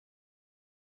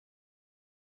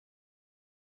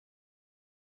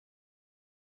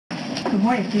Good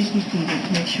morning. Please be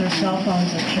seated. Make sure cell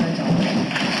phones are turned on.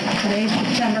 Today is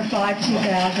December 5,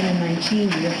 2019.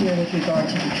 We are here with regard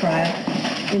to the trial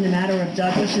in the matter of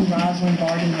Douglas and Rosalind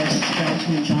Barden versus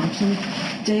Johnson & Johnson,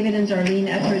 David and Darlene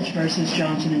Etheridge versus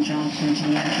Johnson & Johnson,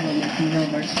 D'Angelo McNeil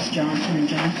versus Johnson &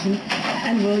 Johnson,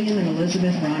 and William and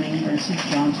Elizabeth Ronning versus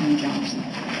Johnson & Johnson.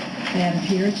 May I have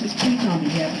appearances, please, on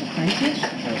behalf of the plaintiffs?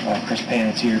 Chris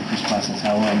Panatier, Chris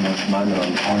Placitella, Moshe, Maimon,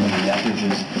 Arnold, the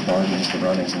Etheridges, the Bardens, the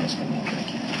Ronings, and Viscomi.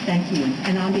 Thank you. Thank you.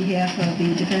 And on behalf of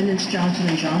the defendants, Johnson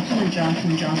 & Johnson and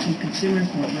Johnson & Johnson Consumer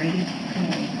Incorporated.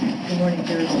 Good morning,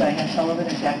 jurors. Diane Sullivan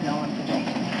and Jack Nolan for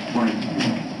Johnson. Good morning.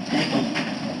 Thank you.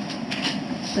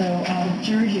 So,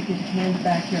 jurors, you could hand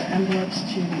back your envelopes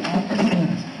to the office.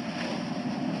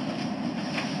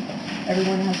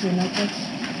 Everyone has their notebooks?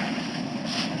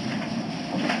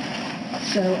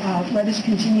 So let us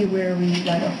continue where we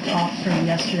left off from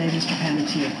yesterday, Mr.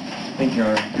 Panatier. Thank you,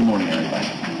 Your Honor. Good morning, everybody.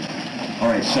 All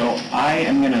right, so I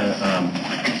am going to,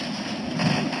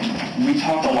 we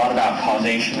talked a lot about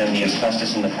causation and the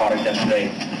asbestos in the product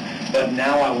yesterday, but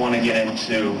now I want to get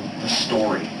into the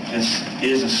story. This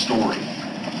is a story,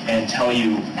 and tell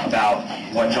you about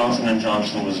what Johnson &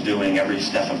 Johnson was doing every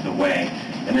step of the way.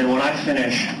 And then when I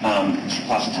finish, Mr.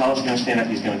 Placitella is going to stand up.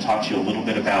 He's going to talk to you a little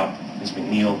bit about Ms.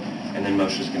 McNeil. And then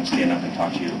Moshe is going to stand up and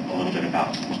talk to you a little bit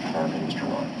about Mr. Barden and Mr.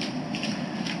 Roth.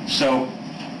 So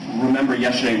remember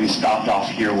yesterday we stopped off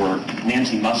here where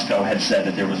Nancy Musco had said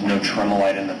that there was no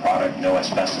tremolite in the product, no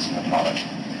asbestos in the product.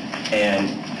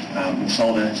 And Ms.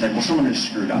 Sullivan had said, well, someone has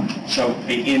screwed up. So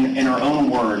in our own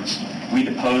words, we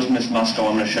deposed Ms. Musco.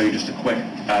 I'm going to show you just a quick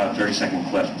 30-second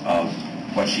clip of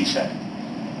what she said.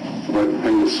 But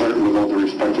in the certain, with all due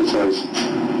respect, it says,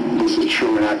 this is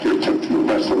true and accurate to the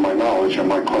best of my knowledge, and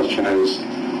my question is,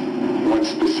 what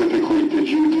specifically did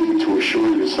you do to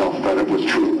assure yourself that it was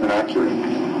true and accurate?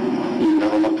 You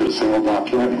never looked at a single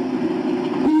document?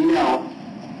 No.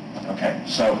 Okay,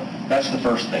 so that's the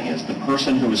first thing, is the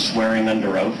person who was swearing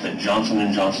under oath that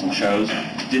Johnson & Johnson chose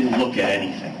didn't look at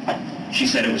anything. She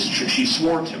said it was true. She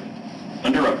swore to it.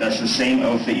 Under oath, that's the same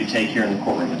oath that you take here in the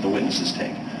courtroom that the witnesses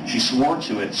take. She swore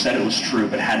to it, said it was true,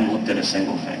 but hadn't looked at a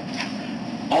single thing.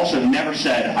 Also, never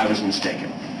said, I was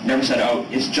mistaken. Never said, oh,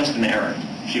 it's just an error.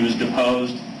 She was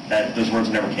deposed. That those words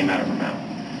never came out of her mouth.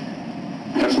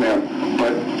 Yes, ma'am.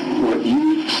 But what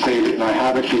you stated, and I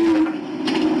have it here,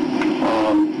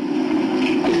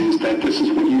 is that this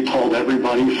is what you told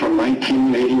everybody from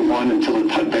 1981 until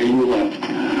the day you left.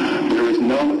 There is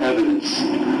no evidence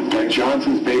that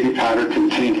Johnson's baby powder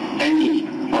contained any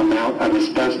amount of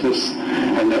asbestos,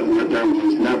 and that there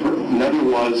was never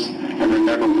was, and there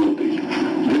never will be.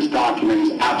 This document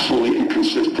is absolutely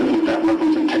inconsistent with that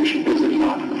representation, is it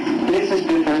not? This is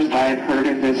the first I've heard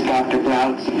of this, Dr.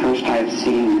 Brown. It's the first I've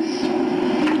seen this.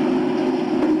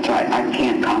 So I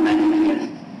can't comment on this.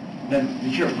 Then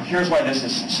here's why this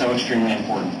is so extremely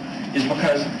important, is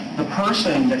because the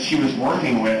person that she was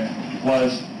working with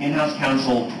was in-house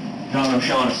counsel John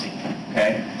O'Shaughnessy,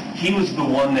 okay? He was the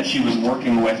one that she was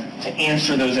working with to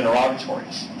answer those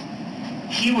interrogatories.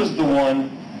 He was the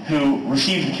one who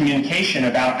received the communication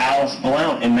about Alice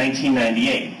Blount in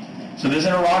 1998. So those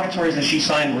interrogatories that she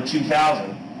signed were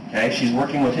 2000, okay? She's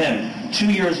working with him.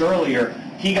 2 years earlier,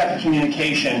 he got the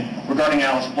communication regarding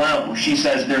Alice Blount where she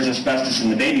says there's asbestos in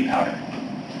the baby powder.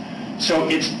 So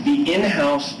it's the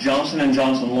in-house Johnson &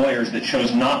 Johnson lawyers that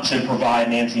chose not to provide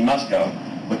Nancy Musco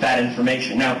with that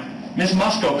information. Now, Ms.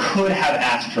 Musco could have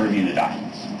asked to review the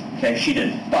documents, okay? She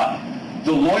didn't. But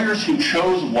the lawyers who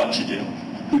chose what to do,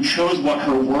 who chose what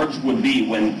her words would be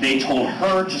when they told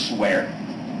her to swear,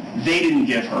 they didn't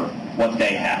give her what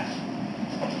they had.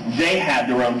 They had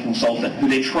their own consultant who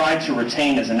they tried to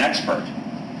retain as an expert,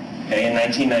 okay, in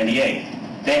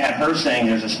 1998. They had her saying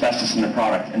there's asbestos in the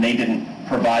product, and they didn't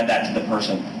provide that to the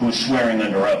person who was swearing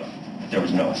under oath that there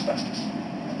was no asbestos.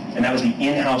 And that was the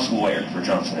in-house lawyer for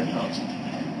Johnson & Johnson.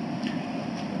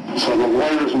 So the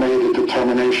lawyers made a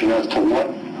determination as to what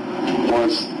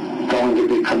was going to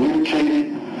be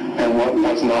communicated and what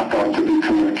was not going to be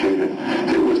communicated.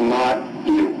 It was not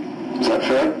you. Is that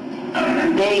fair?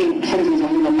 They, since it's a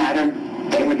legal matter,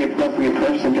 they were the appropriate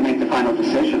person to make the final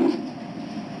decisions.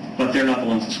 But they're not the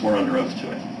ones that swore under oath to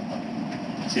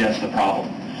it. See, that's the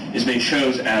problem. Is they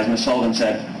chose, as Ms. Sullivan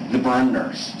said, the burn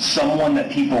nurse, someone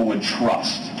that people would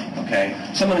trust, okay?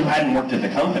 Someone who hadn't worked at the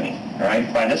company,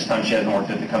 right? By this time, she hadn't worked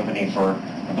at the company for,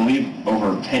 I believe,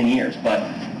 over 10 years. But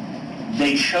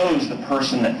they chose the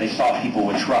person that they thought people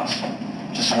would trust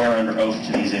to swear under oath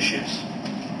to these issues.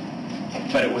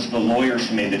 But it was the lawyers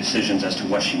who made the decisions as to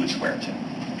what she would swear to.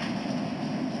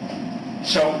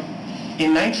 So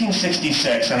In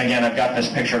 1966, and again, I've got this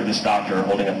picture of this doctor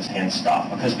holding up his hand, stop,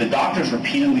 because the doctors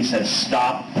repeatedly said,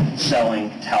 stop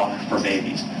selling talc for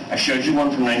babies. I showed you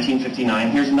one from 1959.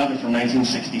 Here's another from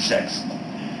 1966.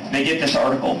 They get this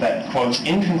article that quotes,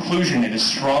 in conclusion, it is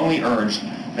strongly urged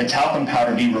that talcum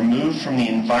powder be removed from the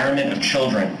environment of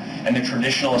children and the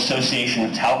traditional association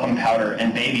of talcum powder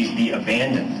and babies be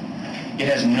abandoned. It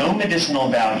has no medicinal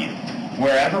value.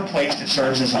 Wherever placed, it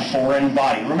serves as a foreign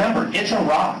body. Remember, it's a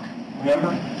rock.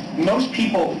 Remember, most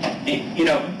people,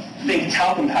 think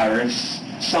talcum powder is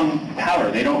some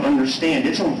powder. They don't understand.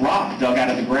 It's a rock dug out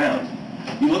of the ground.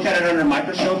 You look at it under a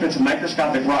microscope, it's a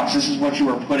microscopic rock. This is what you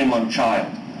are putting on a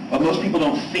child. But most people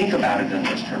don't think about it in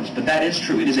those terms. But that is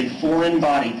true. It is a foreign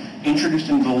body introduced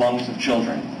into the lungs of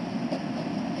children.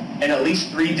 And at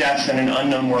least 3 deaths and an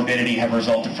unknown morbidity have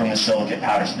resulted from the silicate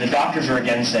powder. So the doctors are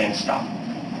again saying stop.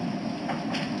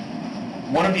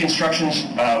 One of the instructions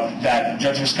that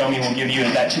Judge Viscomi will give you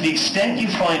is that to the extent you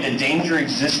find a danger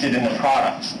existed in the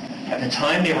products at the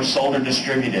time they were sold or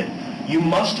distributed, you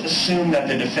must assume that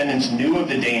the defendants knew of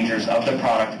the dangers of the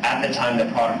product at the time the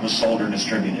product was sold or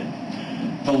distributed.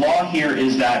 The law here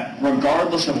is that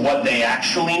regardless of what they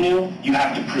actually knew, you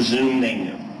have to presume they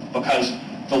knew. Because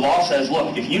the law says,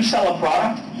 look, if you sell a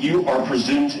product, you are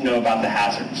presumed to know about the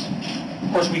hazards.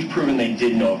 Of course, we've proven they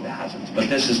did know of the hazards, but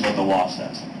this is what the law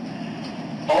says.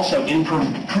 Also, in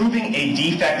proving a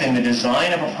defect in the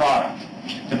design of a product,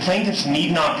 the plaintiffs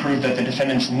need not prove that the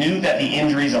defendants knew that the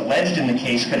injuries alleged in the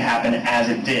case could happen as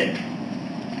it did.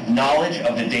 Knowledge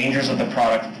of the dangers of the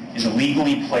product is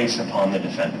legally placed upon the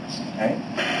defendants. Okay?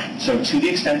 So to the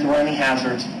extent there were any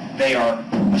hazards, they are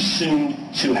assumed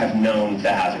to have known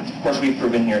the hazards. Of course, we've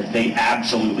proven here they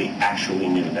absolutely, actually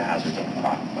knew the hazards of the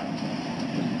product.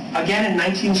 Again, in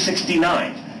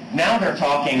 1969, now they're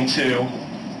talking to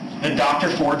the Dr.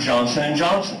 for Johnson &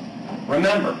 Johnson.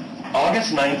 Remember,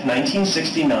 August 9th,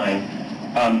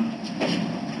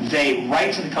 1969, they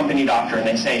write to the company doctor and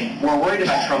they say, we're worried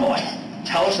about tremolite.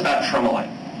 Tell us about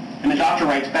tremolite. And the doctor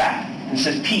writes back and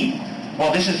says, Pete,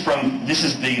 well, this is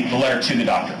the letter to the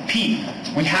doctor. Pete,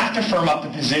 we have to firm up the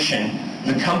position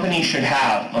the company should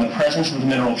have on the presence of the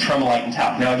mineral tremolite and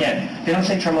talc. Now again, they don't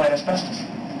say tremolite asbestos,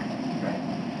 right?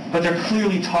 But they're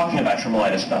clearly talking about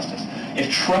tremolite asbestos. If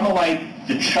tremolite,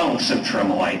 the chunks of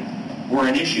tremolite, were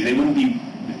an issue,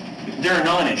 they're a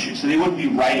non-issue, so they wouldn't be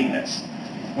writing this.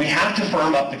 We have to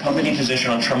firm up the company position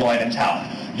on tremolite and talc.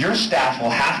 Your staff will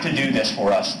have to do this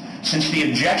for us, since the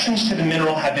objections to the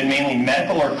mineral have been mainly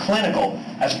medical or clinical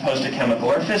as opposed to chemical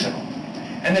or physical.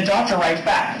 And the doctor writes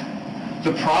back,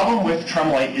 the problem with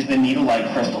tremolite is the needle-like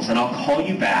crystals, and I'll call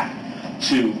you back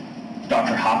to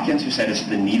Dr. Hopkins, who said it's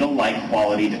the needle-like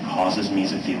quality that causes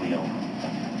mesothelioma.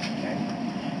 Okay?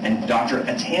 And Dr.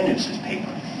 Attanoos' paper,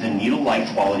 the needle-like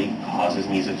quality causes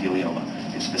mesothelioma.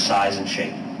 It's the size and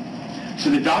shape.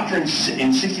 So the doctor in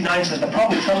 69 says the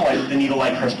problem with tremolite is the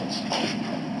needle-like crystals.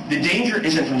 The danger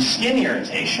isn't from skin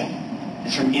irritation,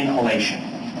 it's from inhalation.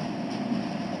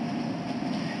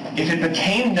 If it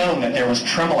became known that there was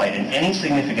tremolite in any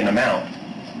significant amount,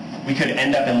 we could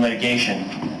end up in litigation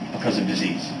because of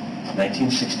disease.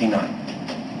 1969.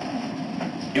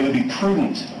 It would be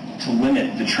prudent to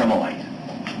limit the tremolite.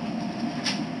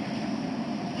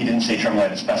 He didn't say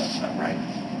tremolite asbestos, right?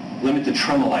 Limit the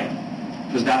tremolite,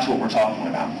 because that's what we're talking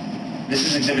about. This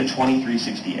is Exhibit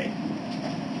 2368.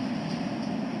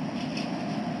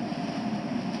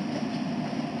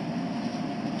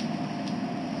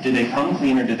 Did they come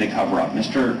clean or did they cover up?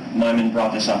 Mr. Maimon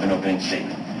brought this up in opening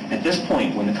statement. At this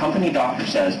point, when the company doctor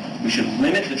says we should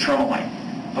limit the tremolite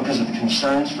because of the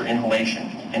concerns for inhalation,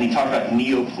 and he talked about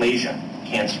neoplasia,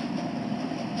 cancer,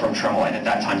 from tremolite at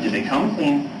that time, did they come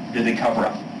clean or did they cover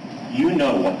up? You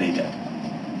know what they did.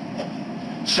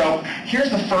 So here's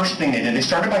the first thing they did. They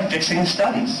started by fixing the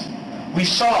studies. We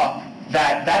saw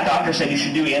that doctor said you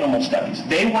should do animal studies.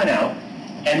 They went out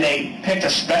and they picked a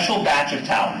special batch of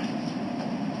talc.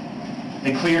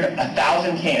 They cleared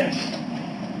 1,000 cans.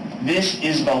 This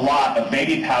is the lot of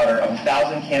baby powder of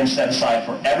 1,000 cans set aside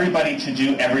for everybody to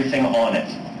do everything on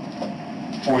it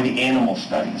for the animal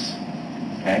studies.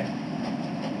 Okay?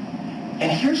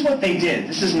 And here's what they did.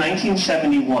 This is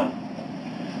 1971.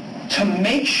 To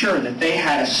make sure that they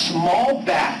had a small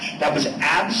batch that was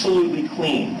absolutely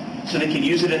clean so they could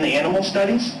use it in the animal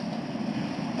studies,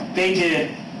 they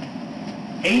did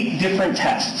 8 different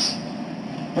tests.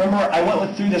 Remember, I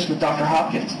went through this with Dr.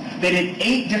 Hopkins. They did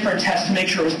 8 different tests to make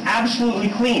sure it was absolutely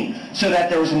clean so that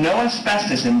there was no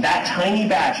asbestos in that tiny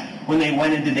batch when they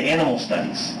went into the animal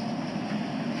studies.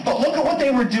 But look at what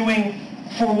they were doing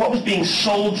for what was being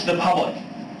sold to the public.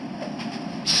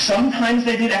 Sometimes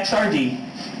they did XRD,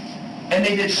 And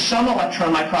they did some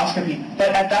electron microscopy, but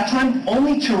at that time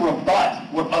only to rebut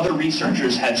what other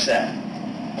researchers had said.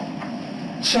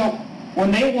 So when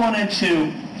they wanted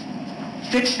to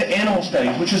fix the animal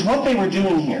studies, which is what they were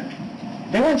doing here,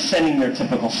 they weren't sending their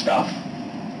typical stuff.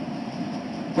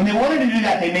 When they wanted to do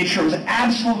that, they made sure it was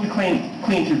absolutely clean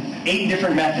through 8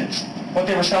 different methods. What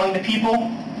they were selling to people,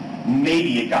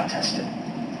 maybe it got tested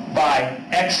by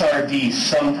XRD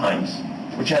sometimes,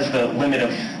 which has the limit of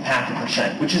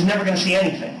 0.5%, which is never going to see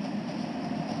anything.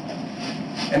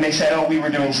 And they said, oh, we were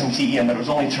doing some TEM, but it was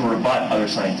only to rebut other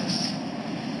scientists.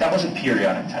 That wasn't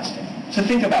periodic testing. So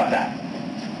think about that.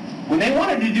 When they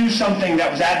wanted to do something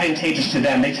that was advantageous to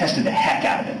them, they tested the heck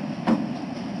out of it.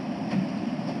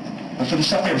 But for the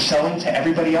stuff they were selling to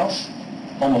everybody else,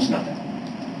 almost nothing.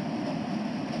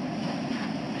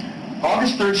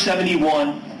 August 3rd,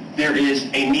 71, there is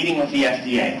a meeting with the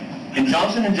FDA. And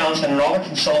Johnson & Johnson and all their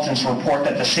consultants report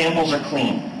that the samples are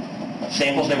clean.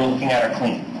 Samples they were looking at are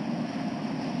clean.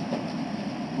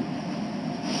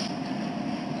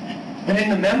 But in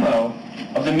the memo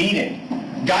of the meeting,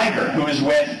 Geiger, who was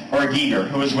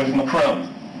with Macron,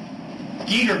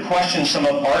 Geiger questioned some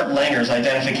of Art Langer's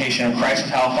identification of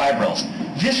chrysotile fibrils.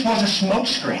 This was a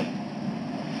smokescreen.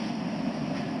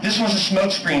 This was a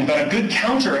smokescreen, but a good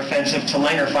counteroffensive to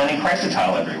Langer finding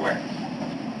chrysotile everywhere.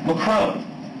 Macron,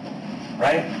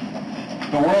 right?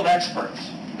 The world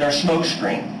experts, their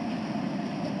smokescreen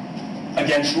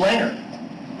against Langer,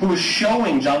 who was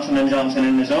showing Johnson & Johnson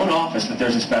in his own office that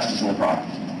there's asbestos in the product.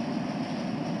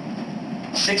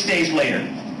 6 days later,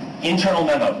 internal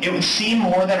memo. It would seem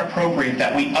more than appropriate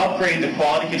that we upgrade the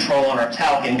quality control on our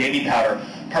talc and baby powder,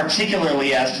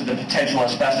 particularly as to the potential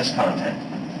asbestos content.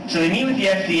 So they meet with the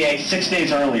FDA 6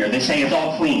 days earlier. They say it's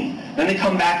all clean. Then they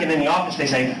come back and in the office they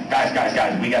say, guys,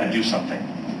 we got to do something.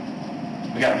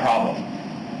 We got a problem.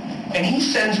 And he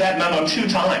sends that memo 2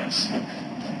 times.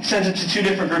 He sends it to 2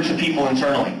 different groups of people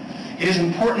internally. It is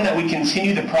important that we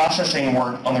continue the processing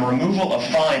work on the removal of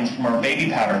fines from our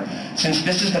baby powder, since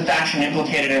this is the faction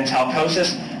implicated in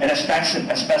talcosis and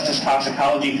asbestos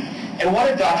toxicology. And what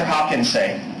did Dr. Hopkins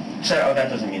say? He said, oh, that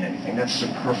doesn't mean anything. That's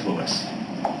superfluous.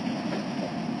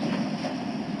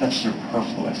 That's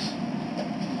superfluous.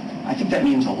 I think that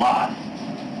means a lot.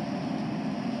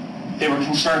 They were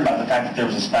concerned about the fact that there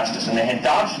was asbestos, and they had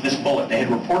dodged this bullet. They had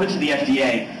reported to the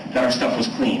FDA that our stuff was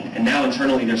clean, and now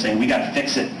internally they're saying we got to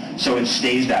fix it so it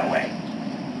stays that way.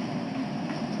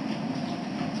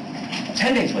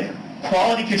 10 days later,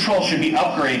 quality control should be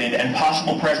upgraded and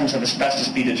possible presence of asbestos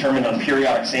be determined on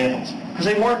periodic samples, because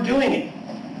they weren't doing it.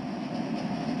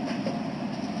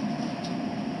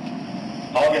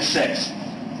 August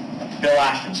 6th, Bill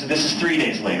Ashton. So this is 3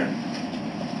 days later.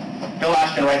 Bill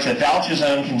Ashton writes that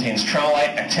valchazone contains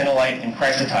tremolite, actinolite, and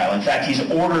chrysotile. In fact, he's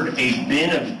ordered a bin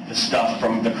of the stuff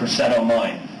from the Crescendo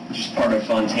mine, which is part of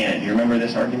Fontana. Do you remember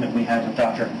this argument we had with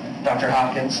Dr.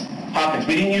 Hopkins? Hopkins,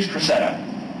 we didn't use Crescendo.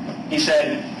 He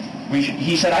said,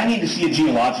 I need to see a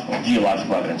geological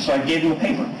evidence. So I gave him a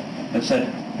paper that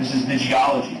said, this is the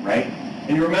geology, right?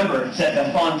 And you remember, it said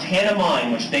the Fontana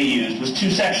mine, which they used, was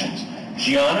 2 sections,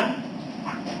 Gianna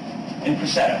and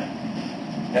Crescendo.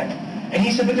 Okay? And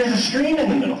he said, but there's a stream in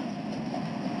the middle.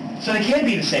 So they can't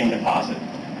be the same deposit.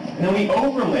 And then we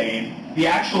overlaid the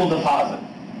actual deposit.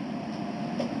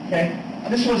 Okay?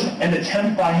 This was an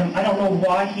attempt by him. I don't know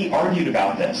why he argued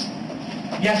about this.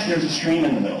 Yes, there's a stream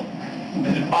in the middle.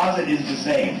 The deposit is the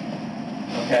same.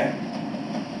 Okay?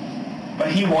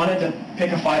 But he wanted to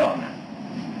pick a fight on that.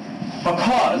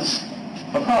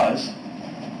 Because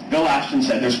Bill Ashton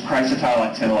said there's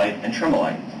chrysotile, actinolite, and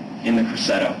tremolite in the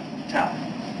Crescendo talc.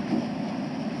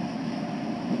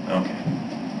 Okay.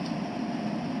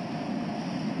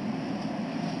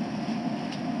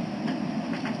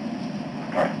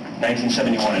 All right.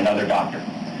 1971, another doctor.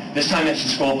 This time it's the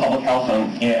School of Public Health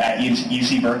at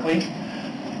UC Berkeley.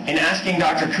 In asking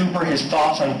Dr. Cooper his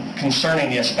thoughts concerning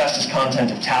the asbestos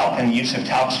content of talc and the use of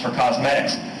talcs for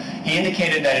cosmetics, he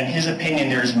indicated that in his opinion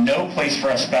there is no place for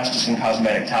asbestos in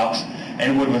cosmetic talcs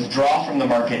and would withdraw from the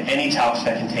market any talcs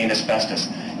that contained asbestos.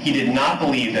 He did not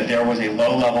believe that there was a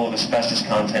low level of asbestos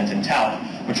content in talc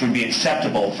which would be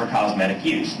acceptable for cosmetic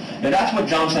use. Now that's what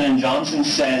Johnson & Johnson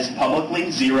says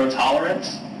publicly, 0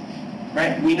 tolerance.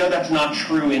 Right? We know that's not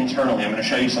true internally. I'm going to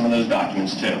show you some of those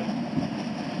documents too.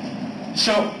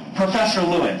 So Professor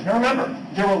Lewin, now remember,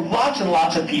 there were lots and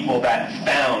lots of people that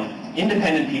found,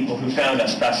 independent people who found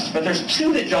asbestos, but there's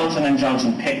 2 that Johnson &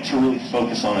 Johnson picked to really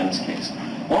focus on in this case.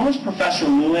 One was Professor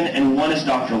Lewin and one is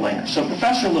Dr. Langer. So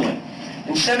Professor Lewin,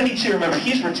 in 72, remember,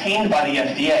 he's retained by the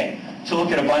FDA to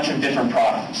look at a bunch of different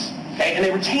products. Okay? Okay, and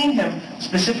they retained him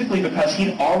specifically because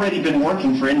he'd already been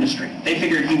working for industry. They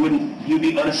figured he'd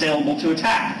be unassailable to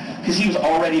attack because he was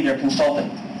already their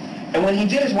consultant. And when he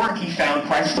did his work, he found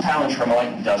Placitella and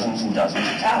Tremolite in dozens and dozens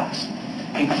of towels,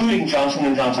 including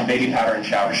Johnson & Johnson baby powder and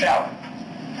shower.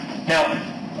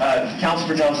 Now, counsel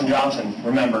for Johnson & Johnson,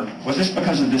 remember, was this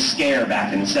because of the scare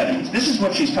back in the 70s? This is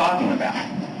what she's talking about.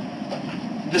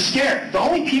 The scare, the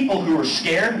only people who were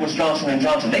scared was Johnson &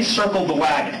 Johnson. They circled the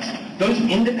wagons. Those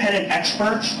independent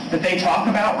experts that they talk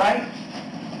about, right?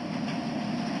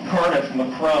 Cardiff,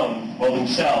 McCrone, well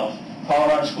themselves,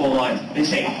 Colorado School of Mines, they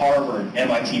say Harvard,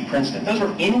 MIT, Princeton. Those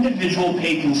were individual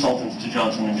paid consultants to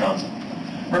Johnson & Johnson.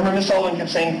 Remember, Ms. Sullivan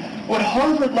kept saying, would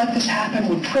Harvard let this happen?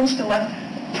 Would Princeton let...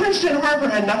 Princeton and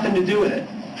Harvard had nothing to do with it.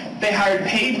 They hired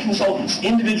paid consultants,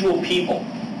 individual people.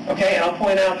 Okay, and I'll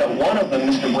point out that one of them,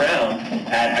 Mr. Brown,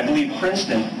 at, I believe,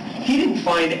 Princeton, he didn't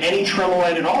find any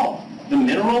tremolite at all. The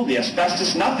mineral, the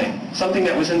asbestos, nothing. Something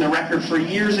that was in the record for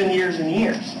years and years and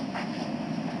years.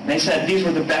 And they said these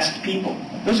were the best people.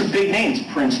 Those are big names,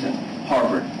 Princeton,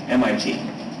 Harvard, MIT.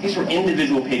 These were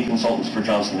individual paid consultants for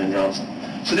Johnson & Johnson.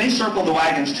 So they circled the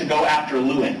wagons to go after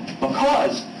Lewin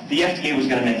because the FDA was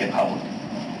going to make it public.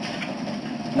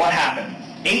 What happened?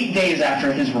 8 days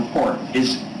after his report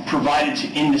is provided to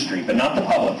industry, but not the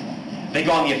public, they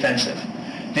go on the offensive.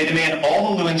 They demand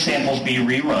all the Lewin samples be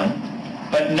rerun,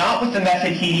 but not with the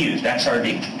method he used,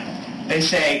 XRD. They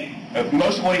say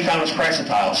most of what he found was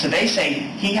chrysotile, so they say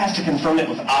he has to confirm it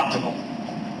with optical.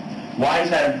 Why is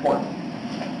that important?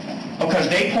 Because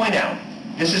they point out,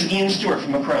 this is Ian Stewart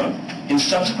from Macron, in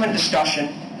subsequent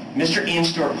discussion, Mr. Ian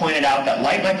Stewart pointed out that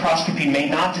light microscopy may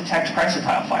not detect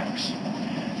chrysotile fibers.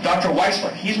 Dr.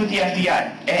 Weissler, he's with the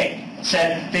FDA,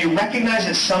 said they recognize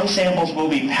that some samples will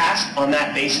be passed on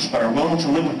that basis but are willing to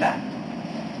live with that.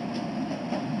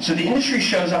 So the industry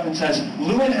shows up and says,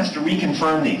 Lewin has to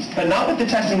reconfirm these, but not with the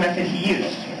testing method he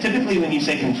used. Typically when you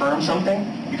say confirm something,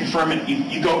 you confirm it,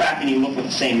 you go back and you look with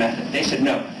the same method. They said,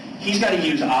 no, he's got to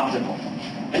use optical.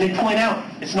 And they point out,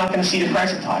 it's not going to see the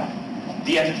chrysotile.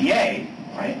 The FDA,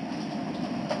 right,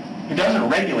 who doesn't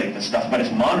regulate this stuff but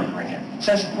is monitoring it,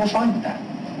 says, we're fine with that.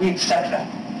 We accept that.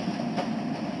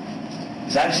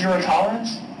 Is that zero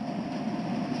tolerance?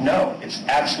 No, it's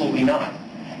absolutely not.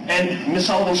 And Ms.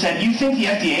 Sullivan said, you think the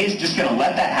FDA is just going to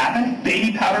let that happen?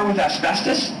 Baby powder with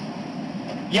asbestos?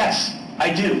 Yes,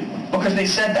 I do, because they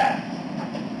said that.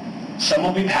 Some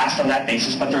will be passed on that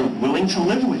basis, but they're willing to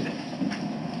live with it.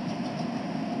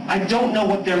 I don't know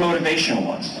what their motivation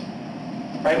was.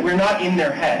 Right? We're not in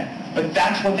their head, but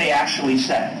that's what they actually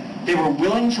said. They were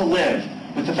willing to live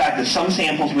with the fact that some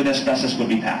samples with asbestos would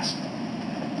be passed.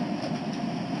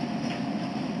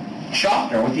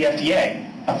 Schaffner with the FDA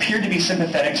appeared to be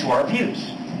sympathetic to our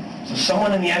views. So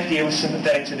someone in the FDA was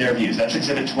sympathetic to their views. That's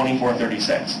Exhibit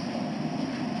 2436.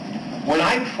 When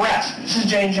I pressed, this is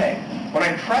J&J, when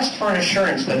I pressed for an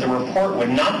assurance that the report would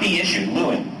not be issued,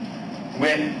 Lewin,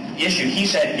 when issued, he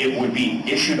said it would be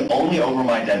issued only over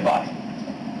my dead body.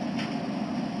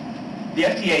 The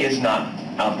FDA is not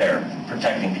out there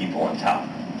protecting people on top.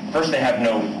 First, they have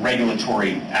no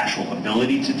regulatory actual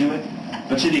ability to do it,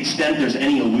 but to the extent there's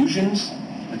any illusions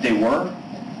that they were,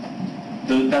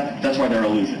 that's why they're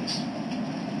illusions,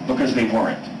 because they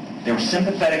weren't. They were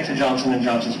sympathetic to Johnson &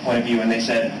 Johnson's point of view, and they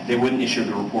said they wouldn't issue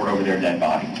the report over their dead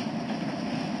body.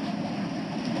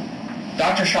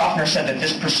 Dr. Schaffner said that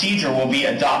this procedure will be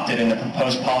adopted in the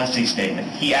proposed policy statement.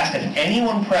 He asked if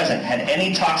anyone present had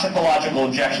any toxicological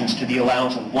objections to the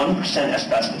allowance of 1%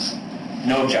 asbestos.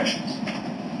 No objections.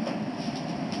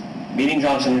 Meeting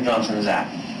Johnson & Johnson is that.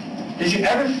 Did you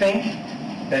ever think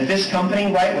that this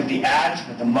company, right, with the ads,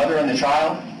 with the mother and the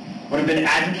child, would have been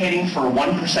advocating for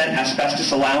 1%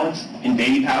 asbestos allowance in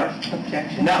baby powder?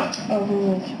 Objection. No.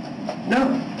 Overruled.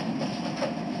 No.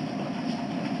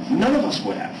 None of us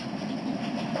would have.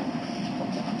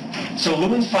 So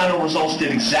Lewin's final results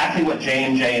did exactly what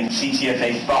J&J and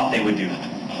CTFA thought they would do.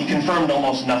 He confirmed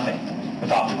almost nothing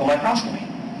with optical microscopy,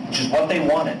 which is what they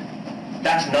wanted.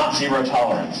 That's not zero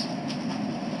tolerance.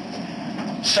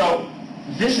 So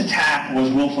this attack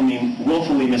was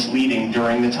willfully misleading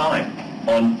during the time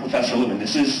on Professor Lewin.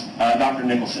 This is Dr.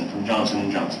 Nicholson from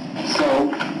Johnson & Johnson. So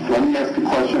let me ask the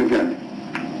question again.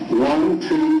 1,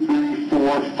 2, 3,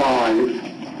 4, 5,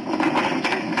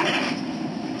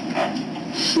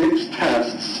 6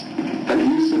 tests that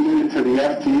you submitted to the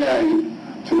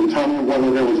FDA to determine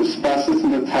whether there was asbestos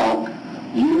in the talc,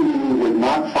 you knew would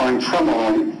not find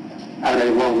tremolite at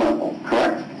a low level,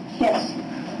 correct? Yes.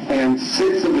 And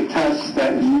 6 of the tests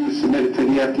that you submitted to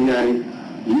the FDA,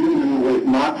 you knew would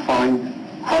not find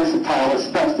chrysotile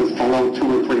asbestos below 2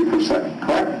 or 3%,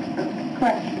 correct?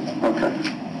 Correct. Okay.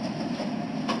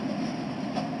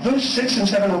 Those 6 and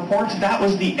 7 reports, that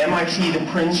was the MIT, the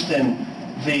Princeton,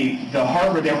 the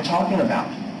Harvard they were talking about.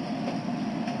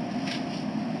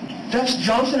 That's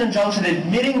Johnson & Johnson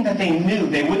admitting that they knew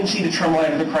they wouldn't see the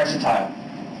tremolite or the chrysotile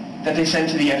that they sent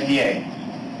to the FDA.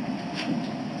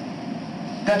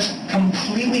 That's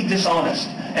completely dishonest.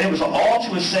 And it was all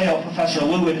to assail Professor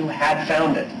Lewin, who had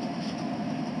found it.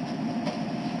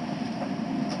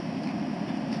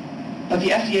 But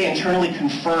the FDA internally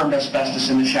confirmed asbestos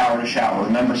in the shower to shower.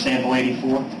 Remember sample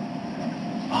 84?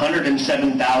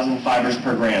 107,000 fibers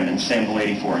per gram in sample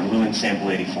 84, in Lewin's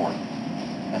sample 84.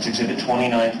 That's exhibit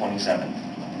 2927.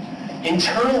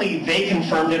 Internally, they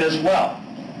confirmed it as well.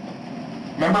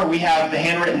 Remember, we have the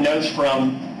handwritten notes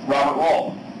from Robert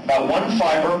Roll. About 1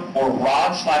 fiber or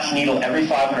rod/needle every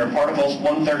 500 particles,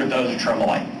 1/3 of those are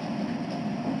tremolite.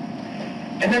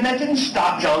 And then that didn't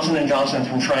stop Johnson & Johnson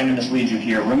from trying to mislead you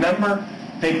here. Remember,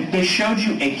 they showed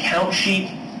you a count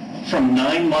sheet from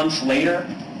 9 months later,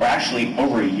 or actually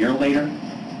over a year later,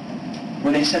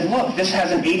 where they said, look, this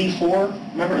has an 84.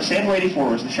 Remember, sample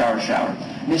 84 was the shower to shower.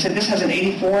 And they said, this has an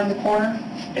 84 in the corner.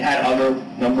 It had other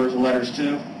numbers and letters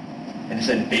too. And it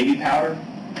said baby powder.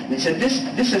 And they said, this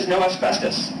is no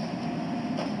asbestos.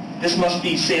 This must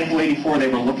be sample 84 they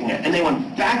were looking at. And they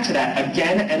went back to that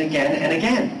again and again and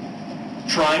again,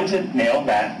 trying to nail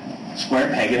that square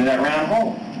peg into that round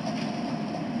hole,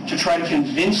 to try to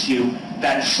convince you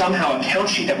that somehow a count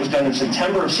sheet that was done in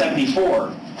September of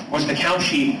 74 was the count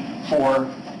sheet for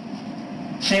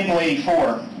sample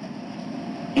 84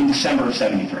 in December of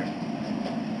 73.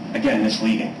 Again,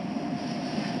 misleading.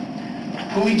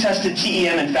 Pooley tested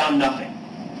TEM and found nothing,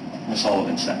 Ms.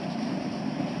 Sullivan said.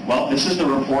 Well, this is the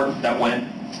report that went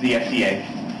to the FDA.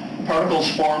 Particles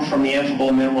formed from the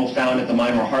amphibole minerals found at the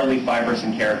mine were hardly fibrous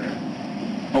in character.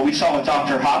 But we saw with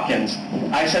Dr. Hopkins,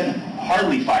 I said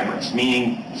hardly fibrous,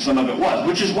 meaning some of it was,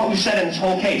 which is what we said in this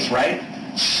whole case, right?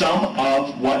 Some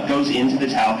of what goes into the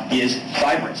talc is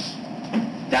fibrous.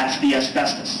 That's the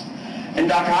asbestos. And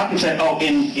Dr. Hopkins said, oh,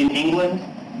 in England,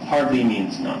 hardly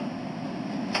means none.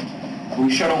 We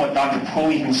showed him what Dr.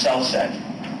 Pooley himself said.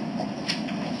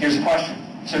 Here's the question.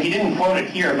 So he didn't quote it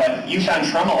here, but you found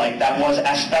tremolite that was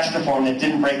asbestiform that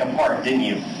didn't break apart, didn't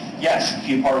you? Yes, a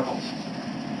few particles.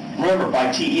 Remember,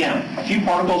 by TEM. A few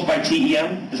particles by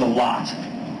TEM is a lot.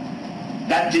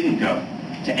 That didn't go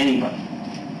to anybody.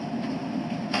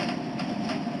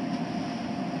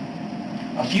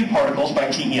 A few particles by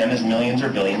TEM is millions or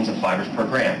billions of fibers per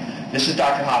gram. This is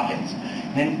Dr. Hopkins.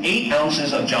 In 8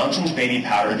 ounces of Johnson's baby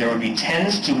powder, there would be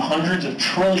tens to hundreds of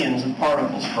trillions of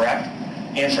particles, correct?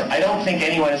 Answer, I don't think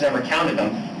anyone has ever counted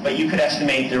them, but you could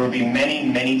estimate there would be many,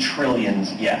 many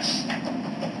trillions, yes.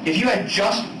 If you had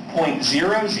just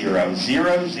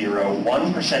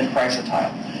 0.00001%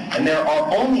 chrysotile, and there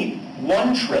are only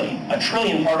 1 trillion, a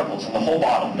trillion particles in the whole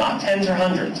bottle, not tens or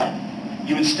hundreds,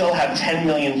 you would still have 10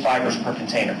 million fibers per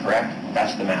container, correct?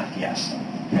 That's the math, yes.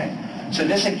 Okay. So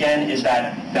this again is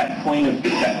that point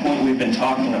we've been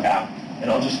talking about,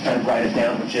 and I'll just kind of write it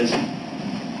down, which is,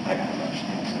 I got it,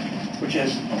 which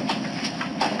is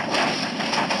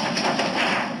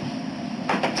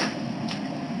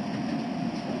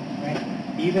right,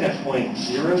 even at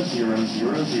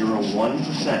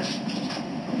 0.00001%,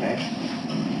 okay,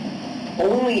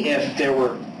 only if there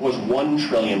was 1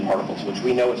 trillion particles, which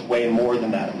we know is way more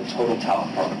than that of the total talc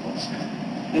particles,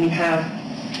 then you have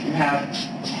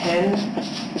 10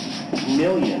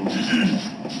 million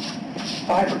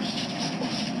fibers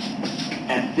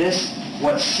at this,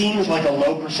 what seems like a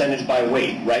low percentage by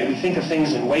weight, right? We think of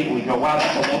things in weight and we go, wow,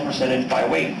 that's a low percentage by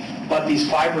weight. But these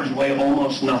fibers weigh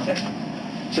almost nothing.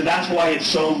 So that's why it's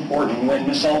so important when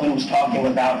Ms. Sullivan was talking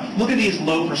about, look at these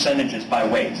low percentages by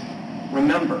weight.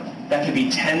 Remember, that could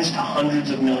be tens to hundreds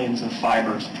of millions of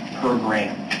fibers per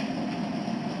gram.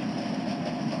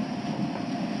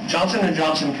 Johnson &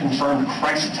 Johnson confirmed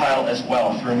chrysotile as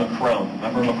well through Macron.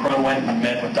 Remember, Macron went and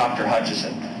met with Dr.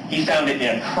 Hutchison. He found it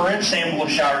in a current sample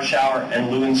of shower, and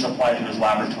Lewin supplied to his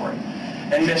laboratory.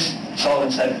 And Ms.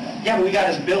 Sullivan said, yeah, but we got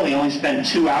his bill. He only spent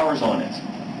 2 hours on it.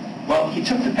 Well, he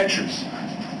took the pictures.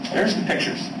 There's the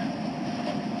pictures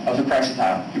of the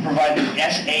chrysotile. He provided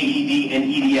SAED and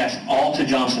EDS all to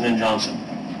Johnson & Johnson,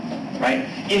 right?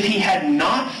 If he had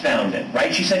not found it,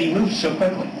 right? She said he moved so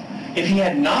quickly. If he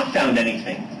had not found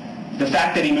anything, the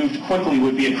fact that he moved quickly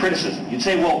would be a criticism. You'd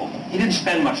say, well, he didn't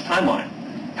spend much time on it.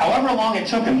 However long it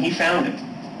took him, he found it.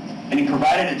 And he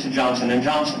provided it to Johnson &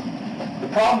 Johnson. The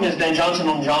problem is then Johnson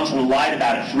 & Johnson lied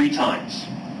about it 3 times.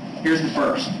 Here's the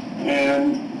first.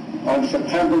 And on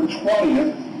September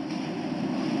 20th,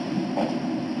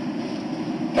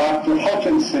 Dr.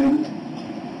 Hutchinson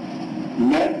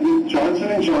met with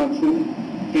Johnson & Johnson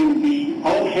in the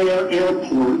O'Hare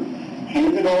airport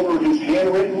handed over his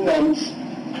handwritten notes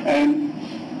and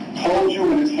told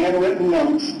you in his handwritten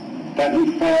notes that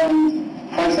he found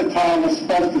Placitella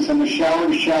asbestos in the shower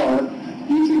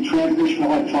using transmission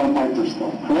electron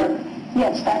microscope, correct?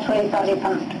 Yes, that's what he thought he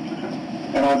found.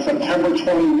 And on September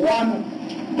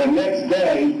 21, the next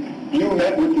day, you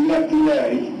met with the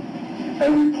FDA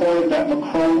and reported that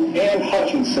McCrone and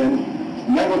Hutchinson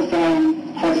never found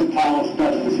Placitella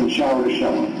asbestos in shower,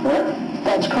 correct?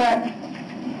 That's correct.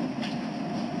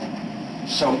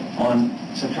 So on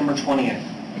September 20th,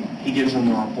 he gives them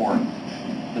the report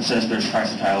that says there's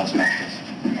Placitella asbestos.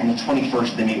 On the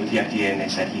 21st, they meet with the FDA and they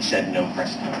said he said no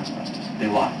Placitella asbestos. They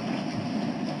lied.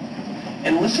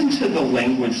 And listen to the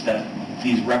language that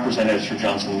these representatives for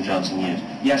Johnson & Johnson used.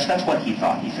 Yes, that's what he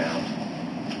thought he found,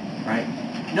 right?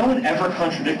 No one ever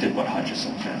contradicted what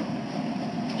Hutchinson found.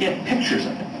 He had pictures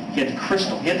of it. He had the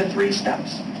crystal. He had the 3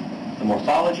 steps: the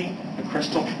morphology, the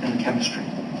crystal, and the chemistry.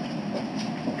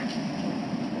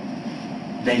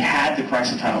 They had the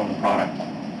Placitella in the product,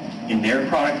 in their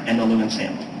product and the Lewin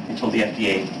sample. They told the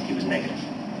FDA he was negative.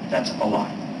 That's a lie.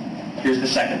 Here's the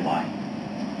second lie.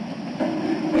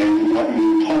 And what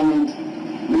you told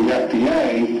the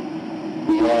FDA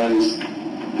was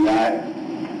that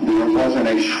there wasn't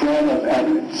a shred of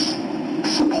evidence to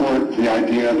support the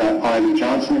idea that either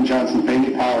Johnson & Johnson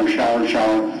baby powder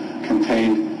shower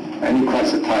contained any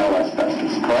Placitella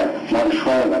asbestos, correct? Not a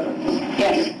shred of evidence.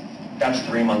 Yes. That's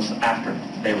 3 months after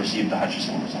they received the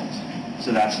Hutchinson results.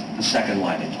 So that's the second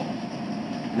lie they told.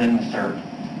 And then the third.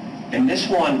 And this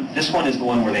one is the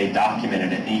one where they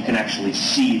documented it, and you can actually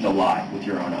see the lie with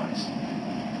your own eyes.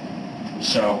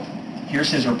 So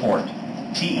here's his report.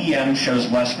 TEM shows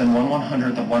less than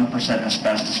 1/100th of 1%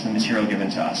 asbestos in the material given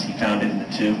to us. He found it in the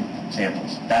 2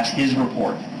 samples. That's his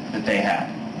report that they had.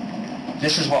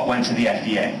 This is what went to the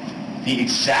FDA. The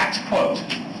exact quote,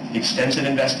 the extensive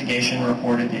investigation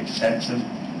reported,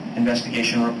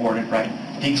 right?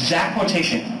 The exact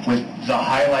quotation with the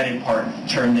highlighted part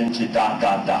turned into ...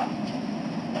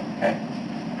 Okay?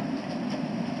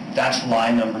 That's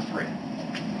lie number 3.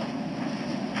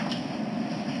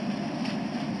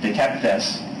 They kept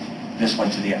this. This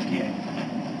went to the FDA.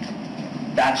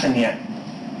 That's in the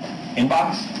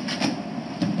inbox,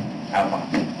 outbox.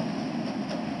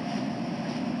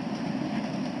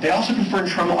 They also confirmed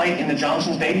tremolite in the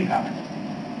Johnson's baby powder.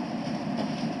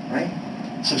 Right?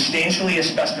 Substantially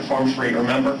asbestiform free.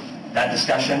 Remember that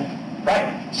discussion?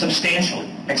 Right. Substantially.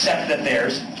 Except that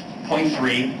there's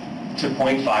 0.3 to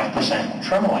 0.5%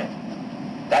 tremolite.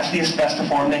 That's the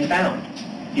asbestiform they found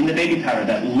in the baby powder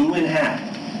that Lewin had.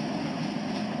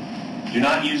 Do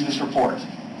not use this report.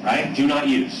 Right? Do not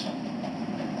use.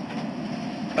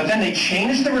 But then they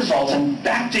changed the results and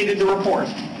backdated the report.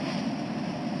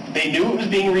 They knew it was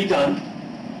being redone.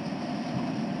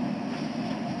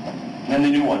 And then the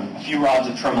new one, a few rods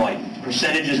of tremolite.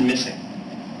 Percentage is missing.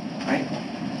 Right?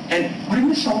 And what did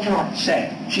Ms. Sullivan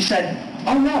say? She said,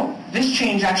 oh no, this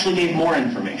change actually gave more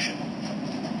information.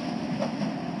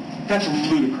 That's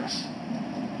ludicrous.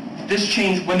 This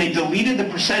change, when they deleted the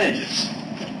percentages,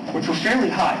 which were fairly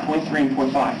high, 0.3 and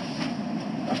 0.5,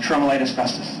 of tremolite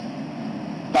asbestos,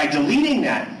 by deleting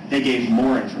that, they gave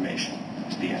more information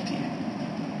to the FDA.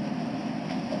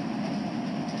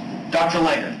 Dr.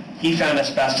 Langer, he found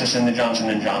asbestos in the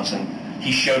Johnson & Johnson.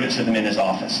 He showed it to them in his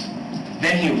office.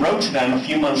 Then he wrote to them a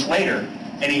few months later,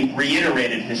 and he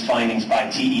reiterated his findings by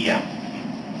TEM.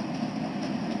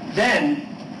 Then,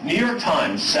 New York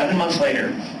Times, 7 months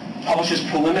later, publishes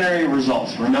preliminary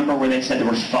results. Remember where they said there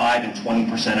was 5 and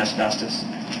 20% asbestos?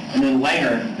 And then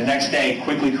Langer, the next day,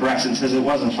 quickly corrects it and says it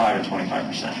wasn't 5 or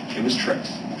 25%. It was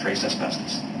trace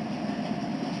asbestos.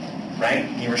 Right?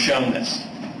 You were shown this.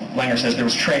 Langer says there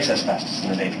was trace asbestos in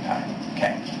the baby powder.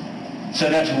 Okay. So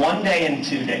that's 1 day and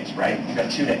 2 days, right? You've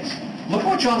got 2 days. Look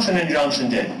what Johnson & Johnson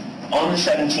did. On the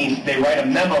 17th, they write a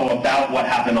memo about what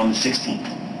happened on the 16th.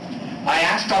 I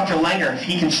asked Dr. Langer if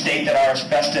he can state that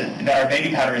our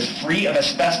baby powder is free of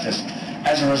asbestos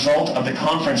as a result of the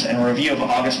conference and review of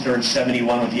August 3rd,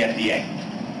 71 with the FDA.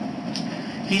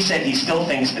 He said he still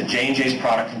thinks that J&J's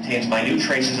product contains minute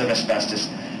traces of asbestos,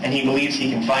 and he believes he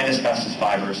can find asbestos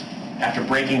fibers after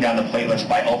breaking down the platelets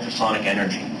by ultrasonic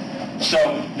energy.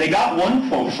 So they got one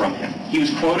quote from him. He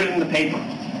was quoted in the paper,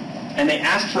 and they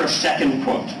asked for a second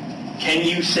quote. Can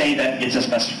you say that it's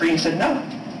asbestos-free? He said, no,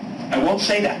 I won't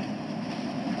say that.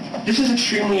 This is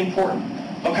extremely important,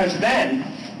 because then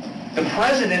the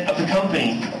president of the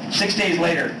company, 6 days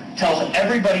later, tells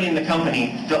everybody in the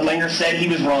company that Langer said he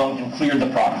was wrong and cleared the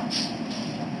products.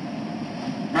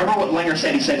 Remember what Langer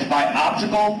said? He said, by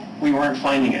optical, we weren't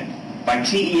finding it. By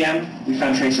TEM, we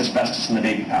found trace asbestos in the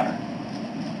baby powder.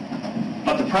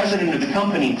 But the president of the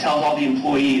company tells all the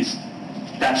employees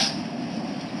that's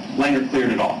Langer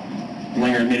cleared it all.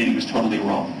 Langer admitted he was totally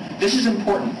wrong. This is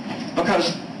important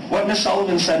because what Ms.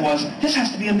 Sullivan said was, this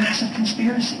has to be a massive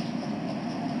conspiracy.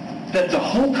 That the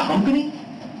whole company?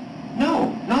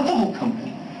 No, not the whole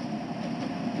company.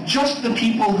 Just the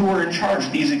people who are in charge,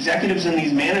 these executives and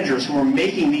these managers who are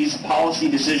making these policy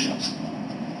decisions.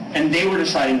 And they were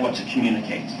deciding what to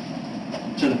communicate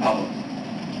to the public.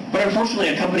 But unfortunately,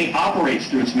 a company operates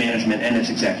through its management and its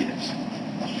executives.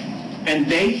 And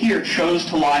they here chose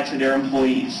to lie to their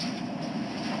employees.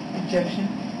 Objection.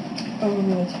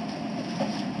 Overruled.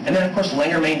 And then, of course,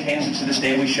 Langer maintains it to this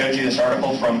day. We showed you this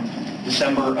article from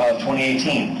December of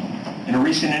 2018. In a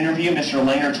recent interview, Mr.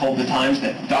 Langer told the Times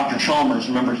that Dr. Chalmers,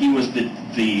 remember he was the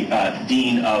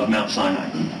dean of Mount Sinai,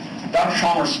 Dr.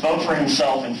 Chalmers spoke for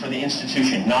himself and for the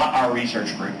institution, not our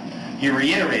research group. He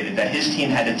reiterated that his team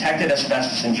had detected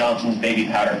asbestos in Johnson's baby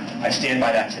powder. I stand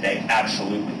by that today.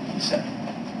 Absolutely, he said.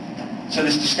 So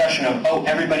this discussion of, oh,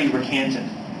 everybody recanted.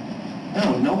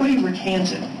 No, nobody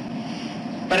recanted.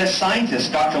 But as scientists,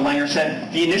 Dr. Langer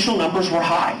said, the initial numbers were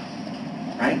high,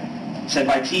 right? He said,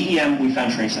 by TEM, we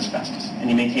found trace asbestos. And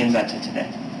he maintains that to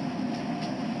today.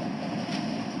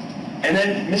 And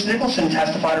then Ms. Nicholson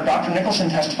testified, or Dr. Nicholson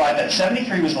testified, that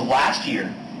 73 was the last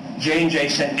year J&J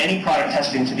sent any product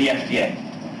testing to the FDA.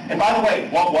 And by the way,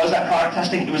 what was that product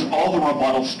testing? It was all the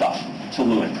rebuttal stuff to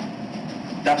Lewin.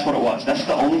 That's what it was. That's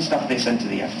the only stuff they sent to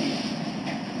the FDA.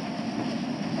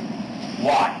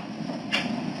 Why?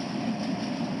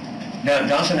 Now,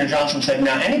 Johnson & Johnson said,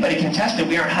 now anybody can test it.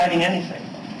 We aren't hiding anything.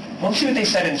 Well, let's see what they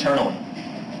said internally.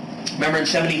 Remember in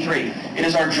 73, it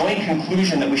is our joint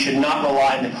conclusion that we should not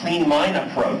rely on the clean mine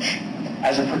approach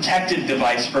as a protective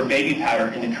device for baby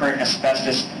powder in the current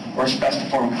asbestos or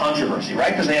asbestiform controversy,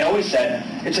 right? Because they had always said,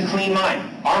 it's a clean mine.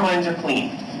 Our mines are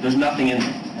clean. There's nothing in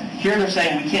them. Here they're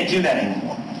saying we can't do that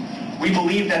anymore. We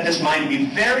believe that this mine to be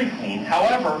very clean.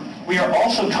 However, we are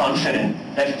also confident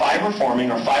that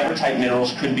fiber-forming or fiber-type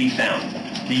minerals could be found.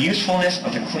 The usefulness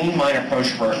of the clean mine approach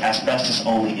for asbestos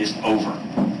only is over.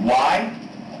 Why?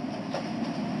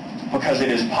 Because it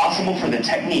is possible for the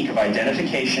technique of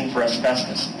identification for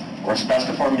asbestos or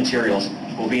asbestiform materials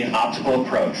will be an optical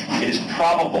approach.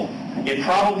 It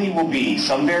probably will be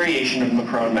some variation of the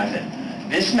McCrone method.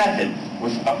 This method,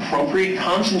 with appropriate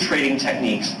concentrating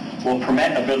techniques, will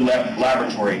permit a good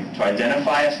laboratory to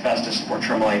identify asbestos or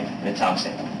tremolite in a top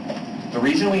sample. The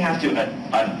reason we have to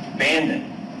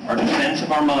abandon our defense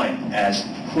of our mine as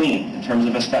clean in terms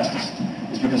of asbestos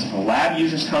is because if a lab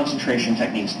uses concentration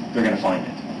techniques, they're going to find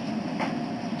it.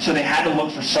 So they had to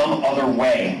look for some other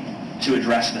way to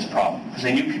address this problem because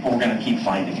they knew people were going to keep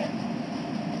finding it.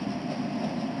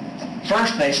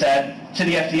 First, they said to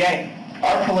the FDA,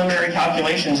 our preliminary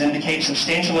calculations indicate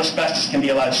substantial asbestos can be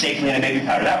allowed safely in a baby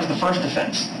powder. That was the first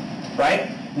defense, right?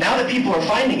 Now that people are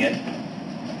finding it,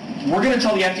 we're going to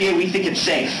tell the FDA we think it's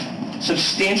safe.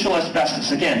 Substantial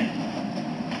asbestos. Again,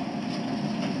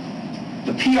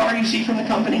 the PR you see from the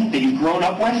company that you've grown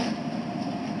up with,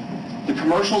 the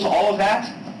commercials, all of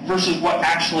that, versus what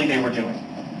actually they were doing.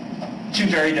 Two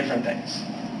very different things.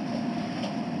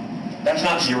 That's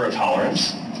not zero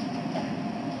tolerance.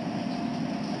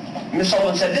 Ms.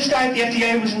 Sullivan said, this guy at the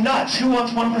FDA was nuts. Who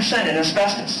wants 1% in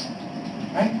asbestos?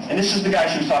 Right? And this is the guy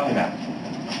she was talking about.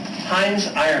 Heinz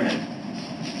Eiermann.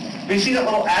 Do you see that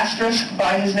little asterisk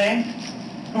by his name?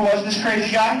 Who was this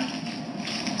crazy guy?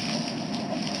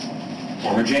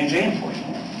 Former J&J employee.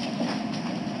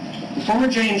 The former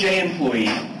J&J employee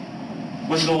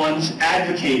was the ones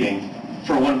advocating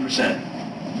for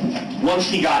 1% once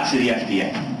he got to the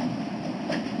FDA.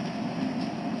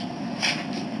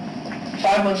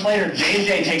 5 months later,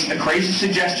 J&J takes the crazy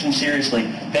suggestion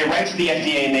seriously. They write to the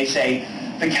FDA and they say,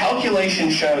 the calculation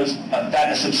shows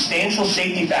that a substantial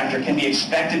safety factor can be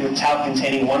expected with talc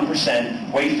containing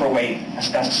 1% weight for weight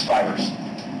asbestos fibers.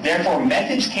 Therefore,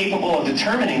 methods capable of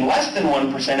determining less than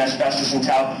 1% asbestos in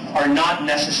talc are not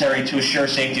necessary to assure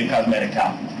safety of cosmetic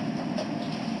talc.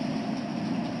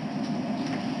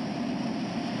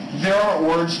 There are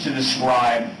words to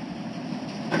describe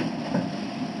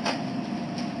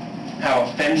how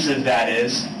offensive that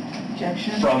is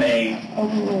from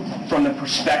the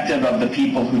perspective of the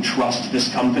people who trust this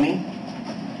company,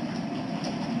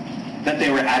 that they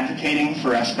were advocating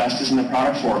for asbestos in the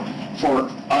product for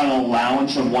an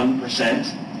allowance of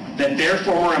 1% that their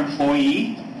former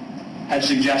employee had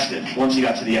suggested once he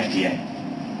got to the FDA.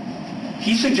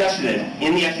 He suggested it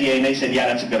in the FDA and they said, yeah,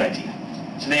 that's a good idea.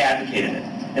 So they advocated it.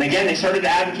 And again, they started to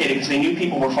advocate it because they knew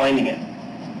people were finding it.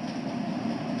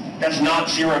 That's not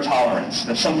zero tolerance.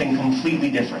 That's something completely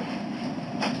different.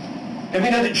 And we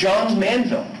know that Johns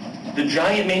Manville, the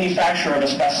giant manufacturer of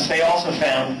asbestos, they also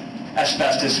found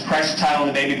asbestos, chrysotile in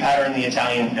the baby powder and the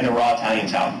Italian and the raw Italian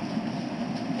talc.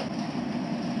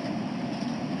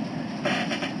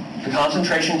 The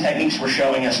concentration techniques were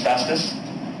showing asbestos.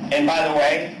 And by the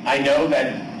way, I know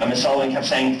that Ms. Sullivan kept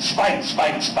saying spiked,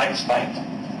 spiked, spiked, spiked.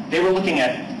 They were looking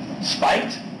at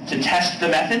spiked to test the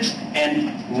methods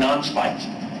and non-spiked.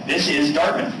 This is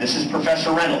Dartmouth. This is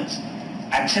Professor Reynolds.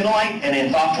 Actinolite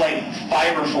and anthophyllite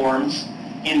fiber forms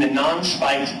in the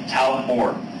non-spiked talc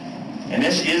ore. And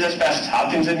this is asbestos.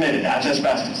 Hopkins admitted that's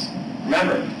asbestos.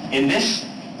 Remember, in this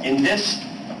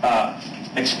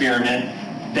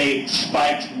experiment, they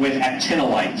spiked with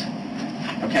actinolite.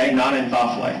 Okay, not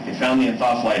anthophyllite. They found the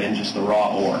anthophyllite in just the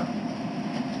raw ore.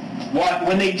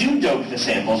 When they do dope the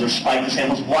samples or spike the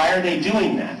samples, why are they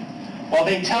doing that? Well,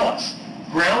 they tell us.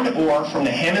 Ground ore from the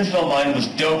Hammondsville mine was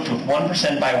doped with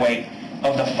 1% by weight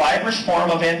of the fibrous form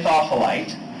of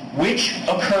anthophyllite, which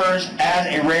occurs as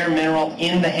a rare mineral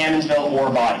in the Hammondsville ore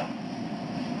body.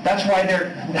 That's why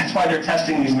they're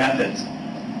testing these methods.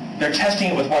 They're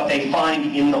testing it with what they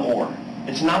find in the ore.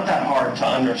 It's not that hard to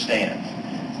understand.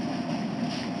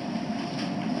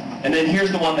 And then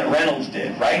here's the one that Reynolds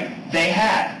did, right? They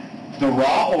had the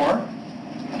raw ore,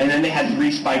 and then they had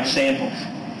 3 spiked samples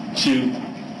to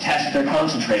test their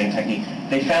concentrating technique.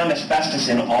 They found asbestos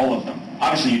in all of them.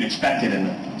 Obviously, you'd expect it in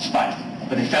the spike,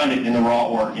 but they found it in the raw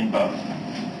ore in both.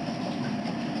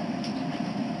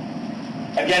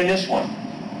 Again, this one,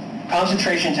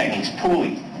 concentration techniques,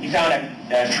 Pooley. He found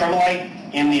a tremolite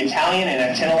in the Italian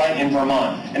and actinolite in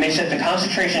Vermont, and they said the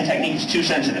concentration technique is too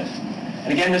sensitive.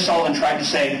 And again, Ms. Sullivan tried to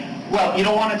say, well, you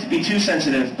don't want it to be too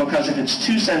sensitive because if it's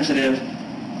too sensitive,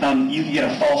 you could get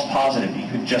a false positive. You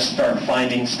could just start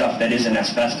finding stuff that isn't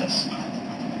asbestos.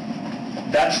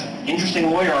 That's an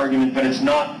interesting lawyer argument, but it's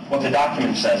not what the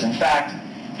document says. In fact,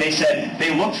 they said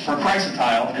they looked for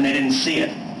chrysotile and they didn't see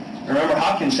it. Remember,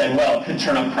 Hopkins said, well, it could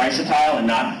turn up chrysotile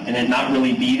and it not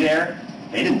really be there.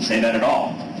 They didn't say that at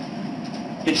all.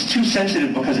 It's too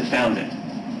sensitive because it found it.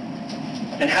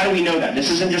 And how do we know that? This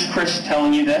isn't just Chris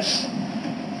telling you this.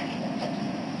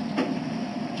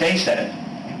 They said it.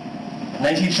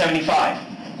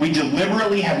 1975. We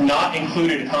deliberately have not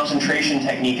included a concentration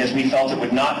technique as we felt it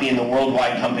would not be in the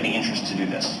worldwide company interest to do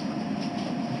this.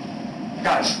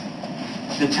 Guys,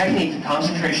 the technique, the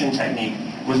concentration technique,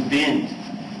 was binned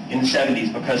in the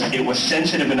 70s because it was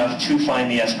sensitive enough to find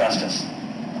the asbestos.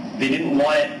 They didn't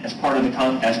want it as part of the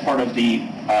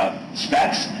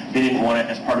specs. They didn't want it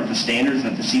as part of the standards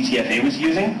that the CTFA was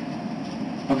using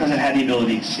because it had the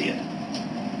ability to see it.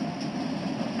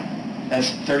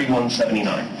 That's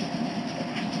 3179.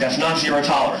 That's not zero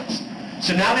tolerance.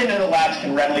 So now they know the labs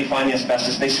can readily find the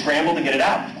asbestos. They scramble to get it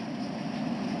out.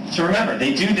 So remember,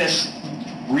 they do this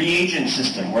reagent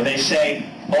system where they say,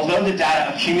 although the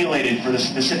data accumulated for the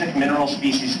specific mineral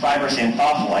species fibrous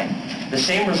anthophyllite, the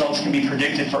same results can be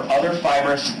predicted for other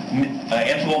fibrous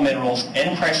amphibole minerals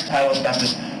and chrysotile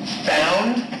asbestos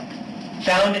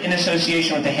found in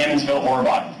association with the Hammondsville ore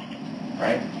body.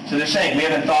 Right? So they're saying we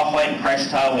have anthophyllite and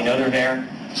chrysotile, we know they're there,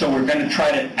 so we're going to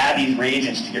try to add these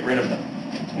reagents to get rid of them.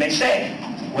 And they say,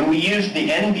 when we used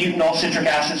the N-butanol citric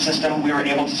acid system, we were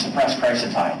able to suppress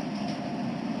chrysotile.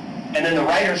 And then the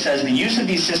writer says the use of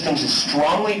these systems is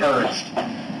strongly urged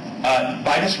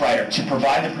by this writer to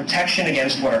provide the protection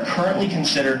against what are currently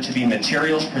considered to be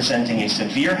materials presenting a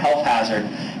severe health hazard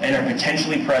and are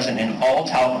potentially present in all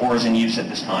talc ores in use at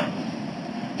this time.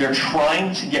 They're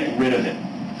trying to get rid of it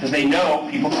because they know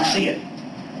people can see it.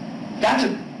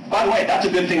 By the way, that's a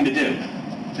good thing to do.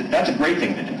 That's a great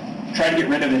thing to do. Try to get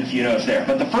rid of it if you know it's there.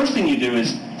 But the first thing you do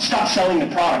is stop selling the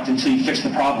product until you fix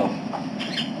the problem.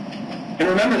 And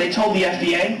remember, they told the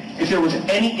FDA if there was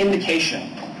any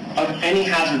indication of any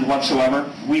hazard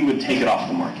whatsoever, we would take it off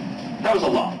the market. That was a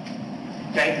lie.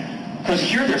 Okay? Because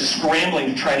here they're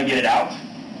scrambling to try to get it out,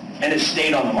 and it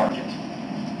stayed on the market.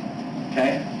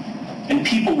 Okay? And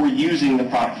people were using the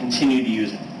product, continue to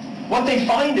use it. What they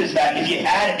find is that if you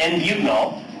add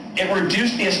N-butanol, it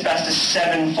reduced the asbestos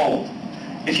 7-fold.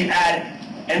 If you add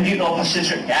N-butanol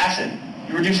citric acid,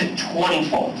 you reduce it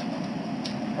 20-fold.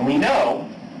 And we know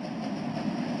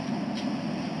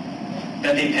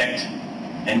that they picked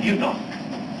N-butanol.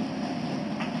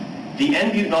 The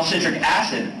N-butanol citric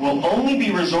acid will only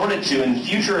be resorted to in the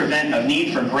future event of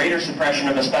need for greater suppression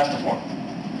of asbestiform.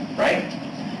 Right?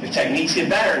 If techniques get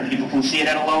better and people can see it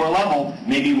at a lower level,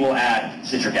 maybe we'll add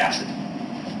citric acid.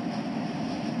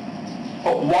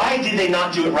 But why did they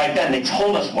not do it right then? They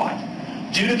told us why.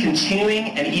 Due to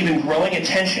continuing and even growing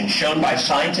attention shown by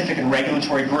scientific and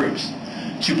regulatory groups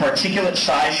to particulate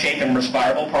size, shape, and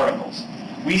respirable particles,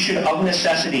 we should of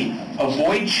necessity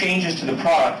avoid changes to the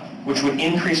product which would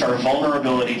increase our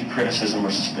vulnerability to criticism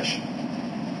or suspicion.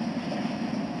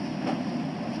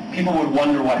 People would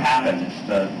wonder what happened if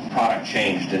the product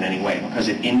changed in any way, because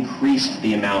it increased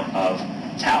the amount of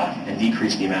talc and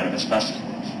decreased the amount of asbestos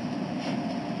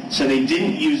levels. So they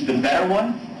didn't use the better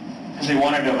one because they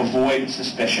wanted to avoid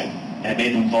suspicion, and it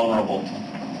made them vulnerable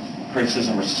to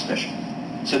criticism or suspicion.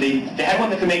 So they had one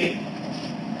that could make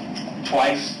it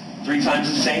twice, 3 times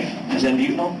as safe as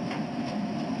N-butanol,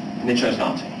 and they chose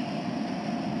not to.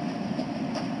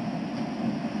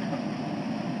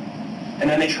 And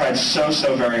then they tried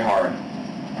so very hard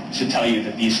to tell you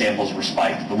that these samples were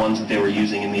spiked, the ones that they were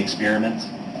using in the experiments.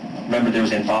 Remember there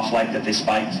was anthophyllite that they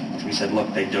spiked, which we said,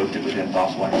 look, they doped it with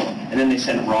anthophyllite. And then they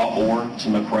sent raw ore to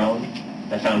Macron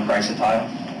that found Placitella.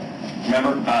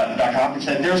 Remember, Dr. Hopkins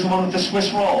said, there's the one with the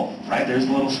Swiss roll, right? There's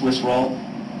the little Swiss roll.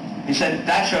 He said,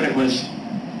 that showed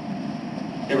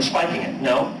they were spiking it.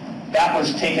 No, that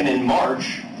was taken in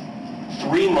March,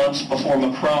 3 months before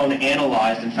Macron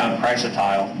analyzed and found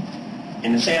Placitella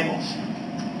in the samples.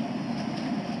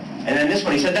 And then this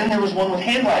one, he said, then there was one with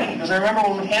handwriting. Because I remember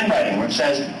one with handwriting where it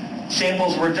says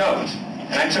samples were doped.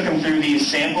 And I took him through these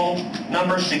sample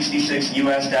numbers, 66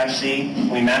 US-C.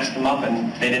 We matched them up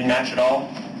and they didn't match at all.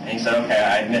 And he said, okay,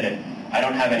 I admit it. I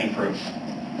don't have any proof.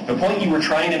 The point you were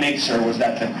trying to make, sir, was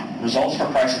that the results for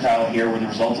Placitella here were the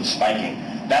result of spiking.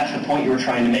 That's the point you were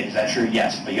trying to make. Is that true?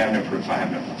 Yes, but you have no proof. I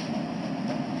have no proof.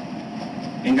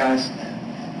 And guys,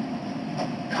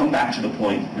 come back to the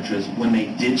point, which was when they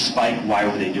did spike, why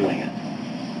were they doing it?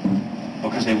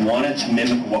 Because they wanted to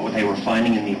mimic what they were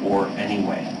finding in the ore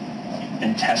anyway,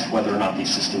 and test whether or not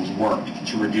these systems worked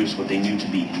to reduce what they knew to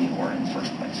be in the ore in the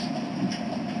first place.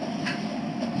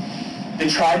 They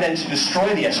tried then to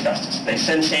destroy the asbestos. They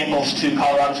send samples to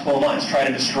Colorado School of Mines, try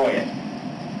to destroy it.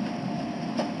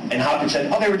 And Hopkins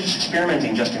said, oh, they were just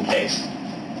experimenting just in case.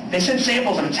 They sent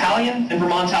samples of Italian and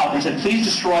Vermont talc and said, please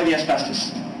destroy the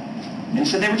asbestos. And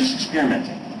said they were just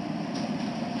experimenting.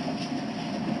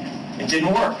 It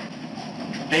didn't work.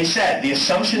 They said, the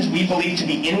assumptions we believe to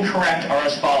be incorrect are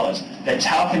as follows, that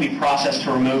talc can be processed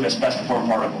to remove asbestiform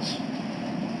particles.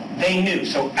 They knew.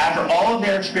 So after all of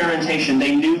their experimentation,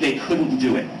 they knew they couldn't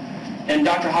do it. And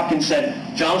Dr. Hopkins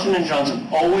said, Johnson & Johnson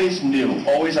always knew,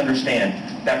 always understand,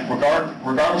 that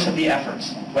regardless of the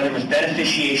efforts, whether it was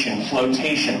beneficiation,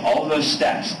 flotation, all of those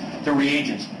steps, the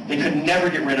reagents, they could never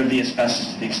get rid of the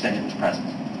asbestos to the extent it was present.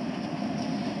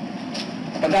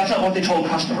 But that's not what they told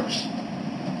customers.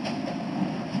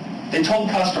 They told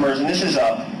customers, and this is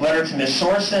a letter to Ms.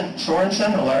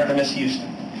 Sorensen, a letter to Ms.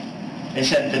 Houston. They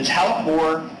said, the talc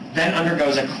ore then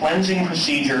undergoes a cleansing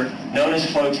procedure known as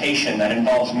flotation that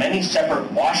involves many separate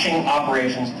washing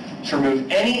operations to remove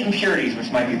any impurities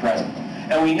which might be present.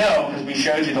 And we know, because we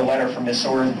showed you the letter from Ms.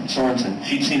 Sorensen,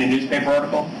 she'd seen a newspaper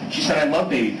article. She said, I love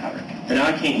baby powder, but now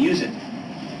I can't use it.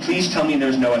 Please tell me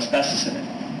there's no asbestos in it.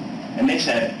 And they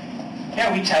said,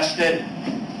 yeah, we test it,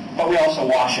 but we also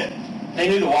wash it. They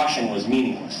knew the washing was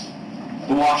meaningless.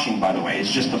 The washing, by the way,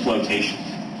 is just the flotation.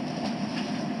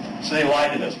 So they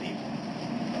lied to those people.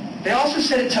 They also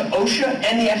said it to OSHA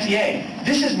and the FDA.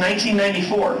 This is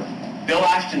 1994. Bill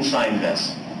Ashton signed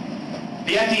this.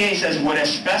 The FDA says, would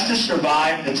asbestos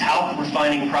survive the talc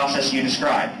refining process you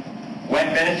described?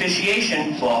 Wet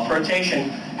beneficiation, full-off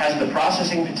rotation, has the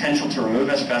processing potential to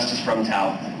remove asbestos from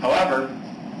talc. However,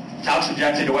 talc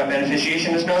subjected to wet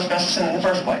beneficiation, there's no asbestos in it in the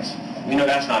first place. We know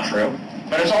that's not true.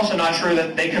 But it's also not true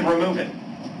that they could remove it.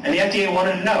 And the FDA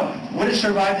wanted to know, would it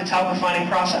survive the talc refining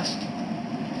process?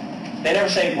 They never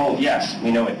say, well, yes, we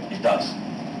know it does.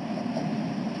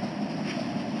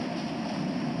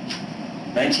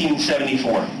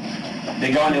 1974.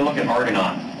 They go and they look at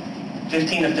argonaut.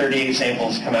 15 of 38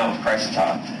 samples come out with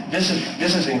Placitella. This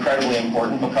is incredibly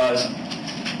important because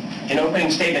in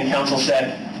opening statement, counsel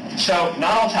said, so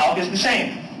not all talc is the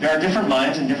same. There are different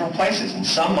mines in different places, and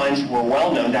some mines were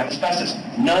well known to have asbestos.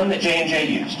 None that J&J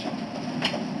used.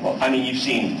 Well, I mean, you've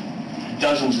seen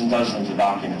dozens and dozens of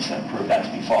documents that prove that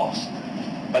to be false.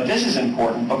 But this is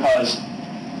important because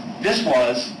this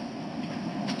was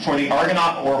for the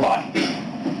argonaut ore body.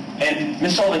 And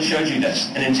Ms. Sullivan showed you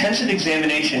this. An intensive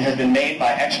examination has been made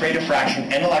by X-ray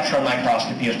diffraction and electron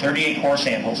microscopy of 38 core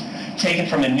samples taken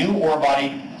from a new ore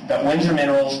body that Windsor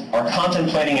Minerals are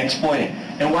contemplating exploiting.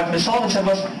 And what Ms. Sullivan said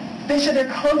was, they said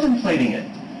they're contemplating it.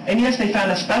 And yes, they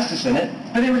found asbestos in it,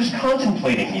 but they were just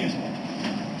contemplating using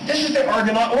it. This is their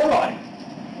argonaut ore body.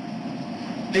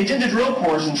 They did the drill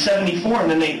cores in 74,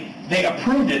 and then they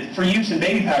approved it for use in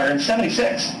baby powder in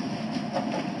 76.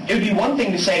 It would be one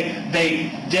thing to say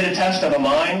they did a test of a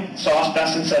mine, saw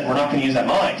asbestos, and said, we're not going to use that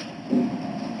mine.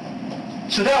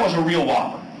 So that was a real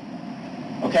whopper.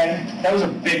 Okay? That was a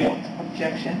big one.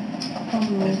 Objection.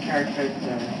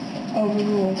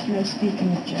 Overruled. No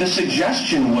speaking objection. The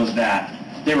suggestion was that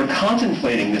they were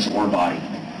contemplating this ore body.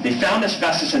 They found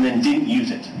asbestos and then didn't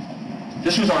use it.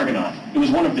 This was argonaut. It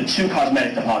was one of the 2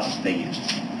 cosmetic deposits they used.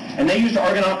 And they used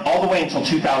argonaut all the way until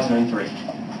 2003.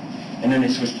 And then they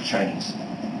switched to Chinese.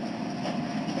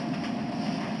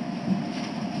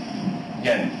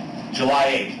 Again, July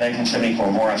 8,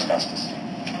 1974, more asbestos.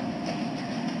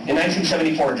 In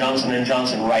 1974, Johnson &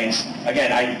 Johnson writes,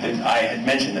 again, I had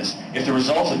mentioned this, if the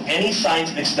results of any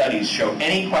scientific studies show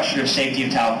any question of safety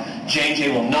of talc,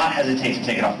 J&J will not hesitate to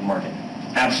take it off the market.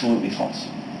 Absolutely false.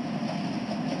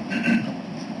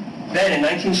 Then in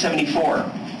 1974,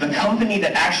 the company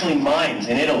that actually mines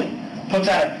in Italy puts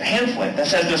out a pamphlet that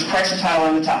says there's chrysotile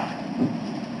on the top.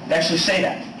 They actually say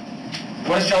that.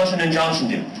 What does Johnson & Johnson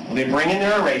do? Well, they bring in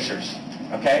their erasers,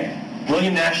 okay?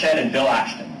 William Nashhead and Bill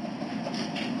Ashton.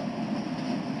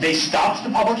 They stopped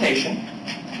the publication,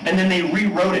 and then they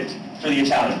rewrote it for the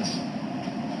Italians.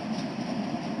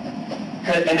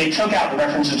 And they took out the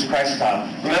references to chrysotile.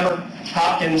 Remember,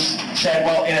 Hopkins said,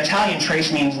 well, in Italian,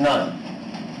 trace means none.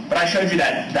 But I showed you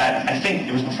that I think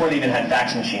it was before they even had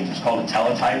fax machines. It was called a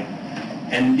teletype.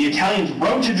 And the Italians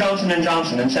wrote to Johnson &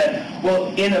 Johnson and said,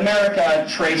 well, in America,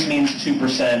 trace means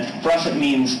 2%. For us, it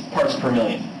means parts per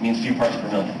million. It means few parts per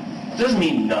million. It doesn't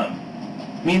mean none.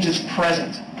 It means it's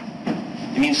present.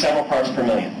 It means several parts per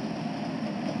million.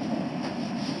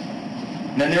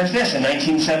 And then there's this in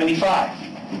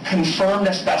 1975. Confirmed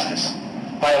asbestos.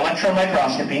 By electron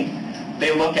microscopy,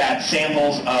 they look at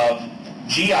samples of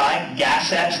GI,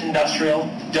 Gassettes Industrial,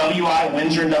 WI,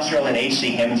 Windsor Industrial, and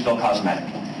HC, Hammondsville Cosmetic.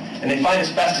 And they find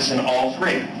asbestos in all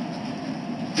 3.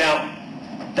 Now,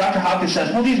 Dr. Hopkins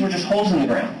says, well, these were just holes in the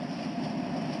ground.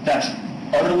 That's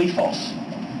utterly false.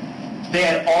 They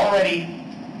had already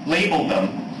labeled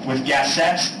them with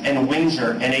Gassettes and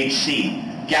Windsor and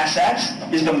HC. Gassettes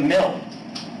is the mill.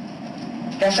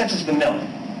 Gassettes is the mill.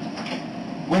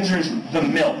 Windsor is the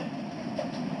mill.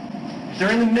 If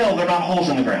they're in the mill, they're not holes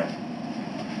in the ground.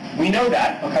 We know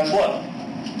that because, look,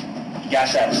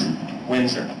 Gassettes,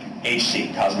 Windsor,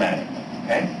 HC, cosmetic,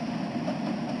 okay?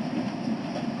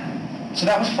 So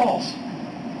that was false.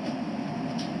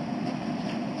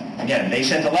 Again, they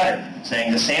sent a letter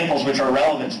saying the samples which are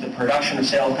relevant to the production of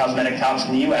sale of cosmetic talcs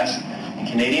in the U.S. and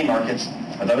Canadian markets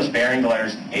are those bearing the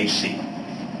letters HC.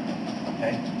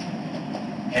 Okay?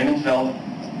 Hammondsville,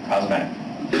 cosmetic.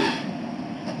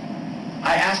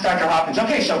 I asked Dr. Hopkins,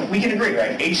 okay, so we can agree,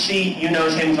 right? HC, you know,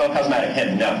 is Hammondsville cosmetic.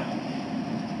 Him, no.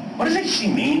 What does HC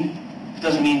mean? It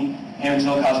doesn't mean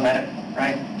Hammondsville cosmetic,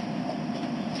 right?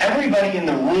 Everybody in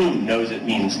the room knows it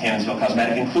means Hammondsville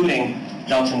cosmetic, including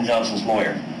Johnson & Johnson's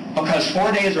lawyer. Because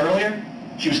 4 days earlier,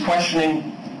 she was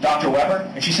questioning Dr.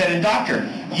 Weber, and she said, doctor,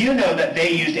 you know that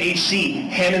they used HC,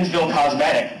 Hammondsville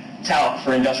cosmetic, talc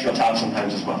for industrial talc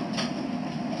sometimes as well.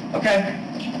 Okay?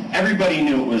 Everybody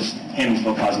knew it was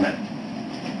Hammondsville cosmetic.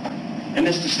 And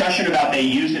this discussion about they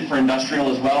used it for industrial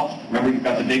as well, remember you've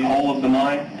got the big hole of the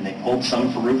mine, and they pulled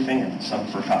some for roofing and some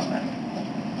for cosmetic.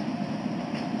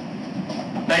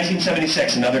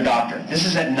 1976, another doctor. This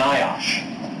is at NIOSH.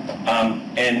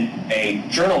 And a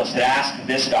journalist had asked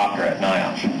this doctor at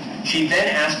NIOSH. She then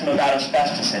asked him about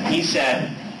asbestos, and he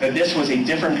said that this was a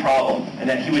different problem and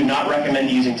that he would not recommend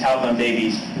using talc on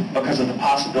babies because of the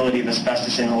possibility of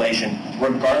asbestos inhalation,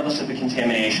 regardless of the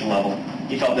contamination level.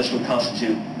 He felt this would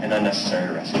constitute an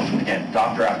unnecessary risk. Again,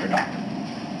 doctor after doctor.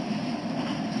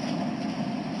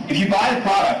 If you buy the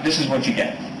product, this is what you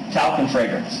get. Talc and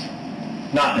fragrance.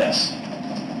 Not this.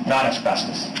 Not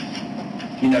asbestos.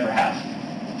 You never have.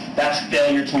 That's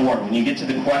failure to warn. When you get to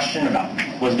the question about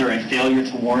was there a failure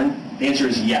to warn, the answer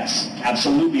is yes.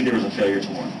 Absolutely there was a failure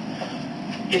to warn.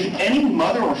 If any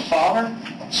mother or father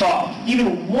saw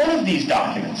even one of these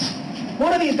documents,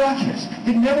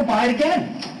 they'd never buy it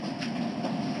again.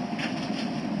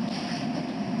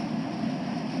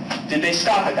 Did they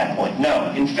stop at that point?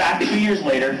 No. In fact, 2 years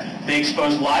later, they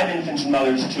exposed live infants and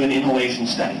mothers to an inhalation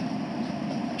study,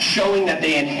 showing that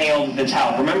they inhaled the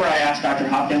talc. Remember I asked Dr.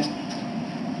 Hopkins,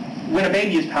 when a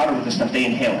baby is powdered with this stuff, they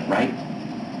inhale it, right?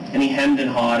 And he hemmed and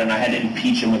hawed, and I had to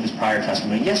impeach him with his prior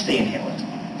testimony. Yes, they inhale it.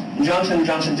 And Johnson &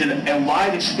 Johnson did a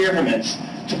live experiments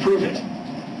to prove it.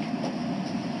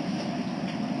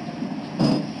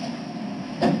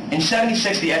 In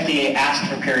 76, the FDA asked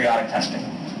for periodic testing.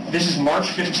 This is March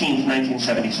 15th,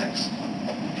 1976.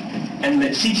 And the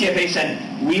CTFA said,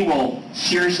 we will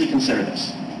seriously consider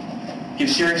this. Give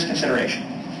serious consideration.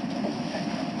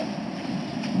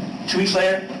 2 weeks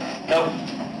later, nope,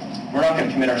 we're not going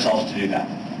to commit ourselves to do that.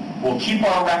 We'll keep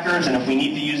our records, and if we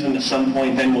need to use them at some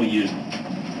point, then we'll use them.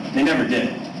 They never did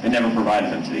it. They never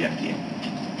provided them to the FDA.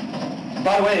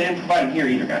 By the way, they didn't provide them here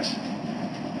either, guys.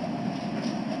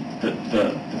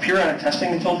 The periodic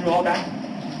testing they told you all about,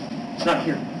 it's not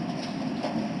here.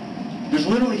 There's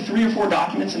literally 3 or 4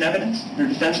 documents and evidence. They're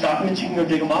defense documents. You can go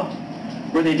dig them up.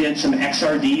 Where they did some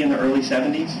XRD in the early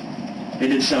 70s. They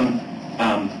did some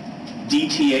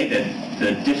DTA,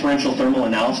 the differential thermal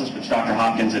analysis, which Dr.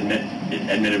 Hopkins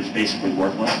admitted was basically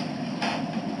worthless.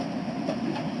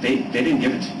 They didn't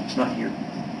give it to you. It's not here.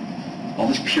 All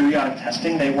this periodic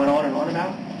testing they went on and on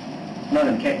about, not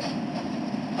in the case.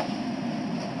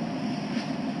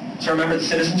 So remember the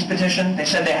citizens petition? They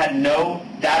said they had no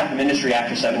data from industry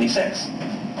after 76.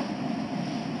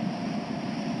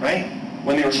 Right?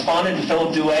 When they responded to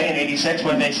Philip Douay in 86,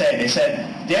 what did they say? They said,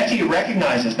 the FDA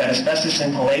recognizes that asbestos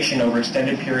inhalation over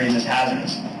extended periods is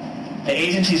hazardous. The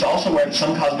agency is also aware that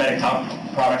some cosmetic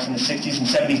products in the 60s and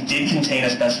 70s did contain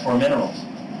asbestiform minerals.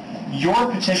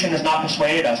 Your petition has not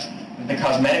persuaded us that the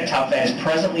cosmetic talc that is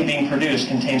presently being produced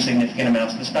contains significant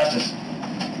amounts of asbestos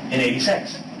in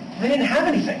 86. They didn't have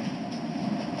anything.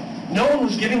 No one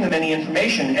was giving them any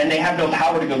information, and they have no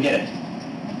power to go get it.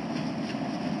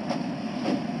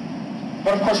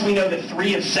 But of course, we know that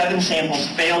 3 of 7 samples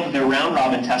failed their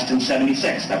round-robin test in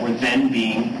 76 that were then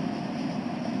being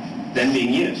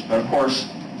used. But of course,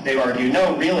 they argue,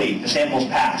 no, really, the samples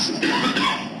passed.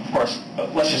 Of course,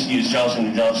 let's just use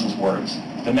Johnson & Johnson's words.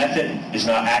 The method is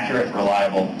not accurate,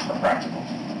 reliable, or practical.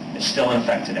 It's still in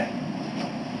effect today.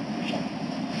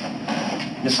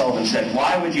 Ms. Sullivan said,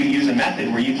 why would you use a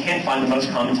method where you can't find the most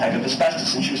common type of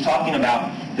asbestos? And she was talking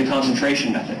about the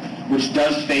concentration method, which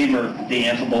does favor the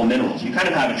amphibole minerals. You kind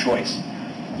of have a choice.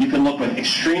 You can look with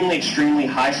extremely, extremely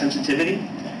high sensitivity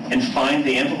and find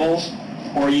the amphiboles,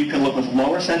 or you can look with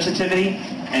lower sensitivity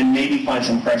and maybe find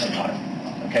some chrysotile.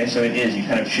 Okay, so it is, you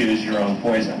kind of choose your own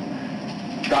poison.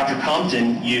 Dr.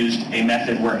 Compton used a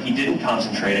method where he didn't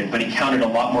concentrate it, but he counted a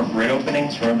lot more grid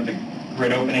openings. Remember the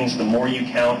grid openings, the more you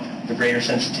count, the greater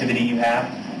sensitivity you have.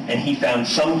 And he found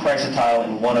some chrysotile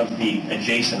in one of the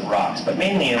adjacent rocks, but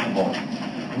mainly amphibole.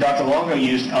 Dr. Longo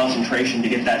used concentration to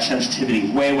get that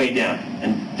sensitivity way, way down.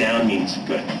 And down means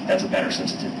good. That's a better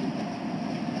sensitivity.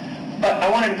 But I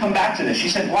wanted to come back to this. She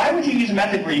said, why would you use a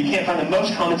method where you can't find the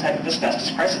most common type of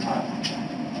asbestos, chrysotile?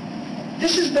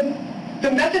 This is the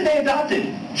method they adopted,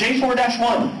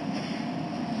 J4-1.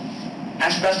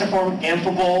 Asbestiform,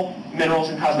 amphibole, minerals,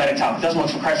 and cosmetic talc. It doesn't look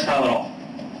for chrysotile at all.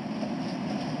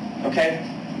 Okay?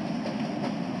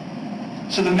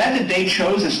 So the method they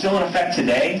chose is still in effect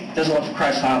today, doesn't look for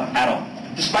chrysotile at all,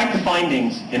 despite the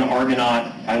findings in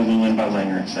Argonaut, by Lewin, by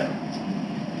Langer, etc.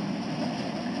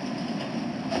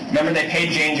 Remember they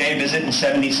paid J&J a visit in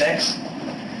 76?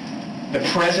 The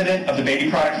president of the baby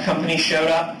product company showed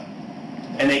up,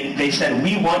 and they said,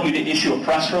 we want you to issue a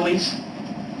press release.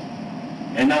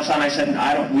 And Mount Sinai said,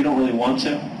 we don't really want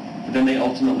to. But then they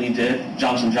ultimately did.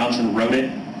 Johnson & Johnson wrote it.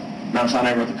 Mount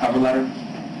Sinai wrote the cover letter.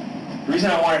 The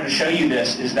reason I wanted to show you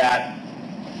this is that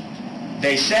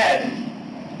they said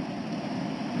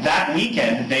that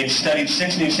weekend they'd studied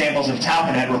 6 new samples of talc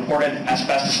and had reported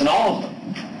asbestos in all of them.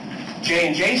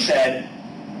 J&J said,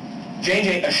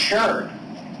 J&J assured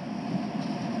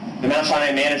the Mount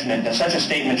Sinai management that such a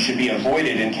statement should be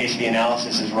avoided in case the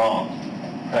analysis is wrong.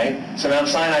 Right? So Mount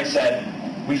Sinai said,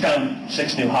 we found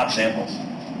 6 new hot samples.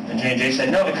 And J&J said,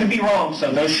 no, it could be wrong,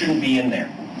 so those shouldn't be in there.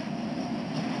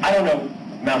 I don't know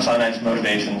Mount Sinai's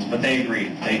motivations, but they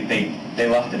agreed. They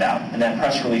left it out. And that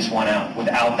press release went out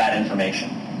without that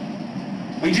information.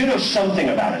 We do know something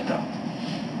about it, though.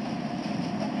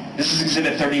 This is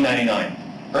Exhibit 3099.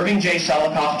 Irving J.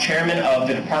 Selikoff, chairman of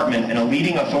the department and a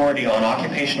leading authority on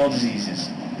occupational diseases,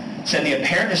 said the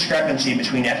apparent discrepancy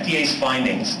between FDA's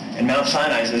findings and Mount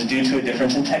Sinai's is due to a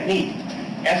difference in technique.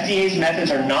 FDA's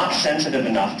methods are not sensitive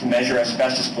enough to measure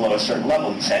asbestos below a certain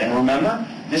level, he said. And remember,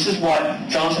 this is what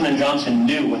Johnson & Johnson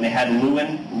knew when they had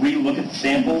Lewin re-look at the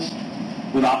samples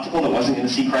with optical that wasn't going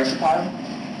to see chrysotile.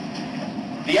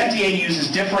 The FDA uses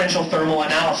differential thermal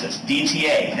analysis,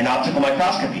 DTA, and optical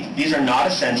microscopy. These are not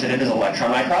as sensitive as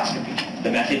electron microscopy,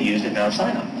 the method used at Mount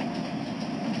Sinai.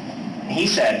 And he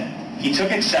said he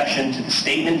took exception to the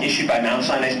statement issued by Mount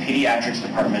Sinai's pediatrics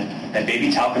department that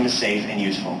baby talcum is safe and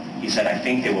useful. He said, I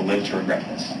think they will live to regret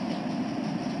this.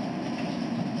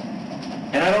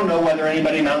 And I don't know whether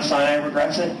anybody at Mount Sinai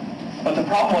regrets it, but the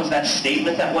problem was that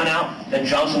statement that went out, that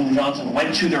Johnson & Johnson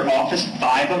went to their office,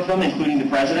 5 of them, including the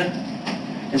president,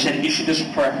 and said, issue this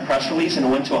press release, and it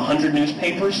went to 100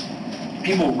 newspapers.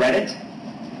 People read it,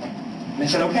 and they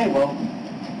said, okay, well,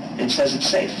 it says it's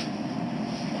safe.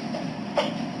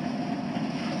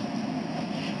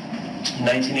 In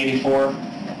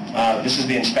 1984, this is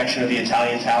the inspection of the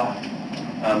Italian towel.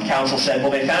 Counsel said,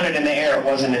 well, they found it in the air, it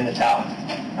wasn't in the towel.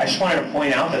 I just wanted to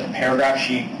point out that the paragraph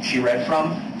she read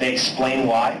from, they explain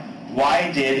why.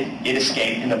 Why did it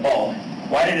escape in the bulk?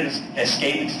 Why did it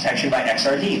escape detection by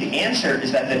XRD? The answer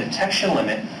is that the detection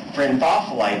limit for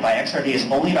enthopholite by XRD is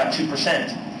only about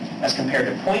 2%, as compared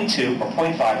to 0.2 or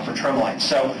 0.5 for tremolite.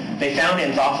 So they found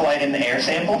enthopholite in the air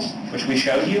samples, which we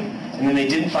showed you, and then they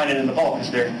didn't find it in the bulk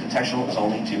because their detection limit was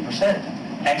only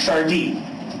 2%.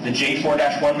 XRD, the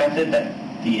J4-1 method that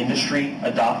the industry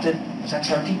adopted, was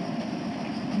XRD.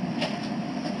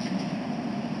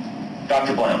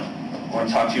 Dr. Blount, I want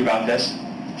to talk to you about this.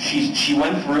 She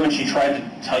went through and she tried to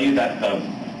tell you that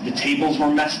the tables were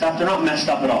messed up. They're not messed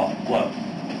up at all. Look,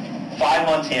 5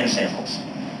 Montana samples.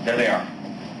 There they are.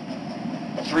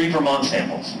 3 Vermont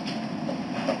samples.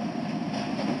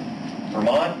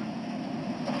 Vermont,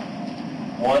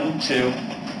 1, 2,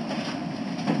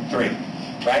 3,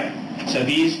 right? So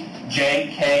these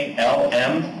J, K, L,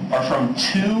 M are from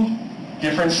 2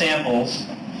 different samples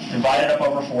divided up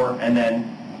over 4, and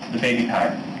then the baby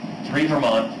powder. 3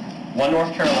 Vermont, 1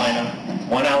 North Carolina,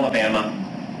 1 Alabama,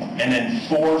 and then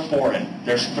 4 foreign.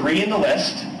 There's 3 in the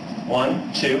list,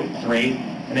 1, 2, 3,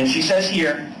 and then she says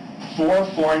here, 4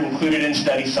 foreign included in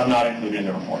study, some not included in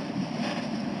the report.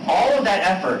 All of that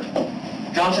effort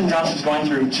Johnson & Johnson's going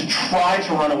through to try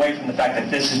to run away from the fact that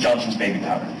this is Johnson's baby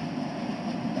powder.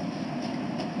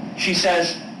 She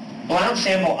says, Blount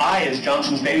sample I is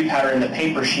Johnson's baby powder. In the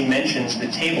paper she mentions the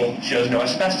table shows no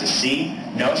asbestos. See,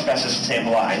 no asbestos in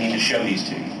sample I. I need to show these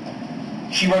to you.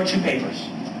 She wrote 2 papers,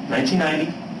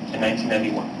 1990 and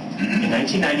 1991. In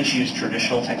 1990 she used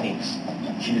traditional techniques.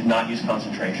 She did not use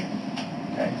concentration.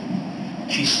 Okay?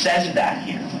 She says that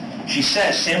here. She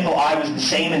says sample I was the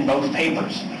same in both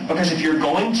papers. Because if you're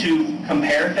going to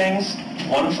compare things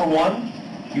 1 for 1,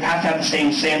 you have to have the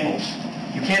same samples.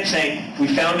 You can't say, we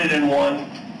found it in one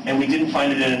and we didn't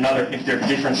find it in another if they're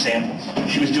different samples.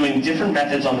 She was doing different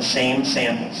methods on the same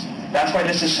samples. That's why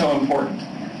this is so important.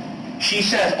 She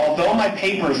says, although my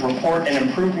papers report an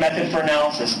improved method for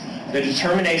analysis, the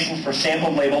determinations for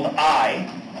sample labeled I,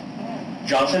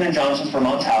 Johnson & Johnson's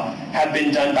Vermont towel, have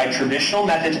been done by traditional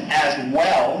methods as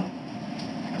well,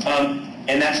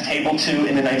 and that's table 2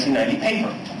 in the 1990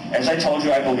 paper. As I told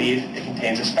you, I believe it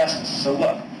contains asbestos. So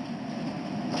look,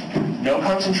 no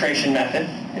concentration method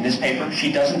in this paper.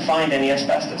 She doesn't find any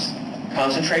asbestos.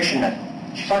 Concentration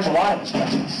method. She finds a lot of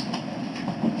asbestos.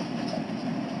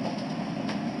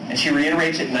 And she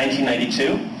reiterates it in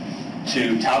 1992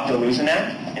 to Talc de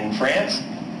Luzenac in France,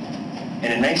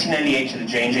 and in 1998 to the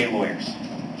J&J lawyers.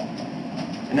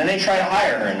 And then they try to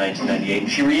hire her in 1998.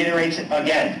 She reiterates it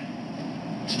again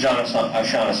to John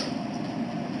O'Shaughnessy.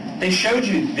 They showed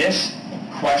you this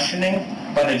questioning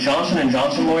by the Johnson &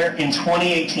 Johnson lawyer in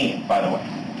 2018, by the way,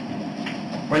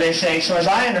 where they say, so as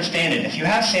I understand it, if you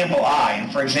have sample I,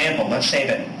 and for example, let's say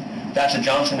that that's a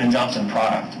Johnson & Johnson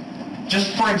product,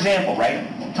 just for example, right,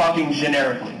 talking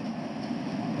generically,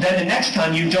 then the next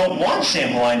time you don't want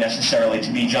sample I necessarily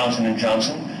to be Johnson &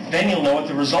 Johnson, then you'll know what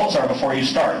the results are before you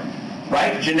start,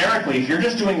 right? Generically, if you're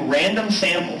just doing random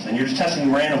samples and you're just testing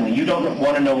them randomly, you don't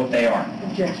want to know what they are.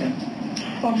 Objection.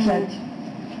 Consent.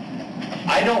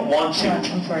 I don't want to.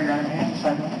 I'm sorry, Your Honor, I have a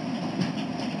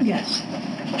second. Yes.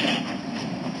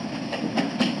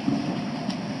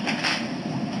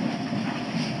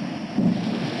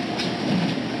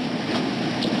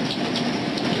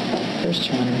 First,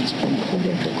 Your Honor, it's been court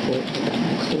after court.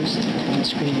 Closed on the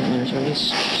screen, Your Honor, is already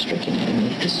stricken at me.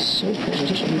 This is so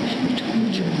prejudicial. You told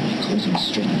the jury when I close on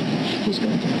stricken at me, he's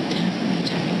going to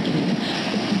attack me,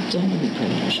 doubly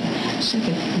prejudicial.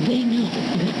 Second, they know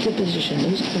that the position,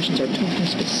 those questions are talking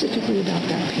specifically about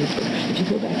that paper. If you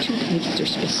go back 2 pages, they're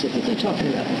specifically talking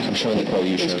about it. I'm showing the quote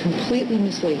you showed. It's completely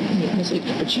misleading.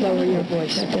 But you lower your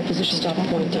voice. That deposition, stop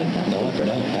pointing. No,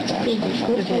 that's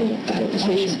absolutely fine.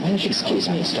 Please, excuse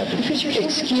me.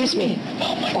 Excuse me.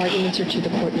 Arguments are to the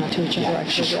court, not to each other.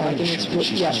 I've heard your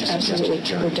arguments. Yes,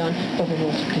 absolutely. We're done.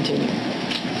 Overruled. Continue.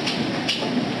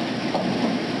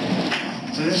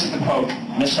 So this is the quote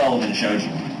Ms. Sullivan showed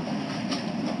you.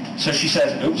 So she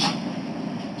says, oops.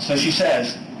 So she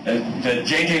says, the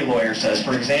JJ lawyer says,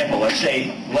 for example, let's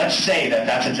say that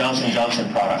that's a Johnson &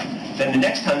 Johnson product. Then the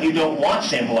next time you don't want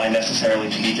sample I necessarily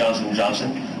to be Johnson &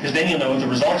 Johnson, because then you'll know what the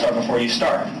results are before you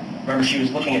start. Remember, she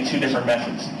was looking at 2 different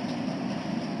methods.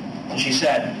 And she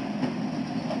said,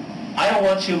 I don't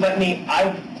want to,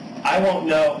 I won't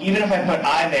know, even if I put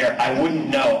I there, I wouldn't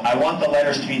know. I want the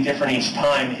letters to be different each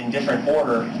time in different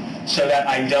order so that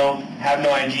I don't have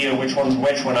no idea which one's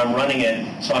which when I'm running it,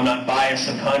 so I'm not biased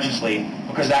subconsciously,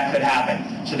 because that could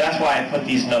happen. So that's why I put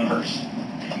these numbers.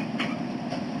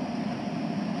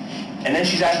 And then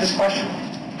she's asked this question.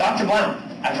 Dr. Blount,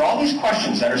 after all these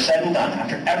questions that are said and done,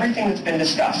 after everything that's been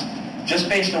discussed, just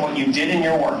based on what you did in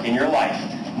your work, in your life,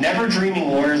 never dreaming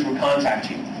lawyers would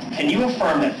contact you, can you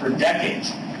affirm that for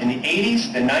decades, in the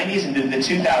 80s, the 90s, and the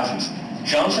 2000s,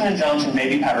 Johnson & Johnson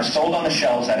baby powder sold on the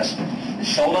shelves had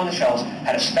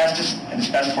asbestos and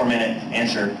asbestos in it?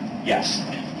 Answer, yes.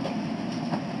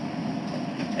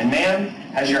 And ma'am,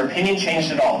 has your opinion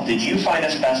changed at all? Did you find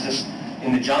asbestos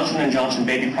in the Johnson & Johnson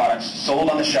baby products sold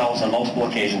on the shelves on multiple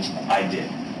occasions? I did.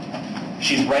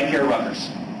 She's right here, Rutgers.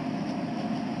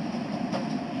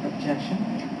 Objection?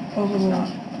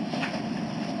 Overruled.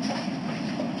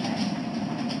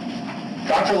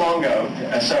 Dr. Longo,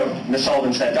 so Ms.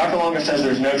 Sullivan said, Dr. Longo says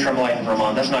there's no tremolite in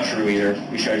Vermont. That's not true either.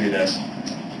 We showed you this.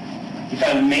 He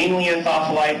found mainly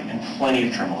anthophyllite and plenty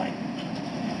of tremolite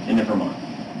in the Vermont.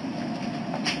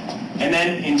 And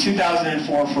then in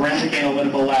 2004, Forensic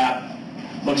Analytical Lab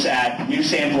looks at new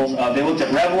samples. They looked at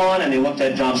Revlon and they looked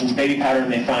at Johnson's baby powder,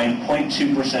 and they find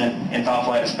 0.2%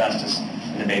 anthophyllite asbestos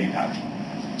in the baby powder.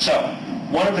 So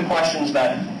one of the questions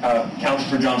that counsel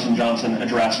for Johnson & Johnson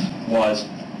addressed was,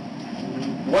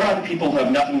 what are the people who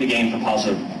have nothing to gain from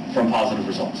positive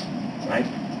results, right?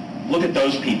 Look at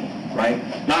those people, right?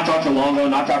 Not Dr. Longo,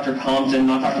 not Dr. Compton,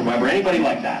 not Dr. Weber, anybody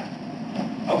like that.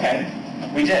 Okay,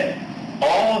 we did.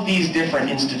 All of these different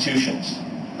institutions,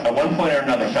 at one point or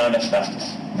another, found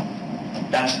asbestos.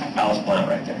 That's Alice Blount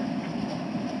right there.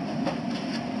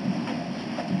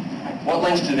 What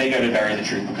lengths did they go to bury the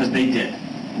truth? Because they did.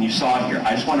 And you saw it here.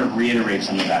 I just want to reiterate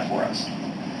some of that for us.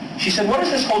 She said, what does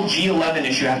this whole G11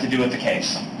 issue have to do with the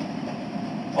case?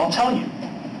 Well, I'll tell you.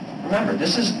 Remember,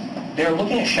 they're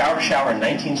looking at shower to shower in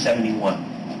 1971.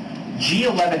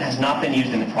 G11 has not been used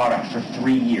in the product for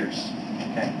 3 years.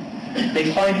 Okay?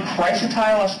 They find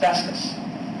chrysotile asbestos,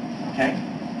 okay,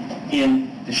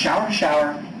 in the shower to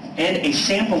shower and a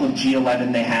sample of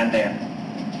G11 they had there.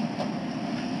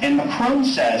 And Macron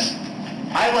says,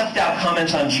 I left out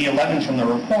comments on G11 from the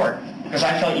report because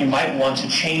I felt you might want to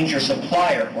change your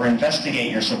supplier or investigate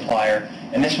your supplier,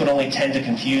 and this would only tend to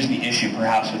confuse the issue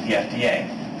perhaps with the FDA.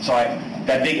 So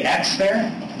that big X there,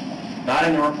 not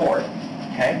in the report,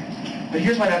 okay? But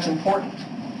here's why that's important.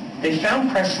 They found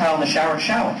chrysotile in the shower to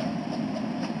shower.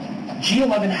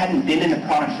 G11 hadn't been in the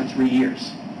product for 3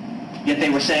 years. Yet they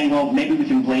were saying, well, maybe we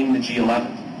can blame the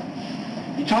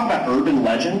G11. You talk about urban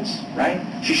legends, right?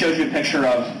 She showed you a picture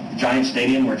of the Giant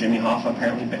Stadium where Jimmy Hoffa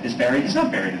apparently is buried. He's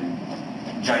not buried in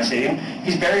Giant Stadium.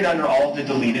 He's buried under all of the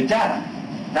deleted data.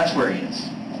 That's where he is.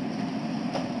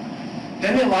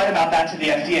 Then they lied about that to the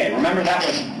FDA. Remember, that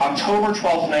was October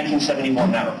 12th,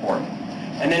 1971, that report.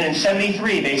 And then in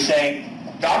 73, they say,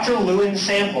 Dr. Lewin's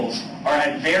samples are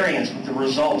at variance with the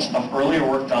results of earlier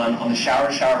work done on the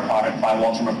shower-to-shower product by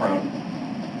Walter Macron,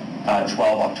 12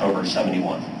 October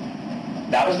 71.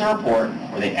 That was the report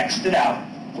where they X'd it out,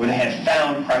 where they had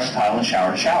found chrysotile in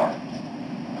shower-to-shower.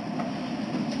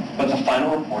 But the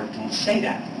final report didn't say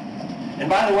that. And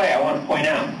by the way, I want to point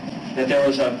out that there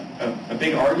was a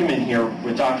big argument here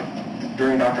with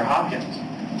during Dr. Hopkins,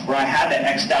 where I had that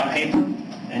X'd out paper,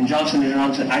 and Johnson &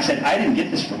 Johnson, I said, I didn't get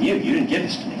this from you. You didn't give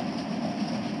this to me.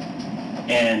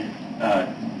 And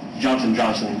Johnson &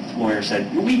 Johnson's lawyer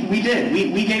said, we did.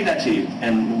 We gave that to you.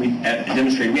 And we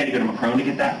demonstrated. We had to go to Macron to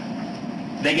get that.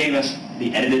 They gave us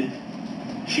the edited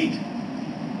sheet.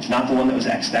 It's not the one that was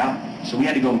X'd out. So we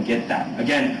had to go and get that.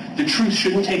 Again, the truth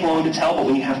shouldn't take long to tell, but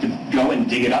when you have to go and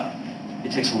dig it up,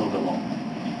 it takes a little bit longer.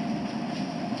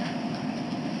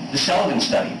 The Sullivan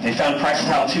study. They found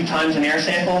chrysotile 2 times in air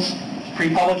samples.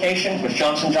 Pre-publication, which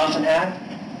Johnson & Johnson had,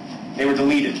 they were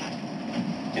deleted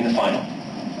in the final.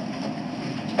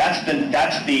 That's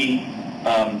the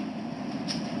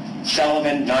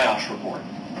Sullivan-NIOSH report.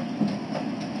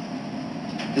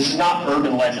 This is not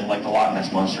urban legend like the Loch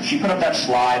Ness Monster. She put up that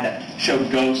slide that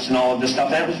showed ghosts and all of this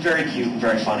stuff, and it was very cute and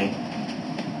very funny.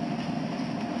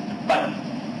 But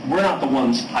we're not the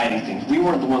ones hiding things. We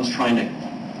weren't the ones trying to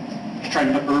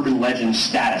put urban legend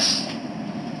status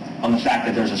on the fact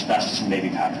that there's asbestos in baby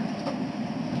powder.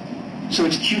 So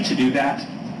it's cute to do that,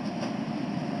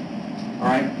 all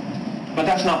right? But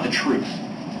that's not the truth.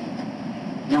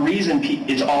 The reason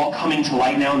it's all coming to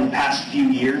light now in the past few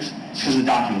years is because the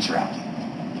documents are out.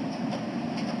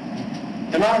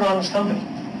 They're not an honest company.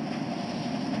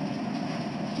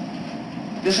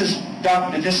 This is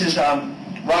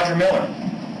Roger Miller,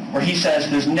 where he says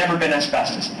there's never been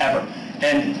asbestos, ever.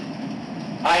 And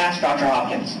I asked Dr.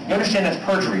 Hopkins, you understand that's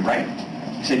perjury, right?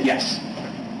 He said, yes.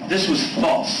 this was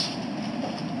false.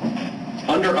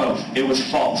 Under oath, it was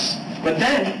false. But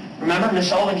then, remember, Ms.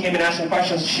 Sullivan came and asked him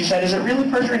questions. She said, is it really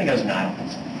perjury? And he goes, no, I don't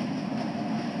think so.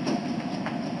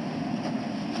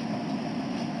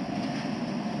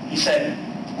 He said,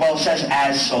 well, it says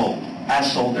as sold.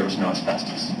 As sold, there was no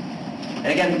asbestos. And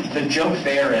again, the joke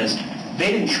there is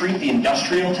they didn't treat the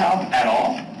industrial talc at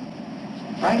all,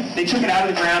 right? They took it out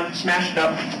of the ground, smashed it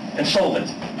up, and sold it,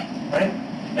 right?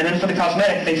 And then for the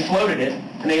cosmetic, they floated it,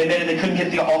 and they admitted they couldn't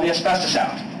get all the asbestos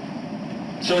out.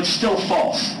 So it's still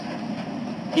false.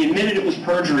 He admitted it was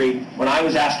perjury when I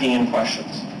was asking him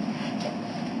questions.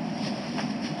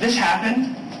 This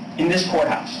happened in this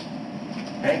courthouse,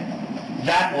 okay?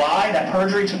 That lie, that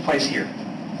perjury took place here.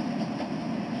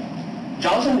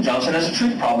 Johnson & Johnson has a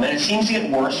truth problem, and it seems to get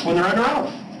worse when they're under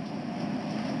oath.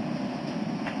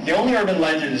 The only urban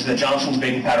legend is that Johnson's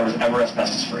baby powder was ever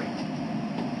asbestos-free.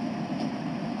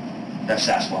 That's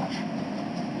Sasquatch.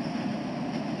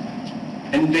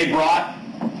 And they brought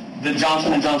the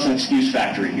Johnson & Johnson excuse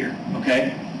factory here,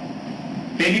 okay?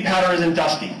 Baby powder isn't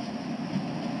dusty.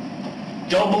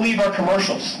 Don't believe our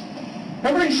commercials.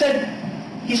 Remember he said,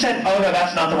 oh no,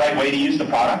 that's not the right way to use the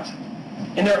product?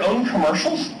 In their own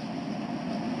commercials?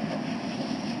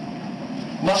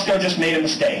 Musco just made a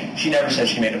mistake. She never said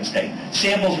she made a mistake.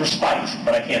 Samples were spiked,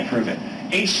 but I can't prove it.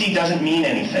 HC doesn't mean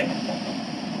anything.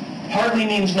 Hardly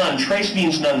means none. Trace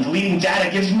means none. Deleting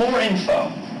data gives more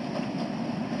info.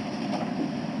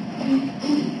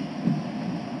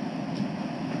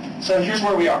 So here's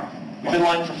where we are. We've been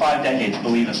lying for 5 decades.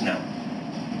 Believe us now.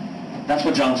 That's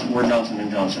what where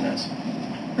Johnson & Johnson is.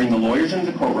 Bring the lawyers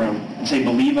into the courtroom and say,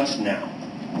 believe us now.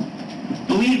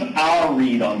 Believe our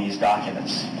read on these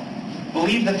documents.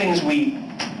 Believe the things we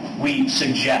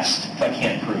suggest but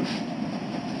can't prove.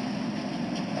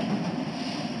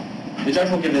 The judge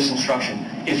will give this instruction.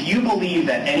 If you believe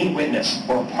that any witness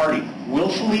or party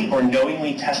willfully or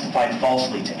knowingly testified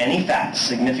falsely to any facts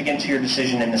significant to your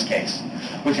decision in this case,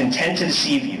 with intent to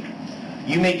deceive you,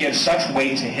 you may give such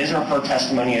weight to his or her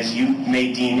testimony as you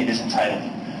may deem it is entitled.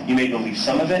 You may believe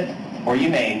some of it, or you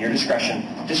may, in your discretion,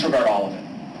 disregard all of it.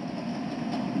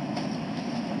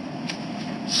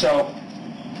 So,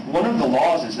 one of the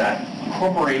laws is that a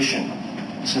corporation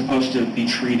is supposed to be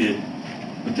treated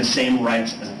with the same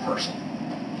rights as a person.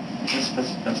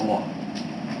 That's a law.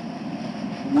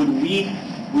 Would we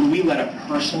let a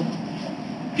person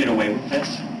get away with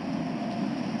this?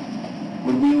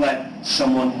 Would we let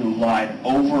someone who lied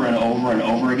over and over and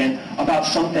over again about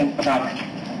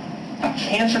a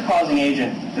cancer-causing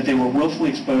agent that they were willfully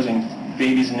exposing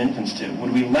babies and infants to,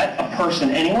 would we let a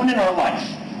person, anyone in our life,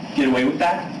 get away with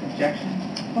that? Objection?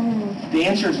 The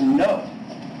answer is no.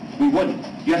 We wouldn't.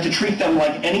 You have to treat them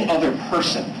like any other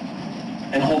person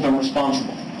and hold them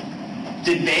responsible.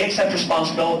 Did they accept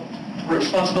responsibility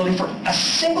for a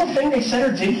single thing they said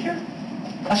or did here?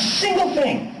 A single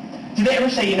thing. Did they ever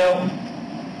say,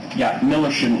 yeah,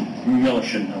 Miller shouldn't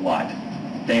have lied.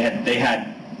 They had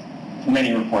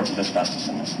many reports of asbestos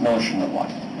in this. Miller shouldn't have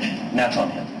lied. And that's on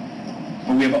him.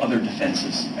 But we have other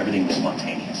defenses. Everything was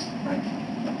spontaneous, right?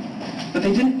 But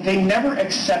they never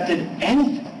accepted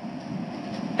anything.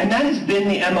 And that has been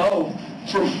the MO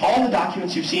from all the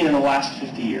documents you've seen in the last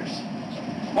 50 years.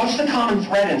 What's the common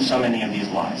thread in so many of these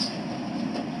lies?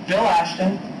 Bill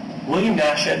Ashton, William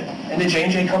Nashett, and the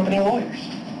J&J Company lawyers.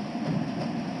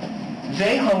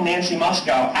 They hung Nancy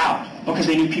Muskow out because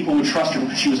they knew people would trust her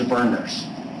because she was a burn nurse.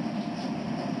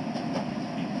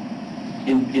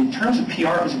 In terms of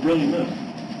PR, it was a brilliant move.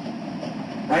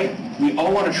 Right? We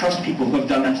all want to trust people who have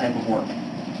done that type of work.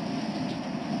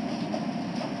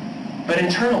 But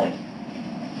internally,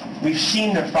 we've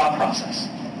seen their thought process.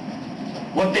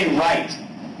 What they write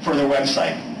for their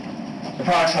website. The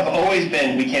products have always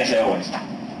been, we can't say always,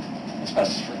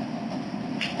 asbestos free.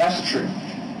 That's the truth.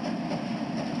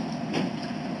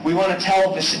 We'd like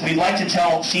to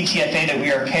tell CTFA that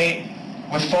we are okay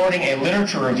with forwarding a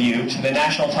literature review to the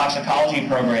National Toxicology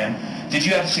Program. Did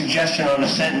you have a suggestion on a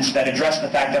sentence that addressed the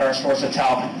fact that our source of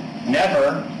talc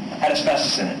never had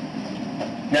asbestos in it?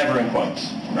 Never in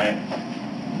quotes, right?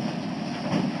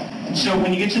 So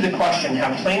when you get to the question,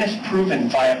 have plaintiffs proven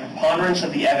by a preponderance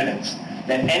of the evidence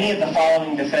that any of the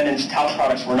following defendants' talc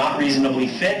products were not reasonably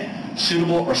fit,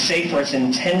 suitable, or safe for its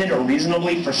intended or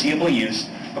reasonably foreseeable use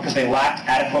because they lacked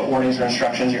adequate warnings or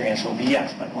instructions? Your answer will be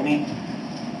yes. But let me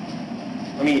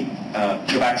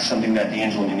go back to something that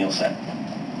D'Angela McNeil said.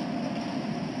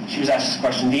 She was asked this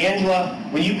question, D'Angela,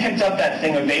 when you picked up that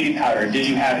thing of baby powder, did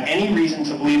you have any reason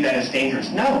to believe that it's dangerous?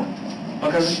 No,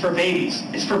 because it's for babies.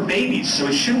 It's for babies, so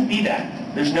it shouldn't be that.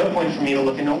 There's no point for me to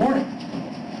look into a warning.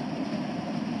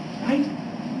 Right?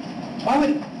 Why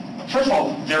would first of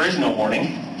all, there is no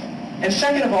warning. And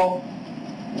second of all,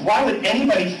 why would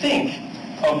anybody think,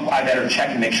 oh, I better check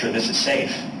and make sure this is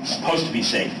safe? It's supposed to be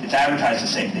safe. It's advertised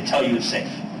as safe. They tell you it's safe.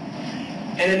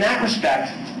 And in that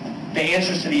respect, the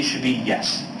answers to these should be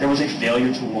yes. There was a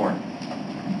failure to warn.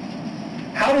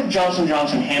 How did Johnson &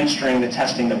 Johnson hamstring the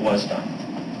testing that was done?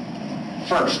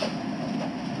 First,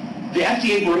 the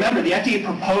FDA, remember, the FDA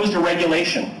proposed a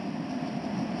regulation.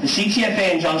 The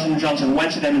CTFA and Johnson & Johnson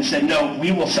went to them and said, no,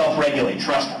 we will self-regulate,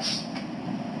 trust us.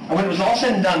 And when it was all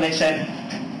said and done, they said,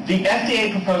 the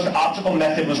FDA proposed optical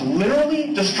method was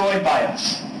literally destroyed by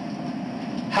us.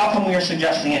 How come we are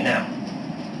suggesting it now?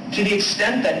 To the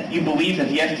extent that you believe that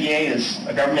the FDA is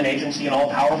a government agency and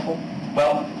all-powerful,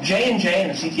 well, J&J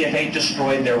and the CTFA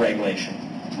destroyed their regulation.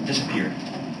 It disappeared.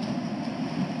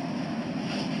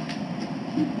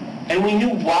 And we knew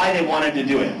why they wanted to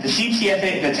do it. The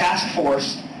CTFA, the task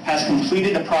force, has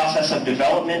completed the process of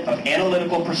development of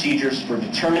analytical procedures for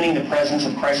determining the presence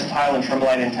of chrysotile and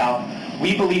trembolite in talc.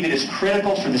 We believe it is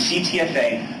critical for the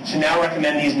CTFA to now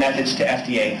recommend these methods to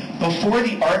FDA before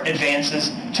the art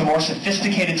advances to more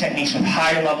sophisticated techniques with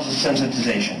higher levels of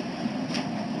sensitization.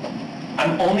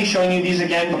 I'm only showing you these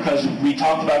again because we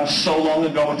talked about them so long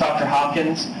ago with Dr.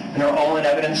 Hopkins, and they're all in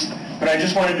evidence, but I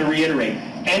just wanted to reiterate,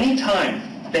 anytime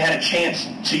they had a chance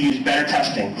to use better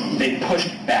testing, they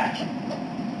pushed back.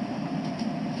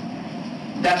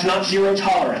 That's not zero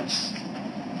tolerance.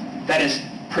 That is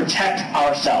protect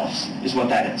ourselves, is what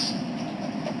that is.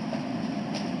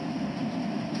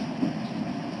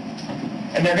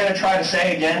 And they're going to try to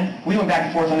say again, we went back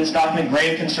and forth on this document,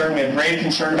 grave concern, we have grave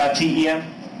concern about TEM.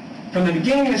 From the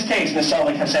beginning of this case, Ms.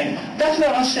 Sullivan kept saying, that's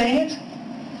not us saying it.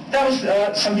 That was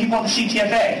some people at the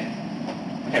CTFA.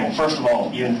 Okay, well, first of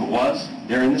all, even if it was,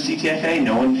 they're in the CTFA.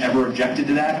 No one ever objected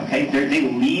to that. Okay, they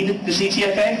lead the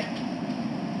CTFA.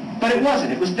 But it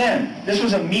wasn't. It was them. This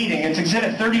was a meeting. It's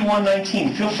Exhibit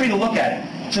 3119. Feel free to look at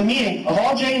it. It's a meeting of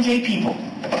all J&J people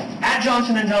at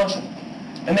Johnson & Johnson.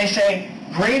 And they say,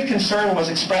 grave concern was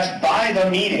expressed by the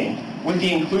meeting with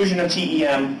the inclusion of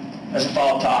TEM as a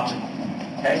follow-up to optical.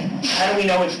 Okay? How do we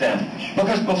know it's them?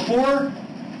 Because before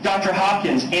Dr.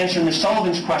 Hopkins answered Ms.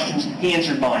 Sullivan's questions, he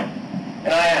answered mine.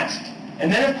 And I asked.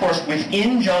 And then, of course,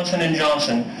 within Johnson &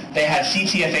 Johnson, they had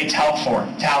CTFA talc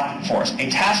force, a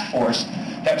task force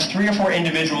that was 3 or 4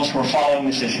 individuals who were following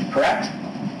this issue, correct?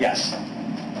 Yes.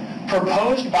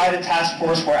 Proposed by the task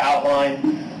force were outlined.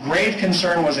 Grave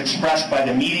concern was expressed by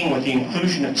the meeting with the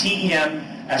inclusion of TEM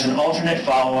as an alternate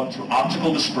follow-up to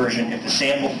optical dispersion if the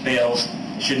sample fails,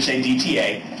 it should say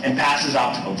DTA, and passes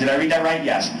optical. Did I read that right?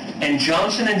 Yes. And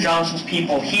Johnson & Johnson's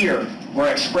people here were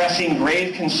expressing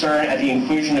grave concern at the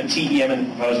inclusion of TEM in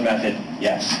the proposed method.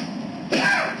 Yes.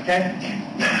 Okay?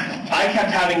 I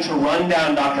kept having to run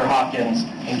down Dr. Hopkins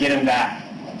and get him back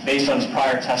based on his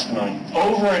prior testimony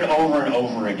over and over and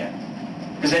over again.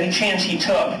 Because any chance he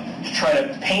took to try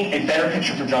to paint a better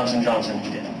picture for Johnson & Johnson,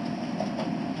 he did.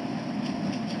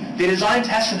 The design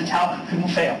test of the talc couldn't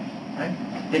fail. Right?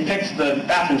 They picked the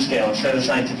bathroom scale instead of the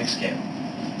scientific scale.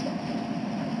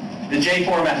 The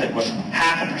J4 method was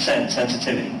 0.5%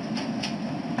 sensitivity.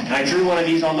 And I drew one of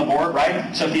these on the board,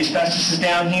 right? So if the asbestos is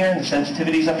down here and the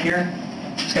sensitivity's up here,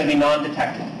 it's going to be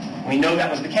non-detected. We know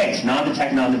that was the case.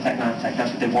 Non-detect, non-detect, non-detect.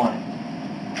 That's what they wanted.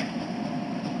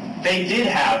 They did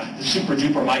have the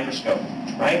super-duper microscope,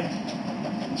 right?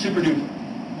 Super-duper.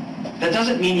 That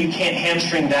doesn't mean you can't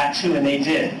hamstring that too, and they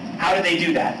did. How did they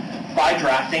do that? By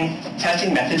drafting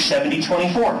testing method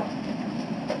 7024,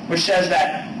 which says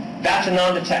that that's a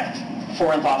non-detect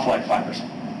for enthophyllite fibers.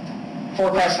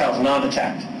 For crystotiles,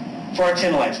 non-detect. For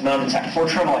actinolites, non-detect. For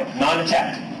tremolite,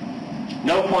 non-detect.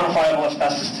 No quantifiable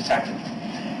asbestos detected.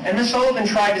 And Ms. Sullivan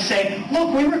tried to say,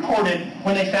 look, we recorded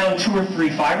when they found 2 or 3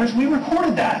 fibers, we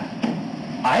recorded that.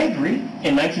 I agree.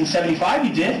 In 1975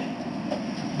 you did.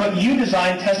 But you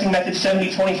designed testing method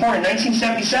 7024 in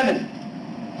 1977.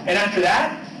 And after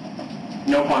that,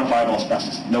 no quantifiable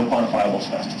asbestos. No quantifiable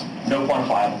asbestos. No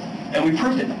quantifiable. And we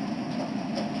proved it.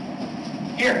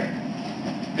 Here.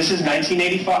 This is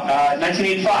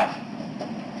 1985.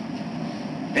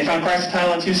 They found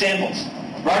chrysotile in 2 samples.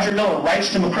 Roger Miller writes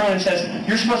to McCrone and says,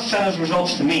 you're supposed to send those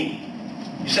results to me.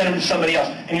 You send them to somebody else.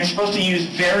 And you're supposed to use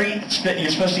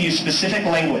specific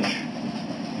language.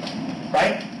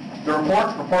 Right? The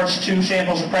report reports 2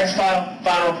 samples of chrysotile.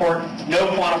 Final report, no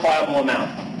quantifiable amount.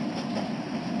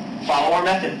 Follow our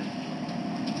method.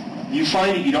 You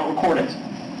find it, you don't record it.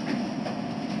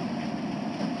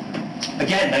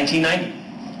 Again, 1990.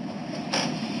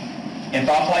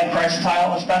 Enthophyllite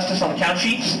chrysotile asbestos on the count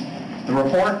sheets. The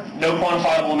report, no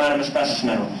quantifiable amount of asbestos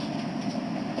minerals.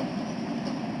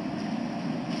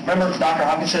 remember Dr.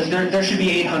 Hopkins says there should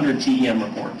be 800 TEM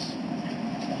reports,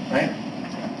 right?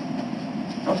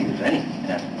 I don't think there's any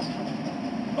evidence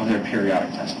of their periodic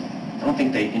testing. I don't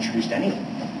think they introduced anything.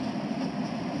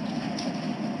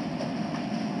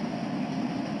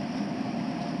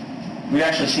 We've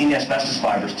actually seen the asbestos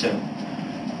fibers too,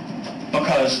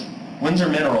 because Windsor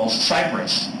Minerals,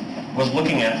 Cypress, was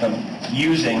looking at them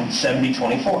using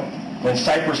 7024. When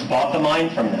Cypress bought the mine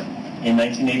from them in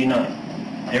 1989,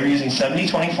 they were using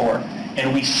 7024,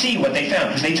 and we see what they found,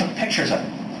 because they took pictures of it,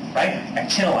 right?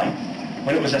 Actinolite.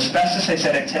 When it was asbestos, they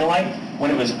said actinolite. When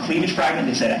it was a cleavage fragment,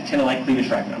 they said actinolite cleavage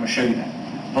fragment. I'm going to show you that.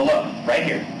 But look, right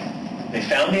here. They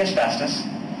found the asbestos,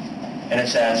 and it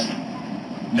says,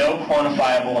 no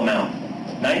quantifiable amount.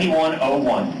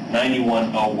 9101,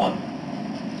 9101.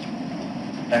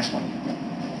 Next one.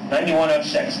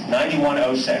 9106,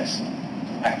 9106.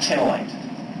 Actinolite.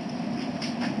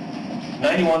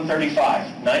 9135,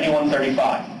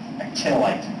 9135.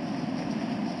 Actinolite.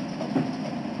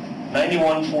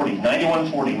 9140,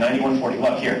 9140, 9140.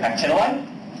 Look here. Actinolite.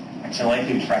 Actinolite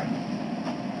cleavage fragment.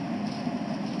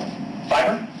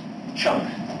 Fiber. Chunk.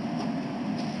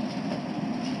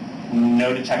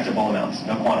 No detectable amounts,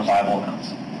 no quantifiable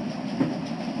amounts.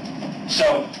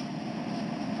 So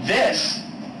this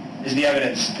is the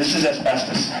evidence. This is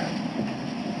asbestos.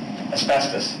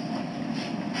 Asbestos.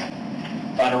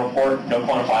 Final report, no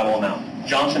quantifiable amount.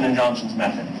 Johnson & Johnson's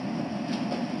method.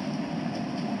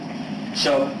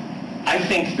 So I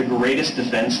think the greatest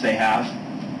defense they have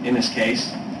in this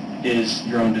case is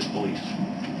your own disbelief.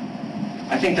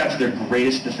 I think that's their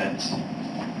greatest defense.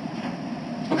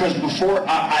 Because before,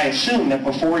 I assume that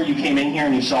before you came in here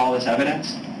and you saw this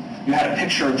evidence, you had a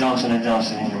picture of Johnson &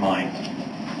 Johnson in your mind.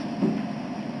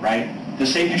 Right? The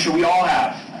same picture we all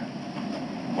have,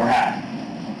 or had.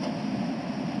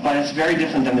 But it's very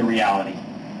different than the reality.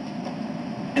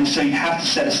 And so you have to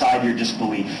set aside your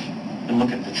disbelief and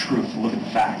look at the truth, look at the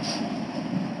facts.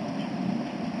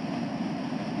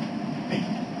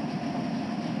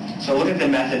 So look at the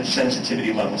method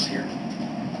sensitivity levels here.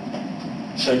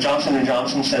 So Johnson &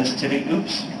 Johnson sensitivity,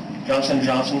 Johnson &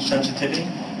 Johnson sensitivity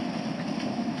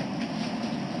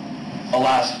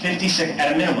allows 56,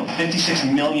 at a minimum, 56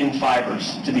 million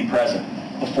fibers to be present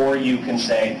before you can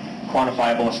say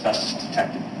quantifiable asbestos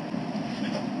detected.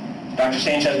 Dr.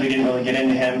 Sanchez, we didn't really get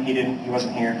into him. He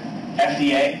wasn't here.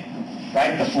 FDA,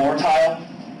 right? The floor tile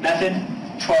method,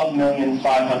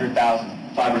 12,500,000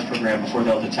 fibers per gram before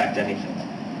they'll detect anything.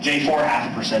 J4,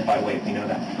 0.5% by weight, we know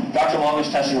that. Dr. Longo's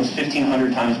testing was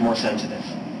 1,500 times more sensitive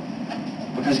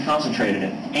because he concentrated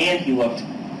it, and he looked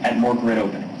at more grid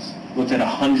openings. Looked at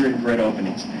 100 grid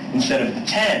openings instead of the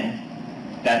 10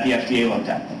 that the FDA looked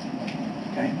at.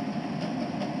 Okay?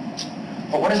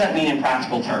 But what does that mean in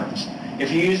practical terms?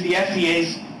 If you use the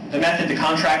the method the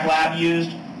contract lab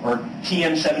used, or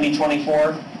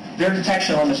TM7024, their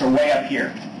detection limits are way up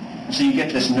here. And so you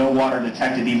get this no water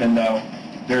detected even though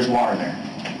there's water there.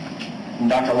 And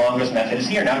Dr. Longo's method is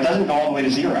here. Now, it doesn't go all the way to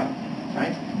 0,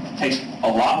 right? It takes a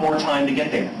lot more time to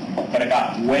get there. But it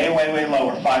got way, way, way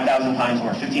lower, 5,000 times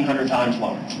lower, 1,500 times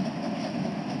lower.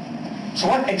 So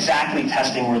what exactly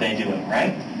testing were they doing,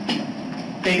 right?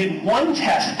 They did one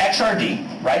test,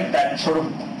 XRD, right? That sort of,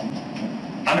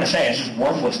 I'm going to say it's just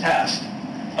worthless test.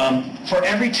 For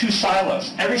every 2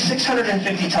 silos, every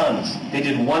 650 tons, they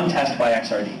did one test by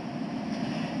XRD.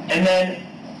 And then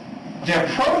their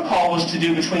protocol was to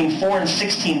do between 4 and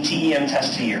 16 TEM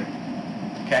tests a year.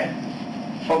 Okay?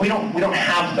 But we don't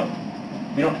have them.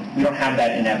 We don't have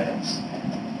that in evidence.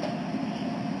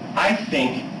 I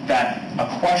think that a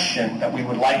question that we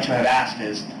would like to have asked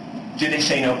is, did they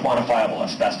say no quantifiable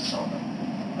asbestos on them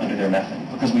under their method?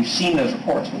 Because we've seen those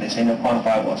reports where they say no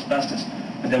quantifiable asbestos,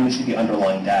 but then we see the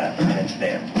underlying data and it's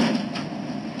there.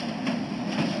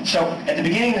 So at the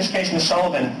beginning of this case, Ms.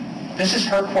 Sullivan, this is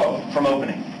her quote from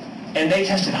opening. And they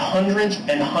tested hundreds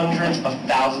and hundreds of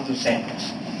thousands of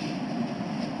samples.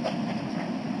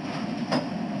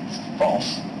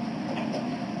 False.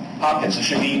 Hopkins, it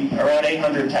should be around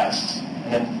 800 tests.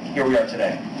 And then here we are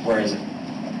today. Where is it?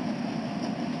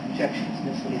 Objections,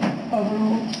 misleading.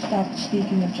 Overruled. Stop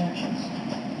speaking objections.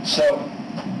 So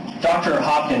Dr.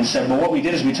 Hopkins said, well, what we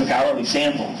did is we took hourly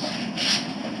samples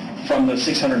from the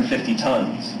 650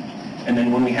 tons. And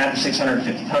then when we had the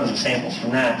 650 tons of samples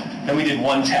from that, then we did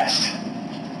one test.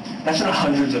 That's not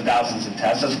hundreds of thousands of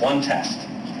tests. That's one test,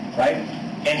 right?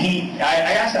 And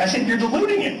I said, you're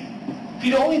diluting it. If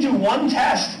you'd only do one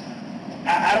test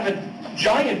out of a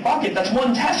giant bucket, that's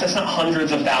one test. That's not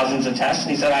hundreds of thousands of tests.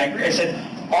 And he said, I agree. I said,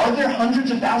 are there hundreds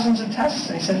of thousands of tests?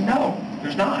 And he said, no,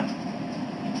 there's not.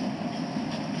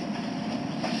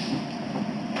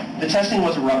 The testing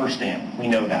was a rubber stamp. We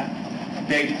know that.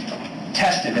 They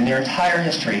tested in their entire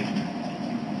history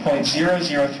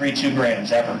 0.0032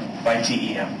 grams ever by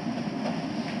TEM.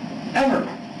 Ever.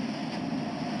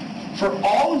 For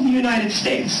all of the United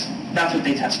States, that's what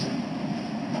they tested.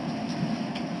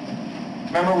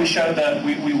 Remember we showed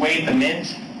we weighed the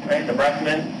mint, right? The breath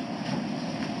mint.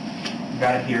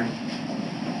 Got it here.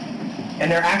 And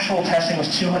their actual testing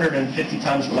was 250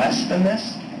 times less than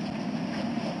this.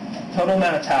 Total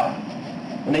amount of talc.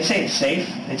 When they say it's safe,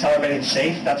 they tell everybody it's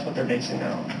safe, that's what they're basing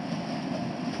that on.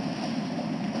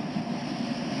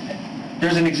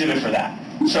 There's an exhibit for that.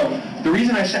 So the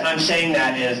reason I'm saying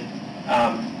that is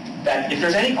that if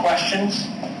there's any questions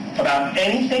about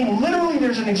anything, literally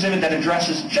there's an exhibit that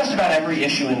addresses just about every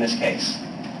issue in this case.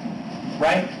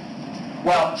 Right?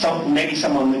 Well, so maybe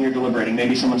someone, when you're deliberating,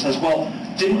 maybe someone says, well,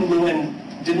 didn't Lewin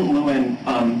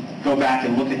go back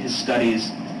and look at his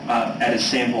studies at his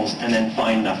samples and then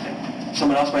find nothing?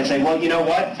 Someone else might say, well, you know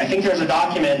what? I think there's a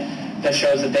document that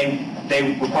shows that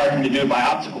they required him to do it by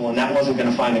optical and that wasn't going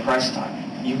to find the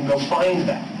chrysotype. You can go find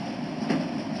that.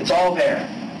 It's all there.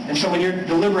 And so when you're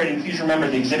deliberating, please remember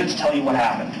the exhibits tell you what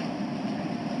happened.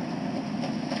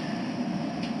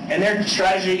 And their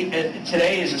strategy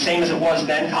today is the same as it was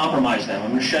then, compromise them. I'm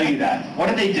going to show you that. What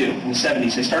did they do in the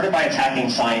 70s? They started by attacking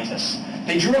scientists.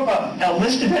 They drew up a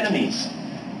list of enemies,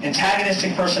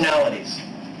 antagonistic personalities,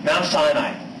 Mount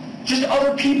Sinai, just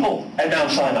other people at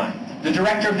Mount Sinai, the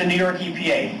director of the New York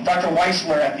EPA, Dr.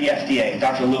 Weissler at the FDA,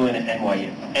 Dr. Lewin at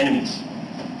NYU, enemies.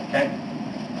 Okay?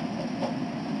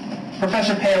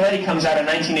 Professor Paoletti comes out in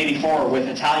 1984 with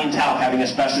Italian talc having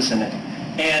asbestos in it.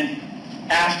 And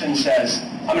Ashton says,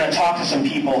 I'm going to talk to some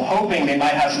people hoping they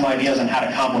might have some ideas on how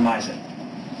to compromise it.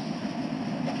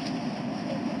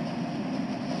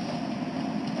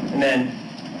 And then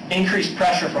increased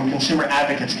pressure from consumer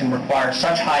advocates can require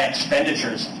such high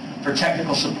expenditures for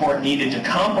technical support needed to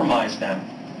compromise them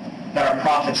that our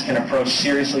profits can approach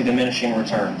seriously diminishing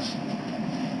returns.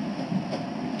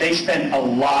 They spent a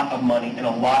lot of money and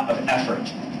a lot of effort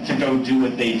to go do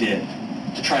what they did,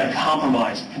 to try to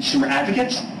compromise consumer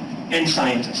advocates and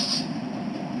scientists.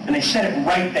 And they said it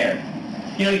right there.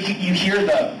 You know, you hear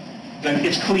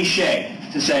it's cliche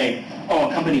to say, oh,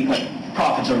 a company put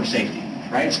profits over safety,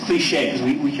 right? It's cliche because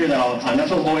we hear that all the time.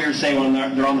 That's what lawyers say when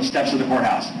they're on the steps of the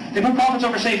courthouse. They put profits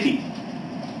over safety.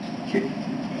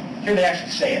 Here they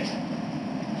actually say it.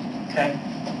 Okay?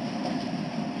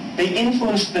 They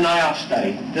influenced the NIOSH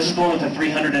study. This is the one with the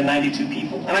 392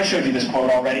 people. And I showed you this quote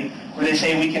already, where they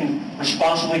say we can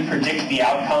responsibly predict the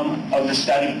outcome of the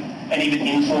study and even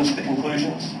influence the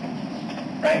conclusions.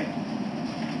 Right?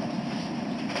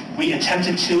 We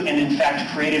attempted to, and in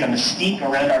fact created a mystique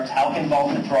around our talc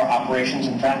involvement through our operations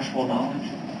and factual knowledge.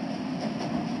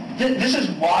 This is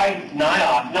why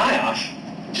NIOSH,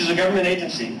 which is a government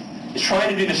agency, is trying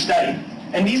to do the study.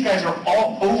 And these guys are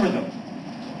all over them.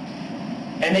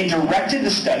 And they directed the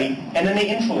study, and then they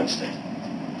influenced it.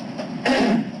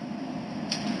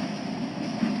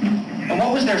 And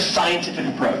what was their scientific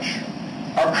approach?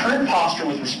 Our current posture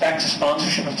with respect to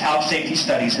sponsorship of talc safety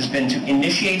studies has been to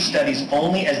initiate studies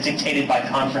only as dictated by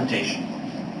confrontation.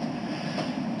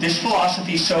 This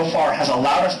philosophy so far has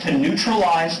allowed us to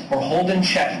neutralize or hold in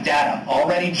check data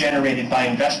already generated by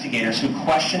investigators who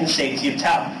question the safety of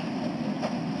talc.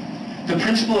 The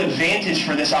principal advantage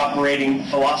for this operating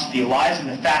philosophy lies in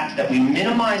the fact that we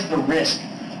minimize the risk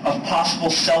of possible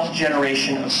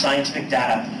self-generation of scientific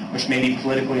data which may be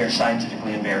politically or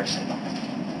scientifically embarrassing.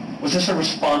 Was this a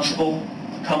responsible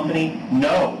company?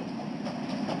 No.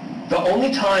 The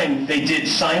only time they did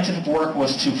scientific work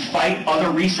was to fight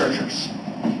other researchers.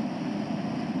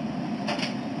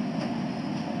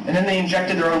 And then they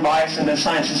injected their own bias into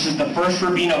science. This is the first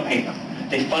Rubino paper.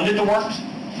 They funded the work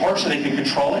so they could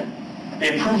control it.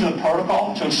 They approved the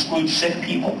protocol to exclude sick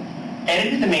people,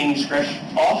 edited the manuscript,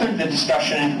 authored the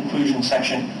discussion and conclusion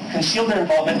section, concealed their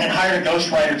involvement, and hired a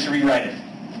ghostwriter to rewrite it.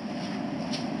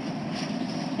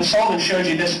 Ms. Sullivan showed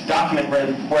you this document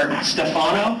where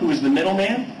Stefano, who was the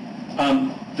middleman,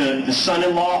 the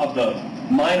son-in-law of the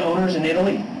mine owners in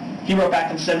Italy, he wrote back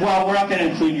and said, well, we're not going to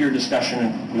include your discussion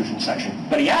and conclusion section.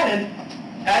 But he added,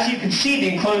 as you can see, the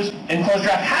enclosed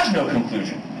draft has no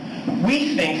conclusion.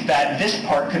 We think that this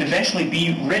part could eventually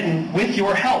be written with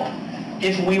your help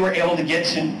if we were able to get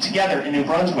together in New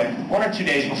Brunswick 1 or 2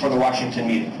 days before the Washington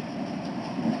meeting.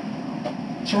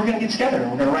 So we're going to get together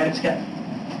and we're going to write it together.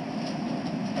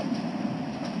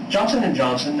 Johnson &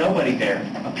 Johnson, nobody there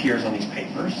appears on these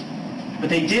papers, but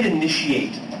they did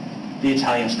initiate the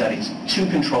Italian studies to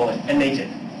control it, and they did.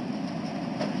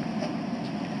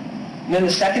 And then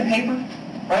the second paper,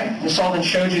 right? Ms. Sullivan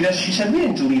showed you this. She said, we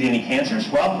didn't delete any cancers.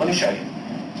 Well, let me show you.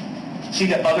 See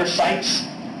the other sites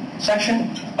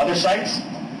section? Other sites?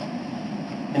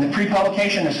 In the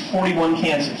pre-publication, there's 41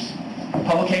 cancers.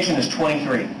 Publication is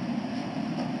 23.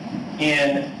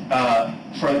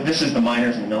 This is the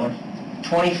minors and the millers.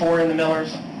 24 in the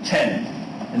millers, 10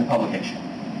 in the publication.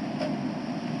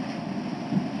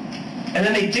 And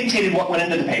then they dictated what went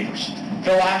into the papers.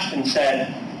 Phil Ashton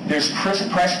said, there's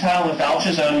Placitella with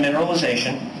valchazone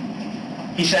mineralization.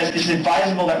 He says, it's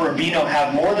advisable that Rubino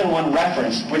have more than one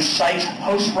reference which cites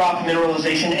post-rock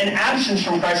mineralization and absence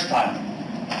from Placitella.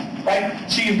 Right?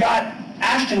 So you've got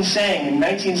Ashton saying in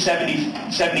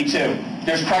 1972,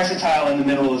 there's Placitella in the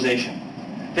mineralization.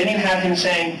 Then you have him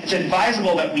saying, it's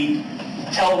advisable that we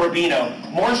tell Rubino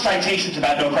more citations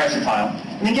about no Placitella.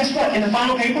 And then guess what? In the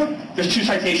final paper, there's 2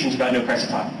 citations about no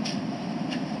Placitella.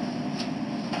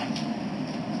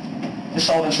 Ms.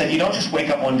 Sullivan said, you don't just wake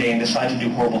up one day and decide to do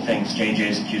horrible things J&J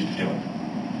is accused of doing.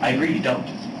 I agree, you don't.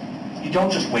 You don't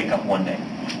just wake up one day.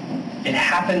 It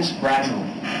happens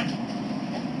gradually.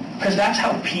 Because that's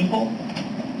how people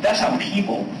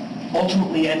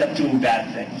ultimately end up doing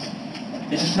bad things.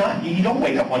 It's just not, you don't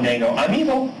wake up one day and go, I'm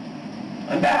evil,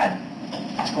 I'm bad.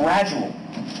 It's gradual.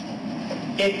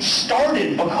 It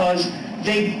started because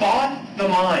they bought the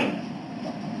mine,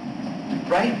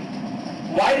 right?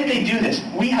 Why did they do this?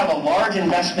 We have a large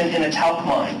investment in a talc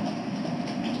mine.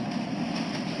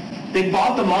 They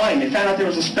bought the mine. They found out there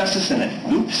was asbestos in it.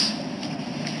 Oops.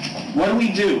 What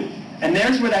do? And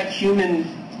there's where that human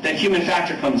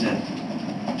factor comes in.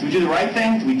 Do we do the right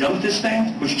thing? Do we dump this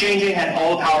thing? Which J&J had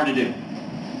all the power to do.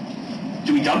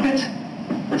 Do we dump it?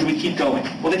 Or do we keep going?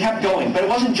 Well, they kept going. But it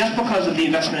wasn't just because of the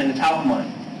investment in the talc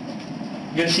mine.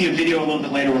 You're going to see a video a little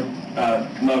bit later with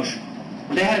Moshe,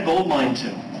 where they had a gold mine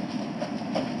too.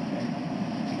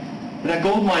 But that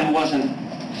gold mine wasn't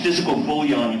physical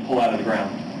bullion you pull out of the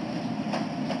ground.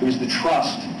 It was the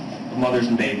trust of mothers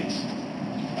and babies.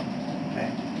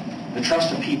 Okay? The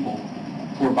trust of people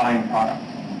who were buying product.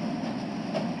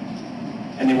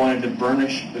 And they wanted to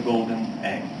burnish the golden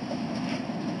egg.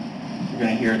 You're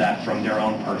going to hear that from their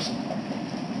own person.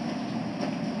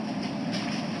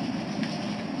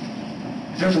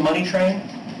 If there's a money train,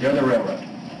 they're the railroad.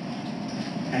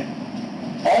 Okay?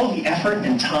 All the effort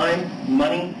and time,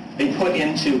 money, they put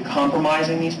into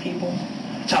compromising these people,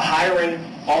 to hiring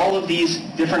all of these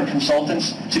different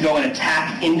consultants to go and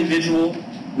attack individual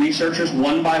researchers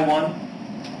one by one.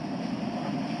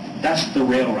 That's the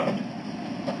railroad.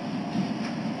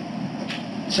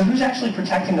 So who's actually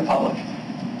protecting the public?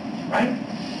 Right?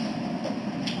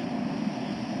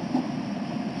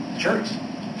 Juries.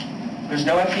 There's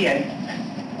no FDA.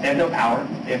 They have no power.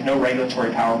 They have no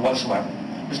regulatory power whatsoever.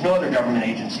 There's no other government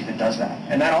agency that does that.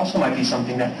 And that also might be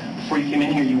something that, before you came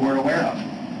in here, you weren't aware of.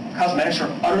 Cosmetics are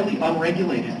utterly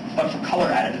unregulated, but for color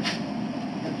additives.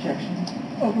 Objection.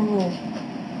 Overruled.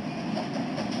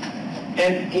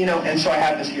 And so I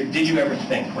have this here. Did you ever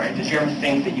think, right? Did you ever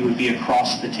think that you would be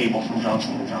across the table from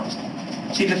Johnson & Johnson?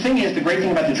 See, the thing is, the great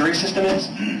thing about the jury system is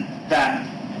that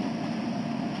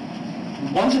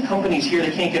once a company's here,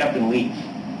 they can't get up and leave.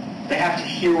 They have to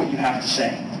hear what you have to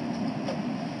say.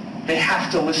 They have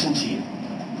to listen to you.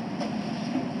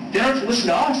 They don't have to listen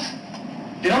to us.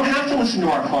 They don't have to listen to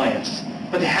our clients,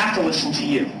 but they have to listen to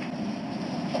you.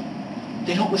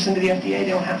 They don't listen to the FDA, they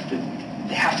don't have to.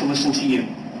 They have to listen to you.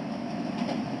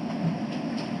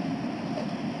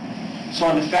 So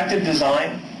on defective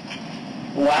design,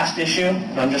 the last issue,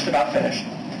 and I'm just about finished,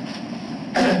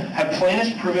 have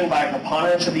plaintiffs proven by a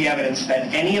preponderance of the evidence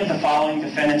that any of the following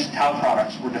defendants' talc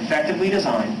products were defectively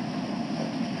designed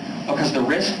because the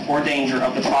risk or danger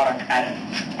of the product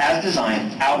as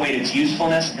designed outweighed its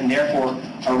usefulness, and therefore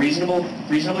a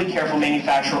reasonably careful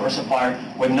manufacturer or supplier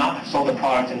would not have sold the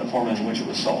product in the form in which it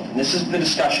was sold. And this is the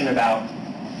discussion about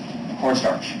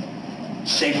cornstarch.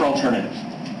 Safer alternative.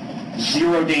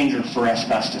 Zero danger for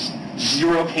asbestos.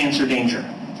 Zero cancer danger.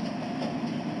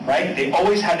 Right? They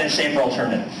always had that safer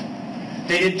alternative.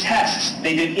 They did tests.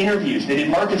 They did interviews. They did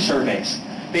market surveys.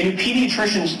 They knew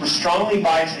pediatricians were strongly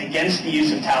biased against the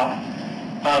use of talc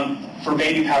for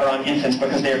baby powder on infants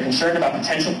because they are concerned about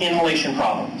potential inhalation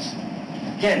problems.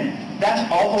 Again, that's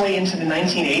all the way into the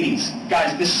 1980s.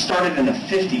 Guys, this started in the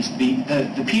 50s.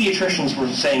 The pediatricians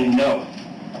were saying no.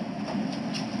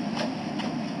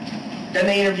 Then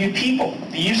they interviewed people.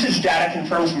 The usage data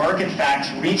confirms market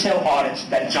facts, retail audits,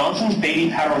 that Johnson's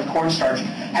baby powder with cornstarch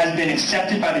has been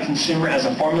accepted by the consumer as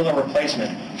a formula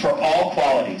replacement for all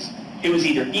qualities. It was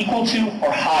either equal to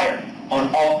or higher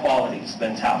on all qualities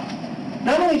than talc.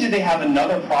 Not only did they have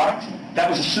another product that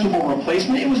was a suitable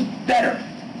replacement, it was better.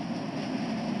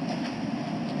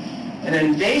 And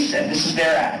then they said, this is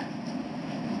their ad,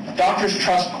 doctors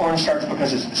trust cornstarch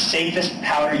because it's the safest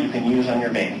powder you can use on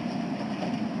your baby.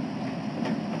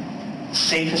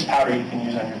 Safest powder you can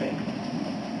use on your baby.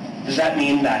 Does that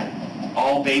mean that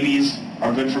all babies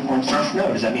are good for cornstarch?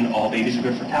 No. Does that mean all babies are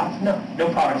good for towels? No. No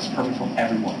product is perfect for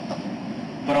everyone.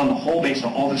 But on the whole, based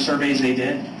on all the surveys they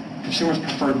did, consumers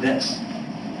preferred this.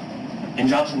 And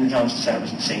Johnson & Johnson said it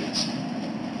was the safest.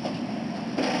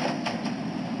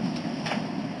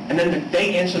 And then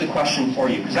they answer the question for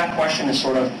you, because that question is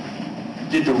sort of,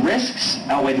 did the risks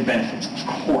outweigh the benefits? Of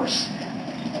course.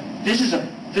 This is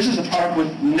a product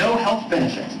with no health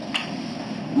benefit,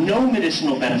 no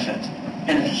medicinal benefit,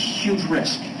 and a huge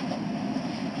risk.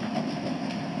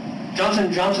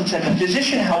 Johnson & Johnson said the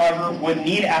physician, however, would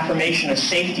need affirmation of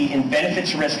safety in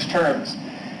benefits-risk terms.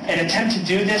 An attempt to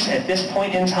do this at this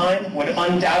point in time would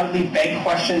undoubtedly beg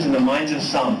questions in the minds of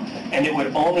some, and it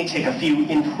would only take a few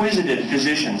inquisitive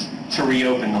physicians to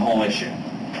reopen the whole issue.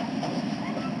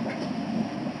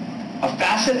 A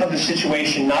facet of the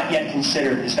situation not yet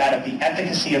considered is that of the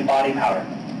efficacy of body powder.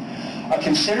 A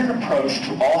considered approach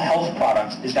to all health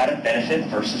products is that of benefit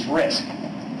versus risk.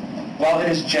 While it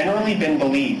has generally been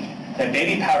believed that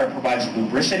baby powder provides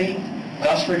lubricity,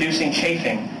 thus reducing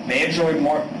chafing, may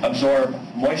absorb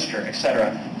moisture,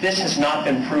 etc., this has not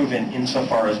been proven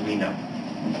insofar as we know.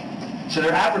 So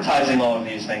they're advertising all of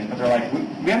these things, but they're like,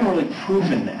 we haven't really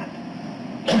proven that.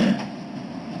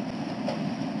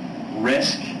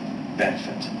 Risk,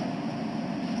 benefit.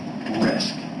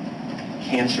 Risk.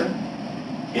 Cancer,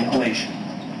 inhalation.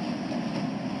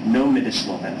 No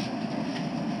medicinal benefit.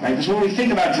 Right? Because when we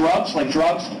think about drugs,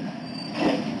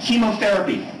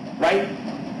 chemotherapy, right?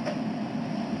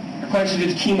 Our clients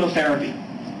do chemotherapy.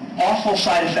 Awful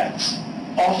side effects.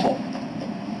 Awful.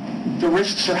 The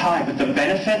risks are high, but the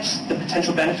benefits, the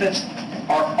potential benefits,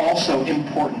 are also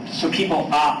important. So people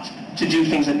opt to do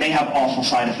things that may have awful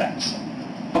side effects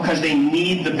because they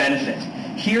need the benefit.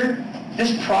 Here,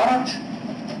 this product,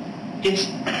 it's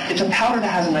a powder that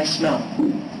has a nice smell.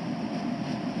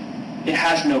 It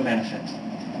has no benefit.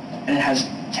 And it has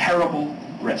terrible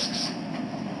risks.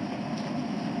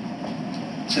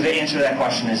 So the answer to that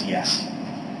question is yes.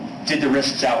 Did the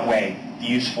risks outweigh the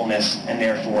usefulness, and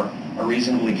therefore a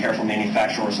reasonably careful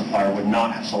manufacturer or supplier would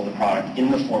not have sold the product in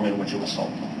the form in which it was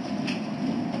sold?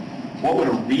 What would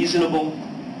a reasonable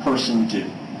person do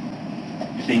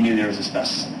if they knew there was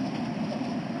asbestos in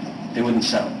it? They wouldn't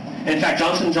sell it. And in fact,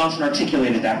 Johnson & Johnson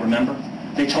articulated that, remember?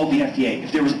 They told the FDA,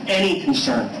 if there was any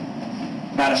concern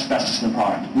about asbestos in the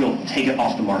product, we'll take it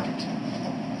off the market.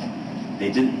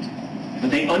 They didn't. But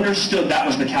they understood that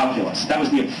was the calculus. That was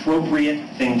the appropriate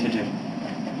thing to do.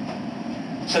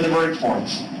 So the verdict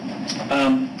forms.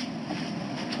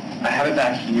 I have it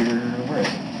back here. Where is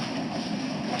it?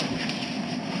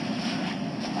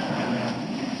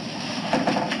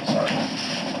 Sorry.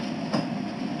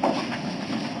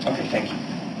 Okay, thank you.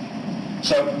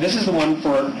 So this is the one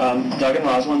for Doug and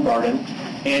Rosalind Barden.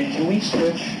 And can we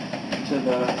switch to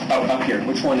the... Oh, up here.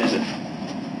 Which one is it?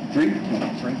 3? No,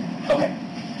 3. Okay.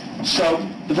 So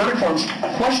the verdict forms,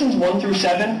 questions 1 through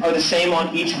 7 are the same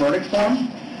on each verdict form.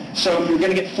 So you're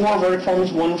going to get 4 verdict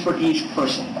forms, 1 for each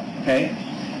person. Okay?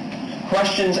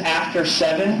 Questions after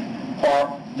 7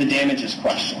 are the damages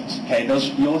questions. Okay?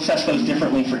 Those, you'll assess those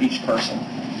differently for each person.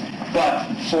 But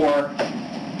for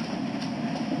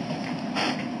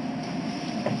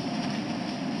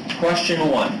question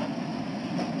 1,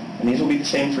 and these will be the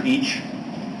same for each.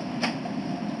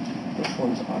 Which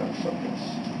one's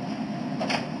autofocus?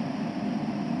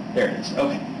 There it is.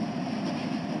 Okay.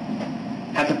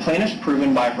 Have the plaintiffs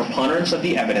proven by a preponderance of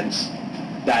the evidence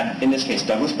that, in this case,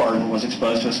 Douglas Barden was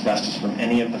exposed to asbestos from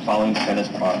any of the following defendants'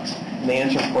 products? And the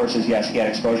answer, of course, is yes. He had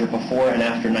exposure before and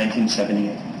after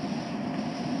 1978.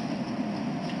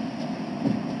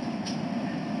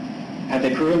 Have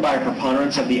they proven by a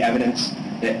preponderance of the evidence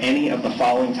that any of the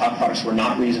following top products were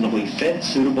not reasonably fit,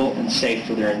 suitable, and safe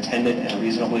for their intended and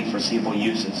reasonably foreseeable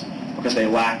uses because they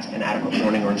lacked an adequate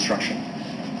warning or instruction?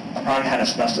 The product had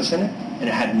asbestos in it, and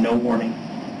it had no warning.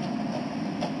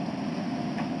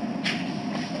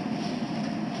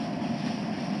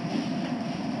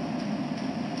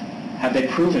 Have they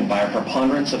proven by a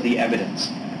preponderance of the evidence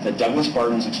that Douglas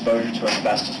Barden's exposure to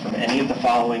asbestos from any of the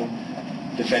following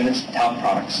defendants' talc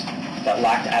products that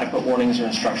lacked adequate warnings or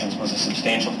instructions was a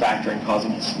substantial factor in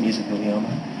causing his mesothelioma?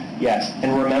 Yes.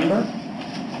 And remember,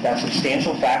 that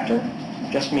substantial factor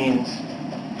just means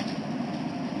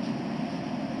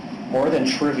more than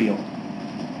trivial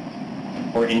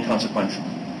or inconsequential.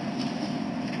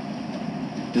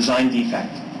 Design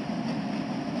defect.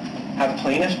 Have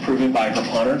plaintiffs proven by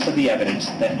preponderance of the evidence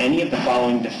that any of the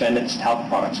following defendants' talc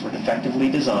products were defectively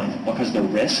designed because the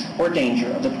risk or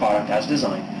danger of the product as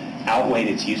designed outweighed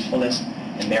its usefulness,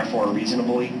 and therefore a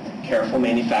reasonably careful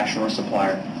manufacturer or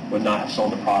supplier would not have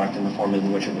sold the product in the form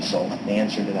in which it was sold? The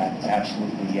answer to that is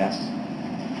absolutely yes.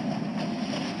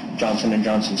 Johnson &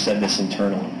 Johnson said this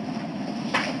internally.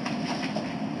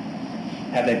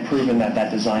 Have they proven that that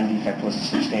design defect was a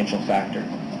substantial factor?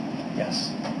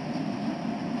 Yes.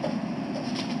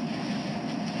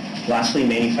 Lastly,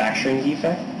 manufacturing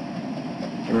defect.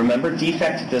 And remember,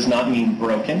 defect does not mean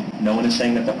broken. No one is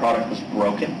saying that the product was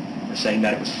broken. They're saying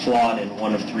that it was flawed in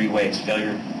one of three ways: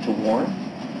 failure to warn,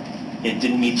 it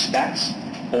didn't meet specs,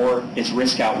 or its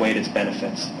risk outweighed its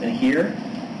benefits. And here,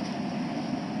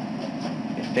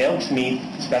 it failed to meet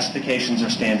specifications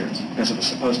or standards because it was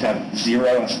supposed to have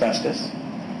 0 asbestos.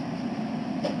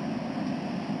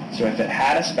 So if it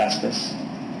had asbestos,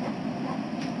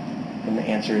 then the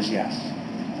answer is yes.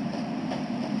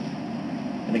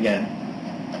 And again,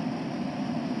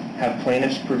 have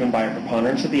plaintiffs proven by a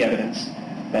preponderance of the evidence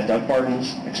that Doug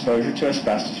Barden's exposure to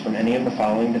asbestos from any of the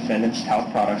following defendants'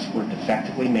 talc products were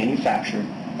defectively manufactured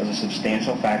was a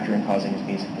substantial factor in causing his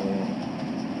mesothelioma?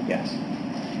 Yes.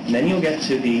 And then you'll get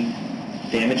to the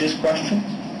damages questions.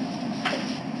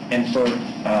 And for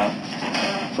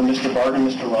Mr. Barden and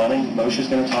Mr. Ronning, Moshe is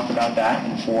going to talk about that.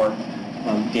 And for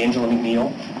D'Angelo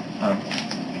McNeil,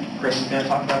 Chris is going to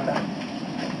talk about that.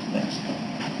 Thanks.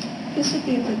 This would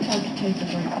be a good time to take the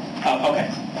break. Okay. I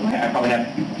probably have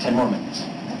 10 more minutes.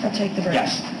 I'll take the break.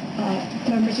 Yes.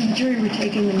 Members of the jury, we're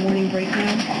taking the morning break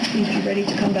now. Please be ready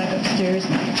to come back upstairs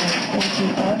at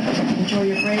 14. Enjoy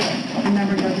your break.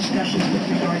 Remember, no discussions with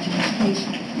regard to this case.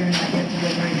 You're not yet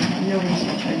deliberating. No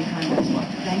research of any kind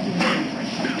whatsoever. Thank you very much.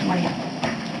 20.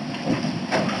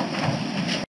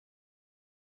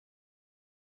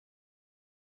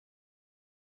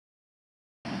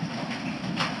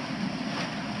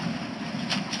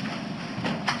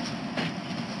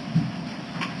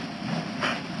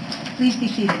 Please be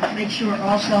seated. Make sure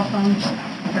all cell phones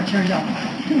are turned off.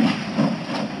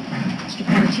 Mr.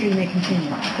 Panatier, you may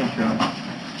continue. Thank you, Your Honor.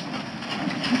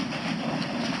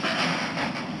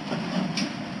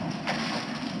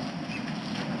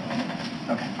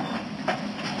 Okay.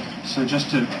 So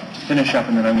just to finish up,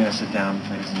 and then I'm going to sit down,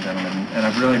 ladies and gentlemen, and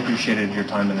I've really appreciated your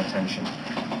time and attention.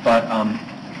 But,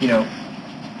 you know,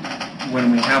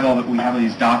 when we have all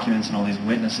these documents and all these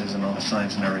witnesses and all the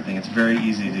science and everything, it's very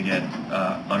easy to get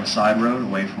on a side road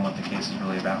away from what the case is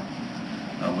really about,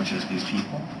 which is these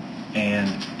people.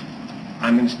 And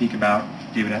I'm going to speak about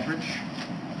David Etheridge,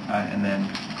 and then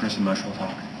Chris and Moshe will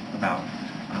talk about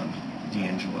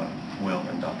D'Angelo, Will,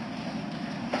 and Doug.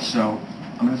 So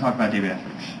I'm going to talk about David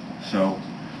Etheridge. So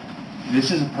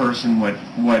this is a person, what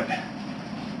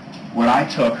I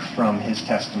took from his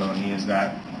testimony is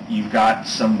that you've got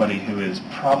somebody who is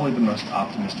probably the most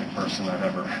optimistic person I've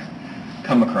ever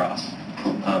come across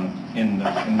in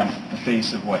the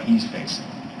face of what he's facing.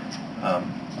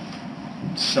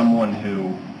 Someone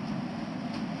who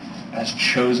has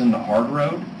chosen the hard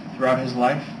road throughout his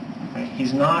life. Right?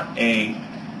 He's not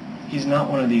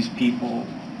one of these people.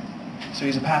 So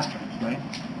he's a pastor, right?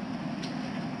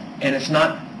 And it's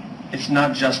not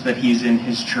just that he's in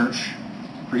his church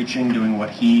preaching, doing what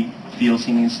he feels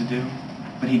he needs to do.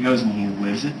 But he goes and he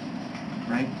lives it,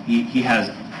 right? He has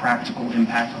a practical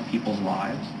impact on people's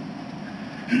lives,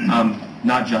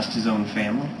 not just his own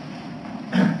family.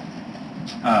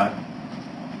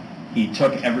 He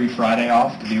took every Friday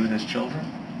off to be with his children.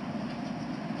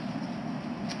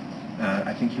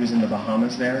 I think he was in the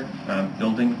Bahamas there,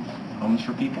 building homes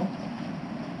for people.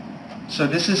 So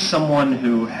this is someone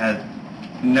who had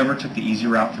never took the easy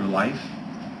route through life,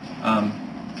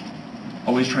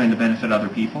 always trying to benefit other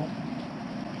people.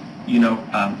 You know,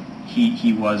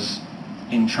 he was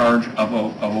in charge of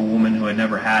a woman who had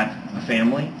never had a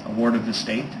family, a ward of the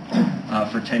state,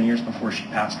 for 10 years before she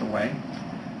passed away.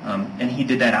 And he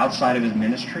did that outside of his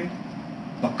ministry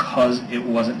because it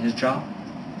wasn't his job.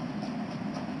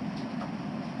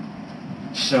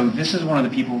 So this is one of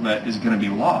the people that is going to be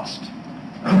lost.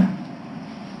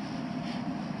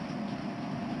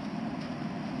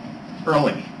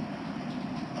 Early.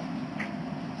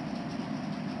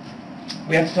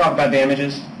 We have to talk about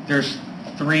damages. There's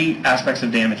 3 aspects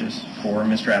of damages for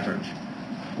Mr. Etheridge.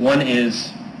 One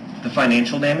is the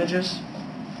financial damages.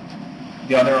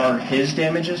 The other are his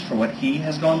damages for what he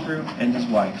has gone through and his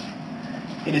wife.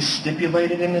 It is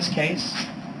stipulated in this case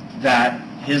that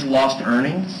his lost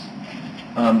earnings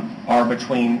are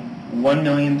between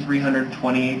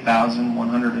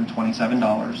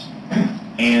 $1,328,127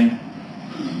 and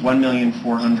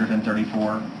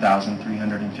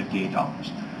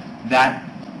 $1,434,358.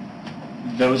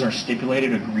 Those are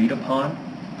stipulated, agreed upon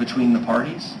between the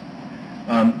parties.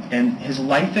 And his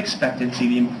life expectancy,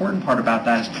 the important part about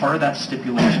that is part of that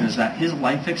stipulation is that his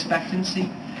life expectancy,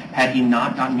 had he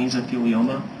not gotten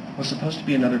mesothelioma, was supposed to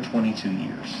be another 22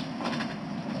 years,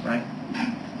 right?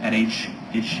 At age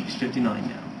he's 59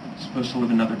 now. He's supposed to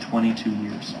live another 22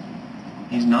 years.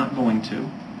 He's not going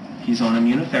to. He's on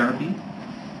immunotherapy.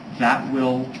 That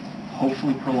will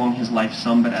hopefully prolong his life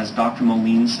some, but as Dr.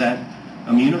 Moline said,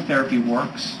 immunotherapy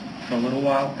works for a little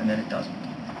while and then it doesn't.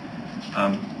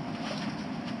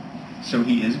 So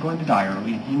he is going to die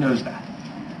early, and he knows that.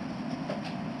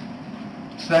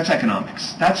 So that's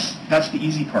economics. That's the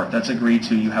easy part. That's agreed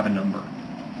to. You have a number.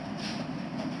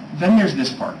 Then there's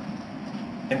this part.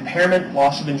 Impairment,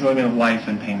 loss of enjoyment of life,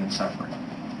 and pain and suffering.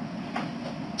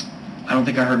 I don't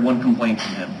think I heard one complaint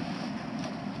from him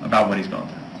about what he's gone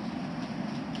through.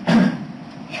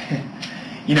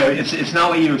 You know, it's not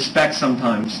what you expect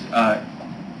sometimes.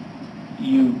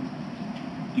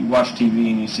 You watch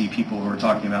TV and you see people who are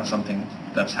talking about something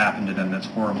that's happened to them that's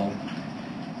horrible,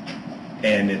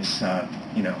 and it's,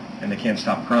 you know, and they can't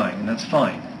stop crying, and that's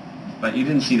fine. But you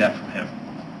didn't see that from him.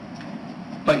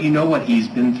 But you know what he's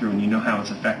been through, and you know how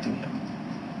it's affecting him.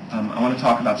 I want to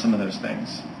talk about some of those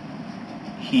things.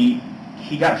 He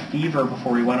got fever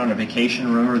before he went on a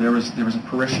vacation. Remember, there was a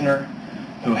parishioner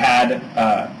who had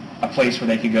a place where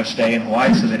they could go stay in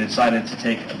Hawaii, so they decided to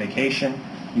take a vacation.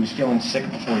 He was feeling sick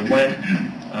before he went.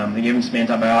 They gave him some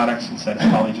antibiotics and said it's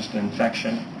probably just an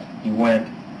infection. He went.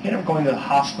 He ended up going to the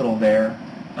hospital there.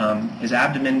 His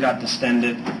abdomen got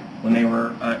distended when they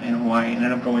were in Hawaii, and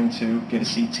ended up going to get a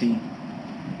CT.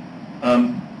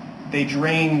 They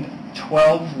drained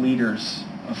 12 liters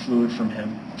of fluid from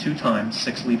him, 2 times,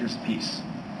 6 liters apiece.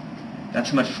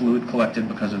 That's how much fluid collected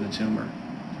because of the tumor.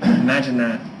 Imagine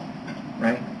that,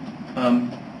 right?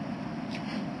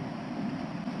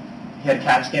 He had a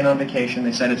CAT scan on vacation.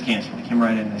 They said it's cancer. They came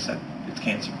right in and they said it's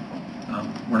cancer.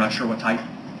 We're not sure what type,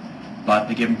 but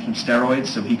they gave him some steroids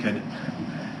so he could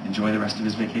enjoy the rest of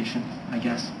his vacation, I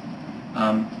guess.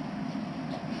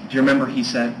 Do you remember he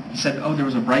said, oh, there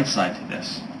was a bright side to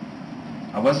this.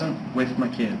 I wasn't with my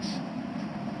kids.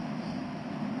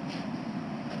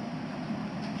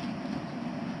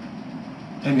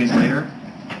 10 days later,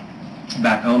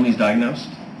 back home, he's diagnosed.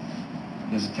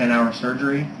 He has a 10-hour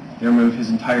surgery. They remove his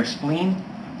entire spleen,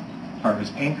 part of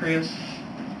his pancreas,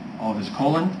 all of his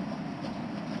colon,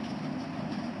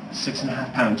 a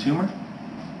 6.5-pound tumor.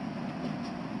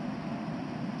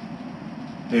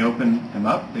 They open him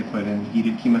up, they put in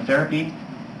heated chemotherapy.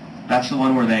 That's the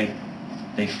one where they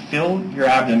fill your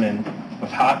abdomen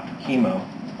with hot chemo,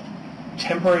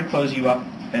 temporarily close you up,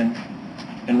 and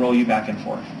roll you back and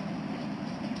forth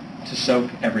to soak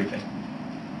everything.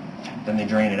 Then they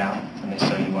drain it out and they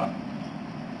sew you up.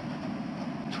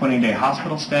 20-day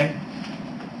hospital stay,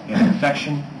 you have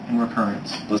infection and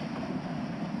recurrence.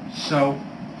 So,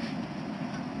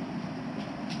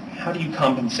 how do you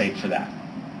compensate for that?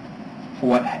 For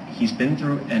what he's been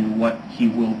through and what he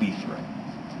will be through?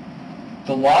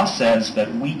 The law says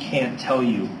that we can't tell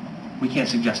you, we can't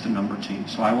suggest a number to you,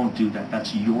 so I won't do that.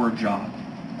 That's your job.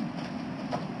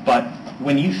 But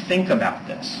when you think about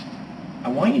this, I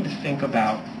want you to think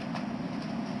about,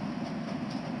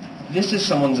 this is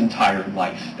someone's entire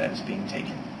life that is being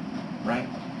taken, right?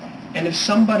 And if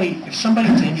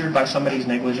somebody's injured by somebody's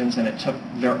negligence and it took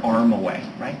their arm away,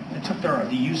 right? It took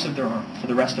the use of their arm for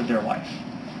the rest of their life.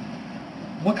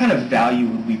 What kind of value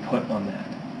would we put on that?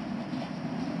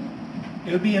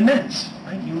 It would be immense,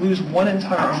 right? You lose one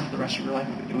entire arm for the rest of your life,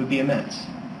 it would be immense.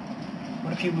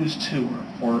 What if you lose 2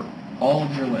 or all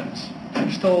of your limbs? And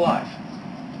you're still alive.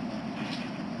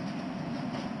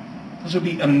 Those would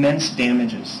be immense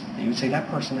damages. You would say that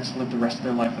person has to live the rest of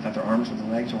their life without their arms or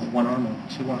their legs or 1 arm or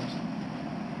 2 arms.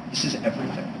 This is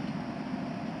everything.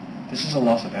 This is a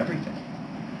loss of everything.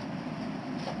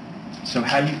 So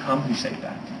how do you compensate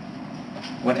that?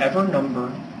 Whatever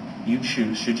number you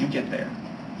choose, should you get there,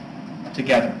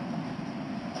 together,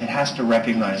 it has to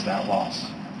recognize that loss.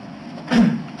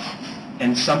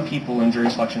 And some people in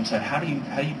jury selection said, how do you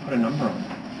put a number on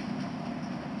that?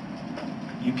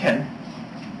 You can.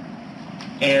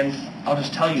 And I'll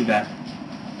just tell you that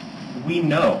we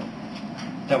know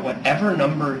that whatever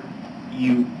number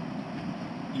you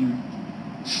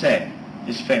say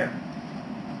is fair,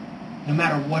 no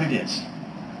matter what it is,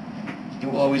 it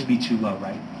will always be too low,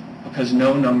 right? Because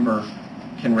no number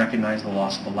can recognize the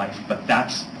loss of a life, but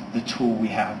that's the tool we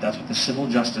have. That's what the civil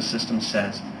justice system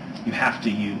says you have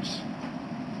to use.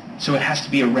 So it has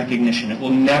to be a recognition. It will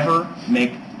never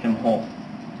make him whole.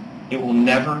 It will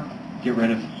never get rid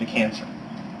of the cancer.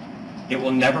 It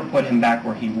will never put him back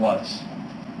where he was.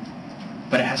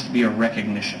 But it has to be a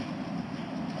recognition.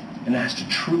 And it has to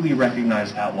truly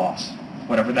recognize that loss,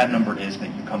 whatever that number is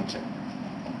that you come to.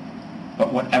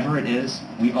 But whatever it is,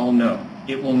 we all know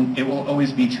it will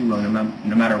always be too low,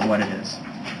 no matter what it is,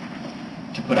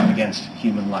 to put up against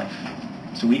human life.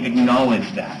 So we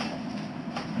acknowledge that.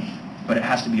 But it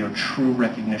has to be a true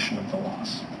recognition of the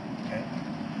loss. Okay?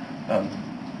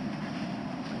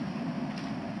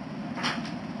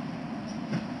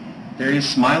 There he is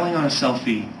smiling on a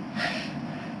selfie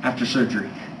after surgery.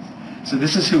 So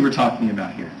this is who we're talking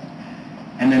about here.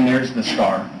 And then there's the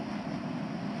scar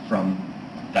from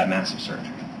that massive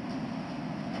surgery.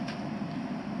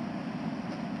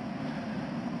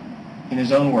 In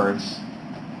his own words,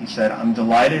 he said, "I'm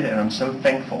delighted and I'm so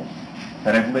thankful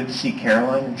that I've lived to see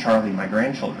Caroline and Charlie, my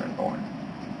grandchildren, born.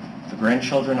 The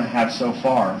grandchildren I have so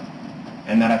far,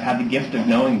 and that I've had the gift of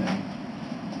knowing them.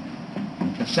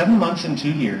 But 7 months and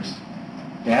 2 years,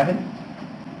 they haven't."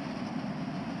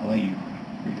 I'll let you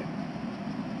read it.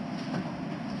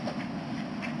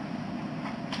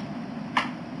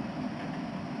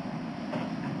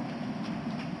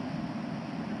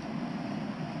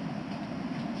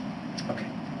 Okay.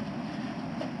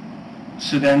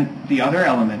 So then the other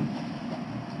element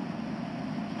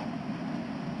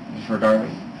is for Darlene.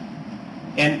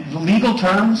 And the legal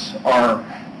terms are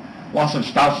loss of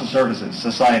spousal services,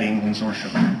 society, and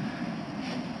consortium.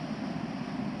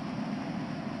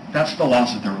 That's the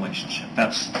loss of the relationship.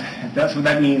 That's what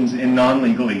that means in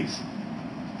non-legalese.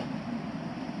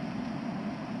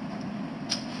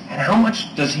 And how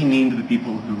much does he mean to the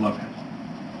people who love him?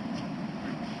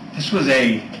 This was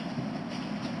a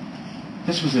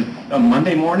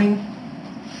Monday morning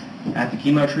at the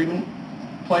chemo treatment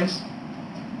place.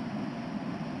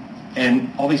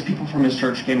 And all these people from his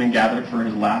church came and gathered for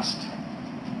his last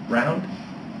round.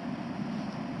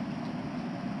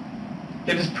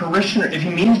 If he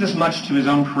means this much to his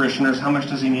own parishioners, how much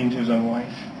does he mean to his own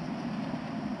wife?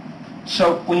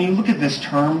 So when you look at this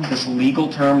term, this legal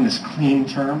term, this clean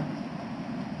term,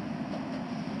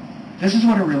 this is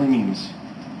what it really means.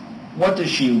 What does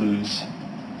she lose?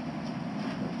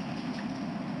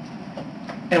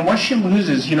 And what she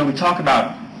loses, we talk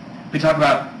about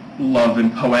love in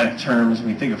poetic terms, and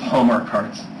we think of Hallmark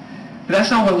cards. But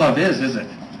that's not what love is it?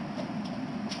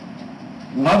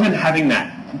 Love and having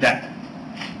that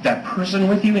person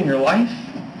with you in your life,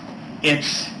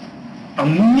 it's a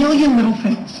million little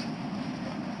things.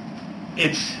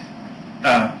 It's,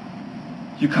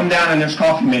 you come down and there's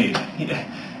coffee made.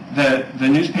 The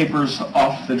newspaper's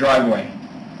off the driveway.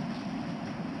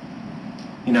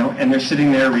 And they're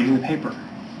sitting there reading the paper.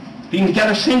 Being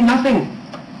together, saying nothing.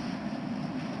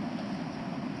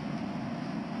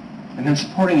 And then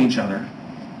supporting each other.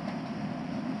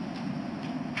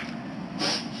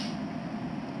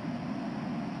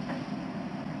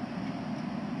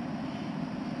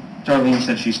 Darlene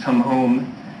said she's come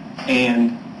home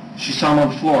and she saw him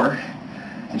on the floor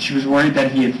and she was worried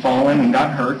that he had fallen and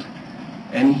got hurt,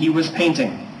 and he was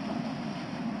painting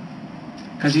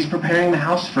because he's preparing the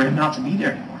house for him not to be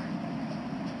there anymore.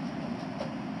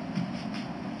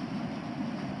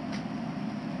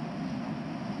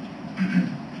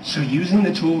 So using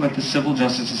the tool that the civil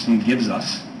justice system gives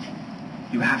us,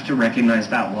 you have to recognize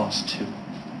that loss too.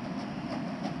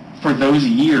 For those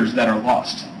years that are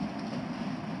lost.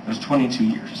 Those 22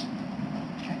 years.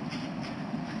 Okay.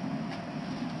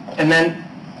 And then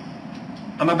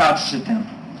I'm about to sit down.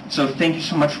 So thank you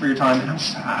so much for your time. And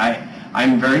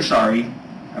I'm very sorry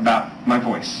about my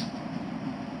voice.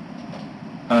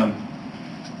 I'm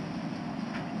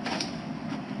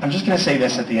just going to say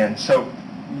this at the end. So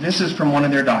this is from one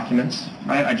of their documents,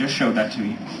 right? I just showed that to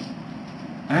you.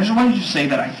 And I just wanted to say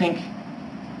that I think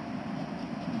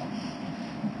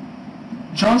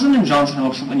Johnson & Johnson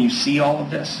hopes that when you see all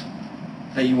of this,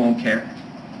 that you won't care.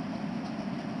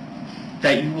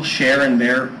 That you will share in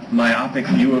their myopic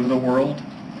view of the world,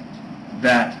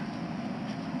 that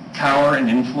power and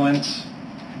influence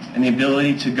and the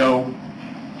ability to go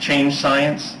change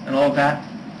science and all of that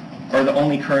are the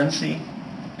only currency,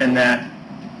 and that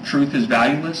truth is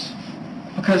valueless.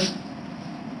 Because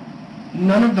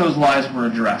none of those lies were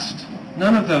addressed.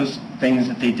 None of those things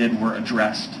that they did were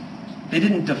addressed. They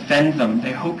didn't defend them.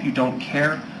 They hope you don't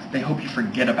care. They hope you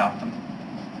forget about them.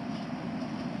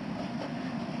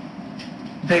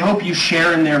 They hope you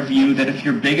share in their view that if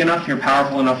you're big enough, you're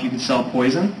powerful enough, you can sell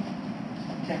poison.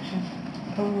 Objection.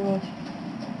 Overruled.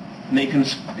 And they can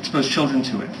expose children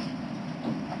to it.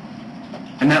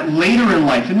 And that later in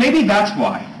life, and maybe that's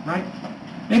why, right?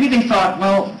 Maybe they thought,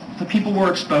 well, the people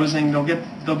we're exposing,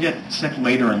 they'll they'll get sick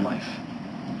later in life.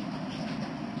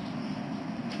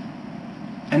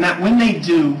 And that when they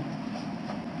do,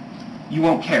 you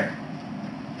won't care.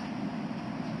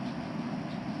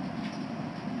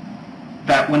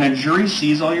 That when a jury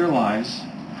sees all your lies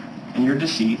and your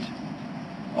deceit,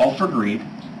 all for greed,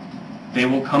 they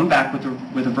will come back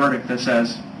with a verdict that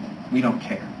says, we don't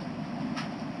care.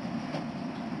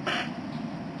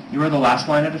 You are the last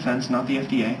line of defense, not the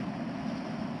FDA,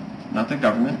 not the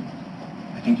government.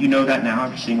 I think you know that now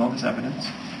after seeing all this evidence.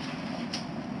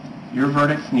 Your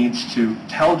verdict needs to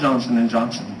tell Johnson &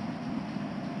 Johnson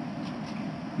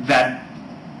that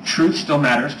truth still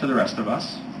matters to the rest of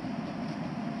us,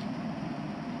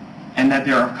 and that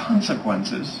there are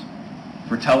consequences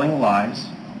for telling lies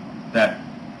that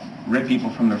rip people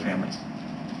from their families.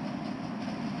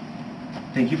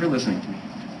 Thank you for listening to me.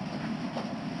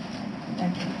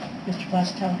 Thank you. Mr.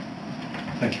 Placitella.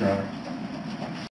 Thank you, Your Honor.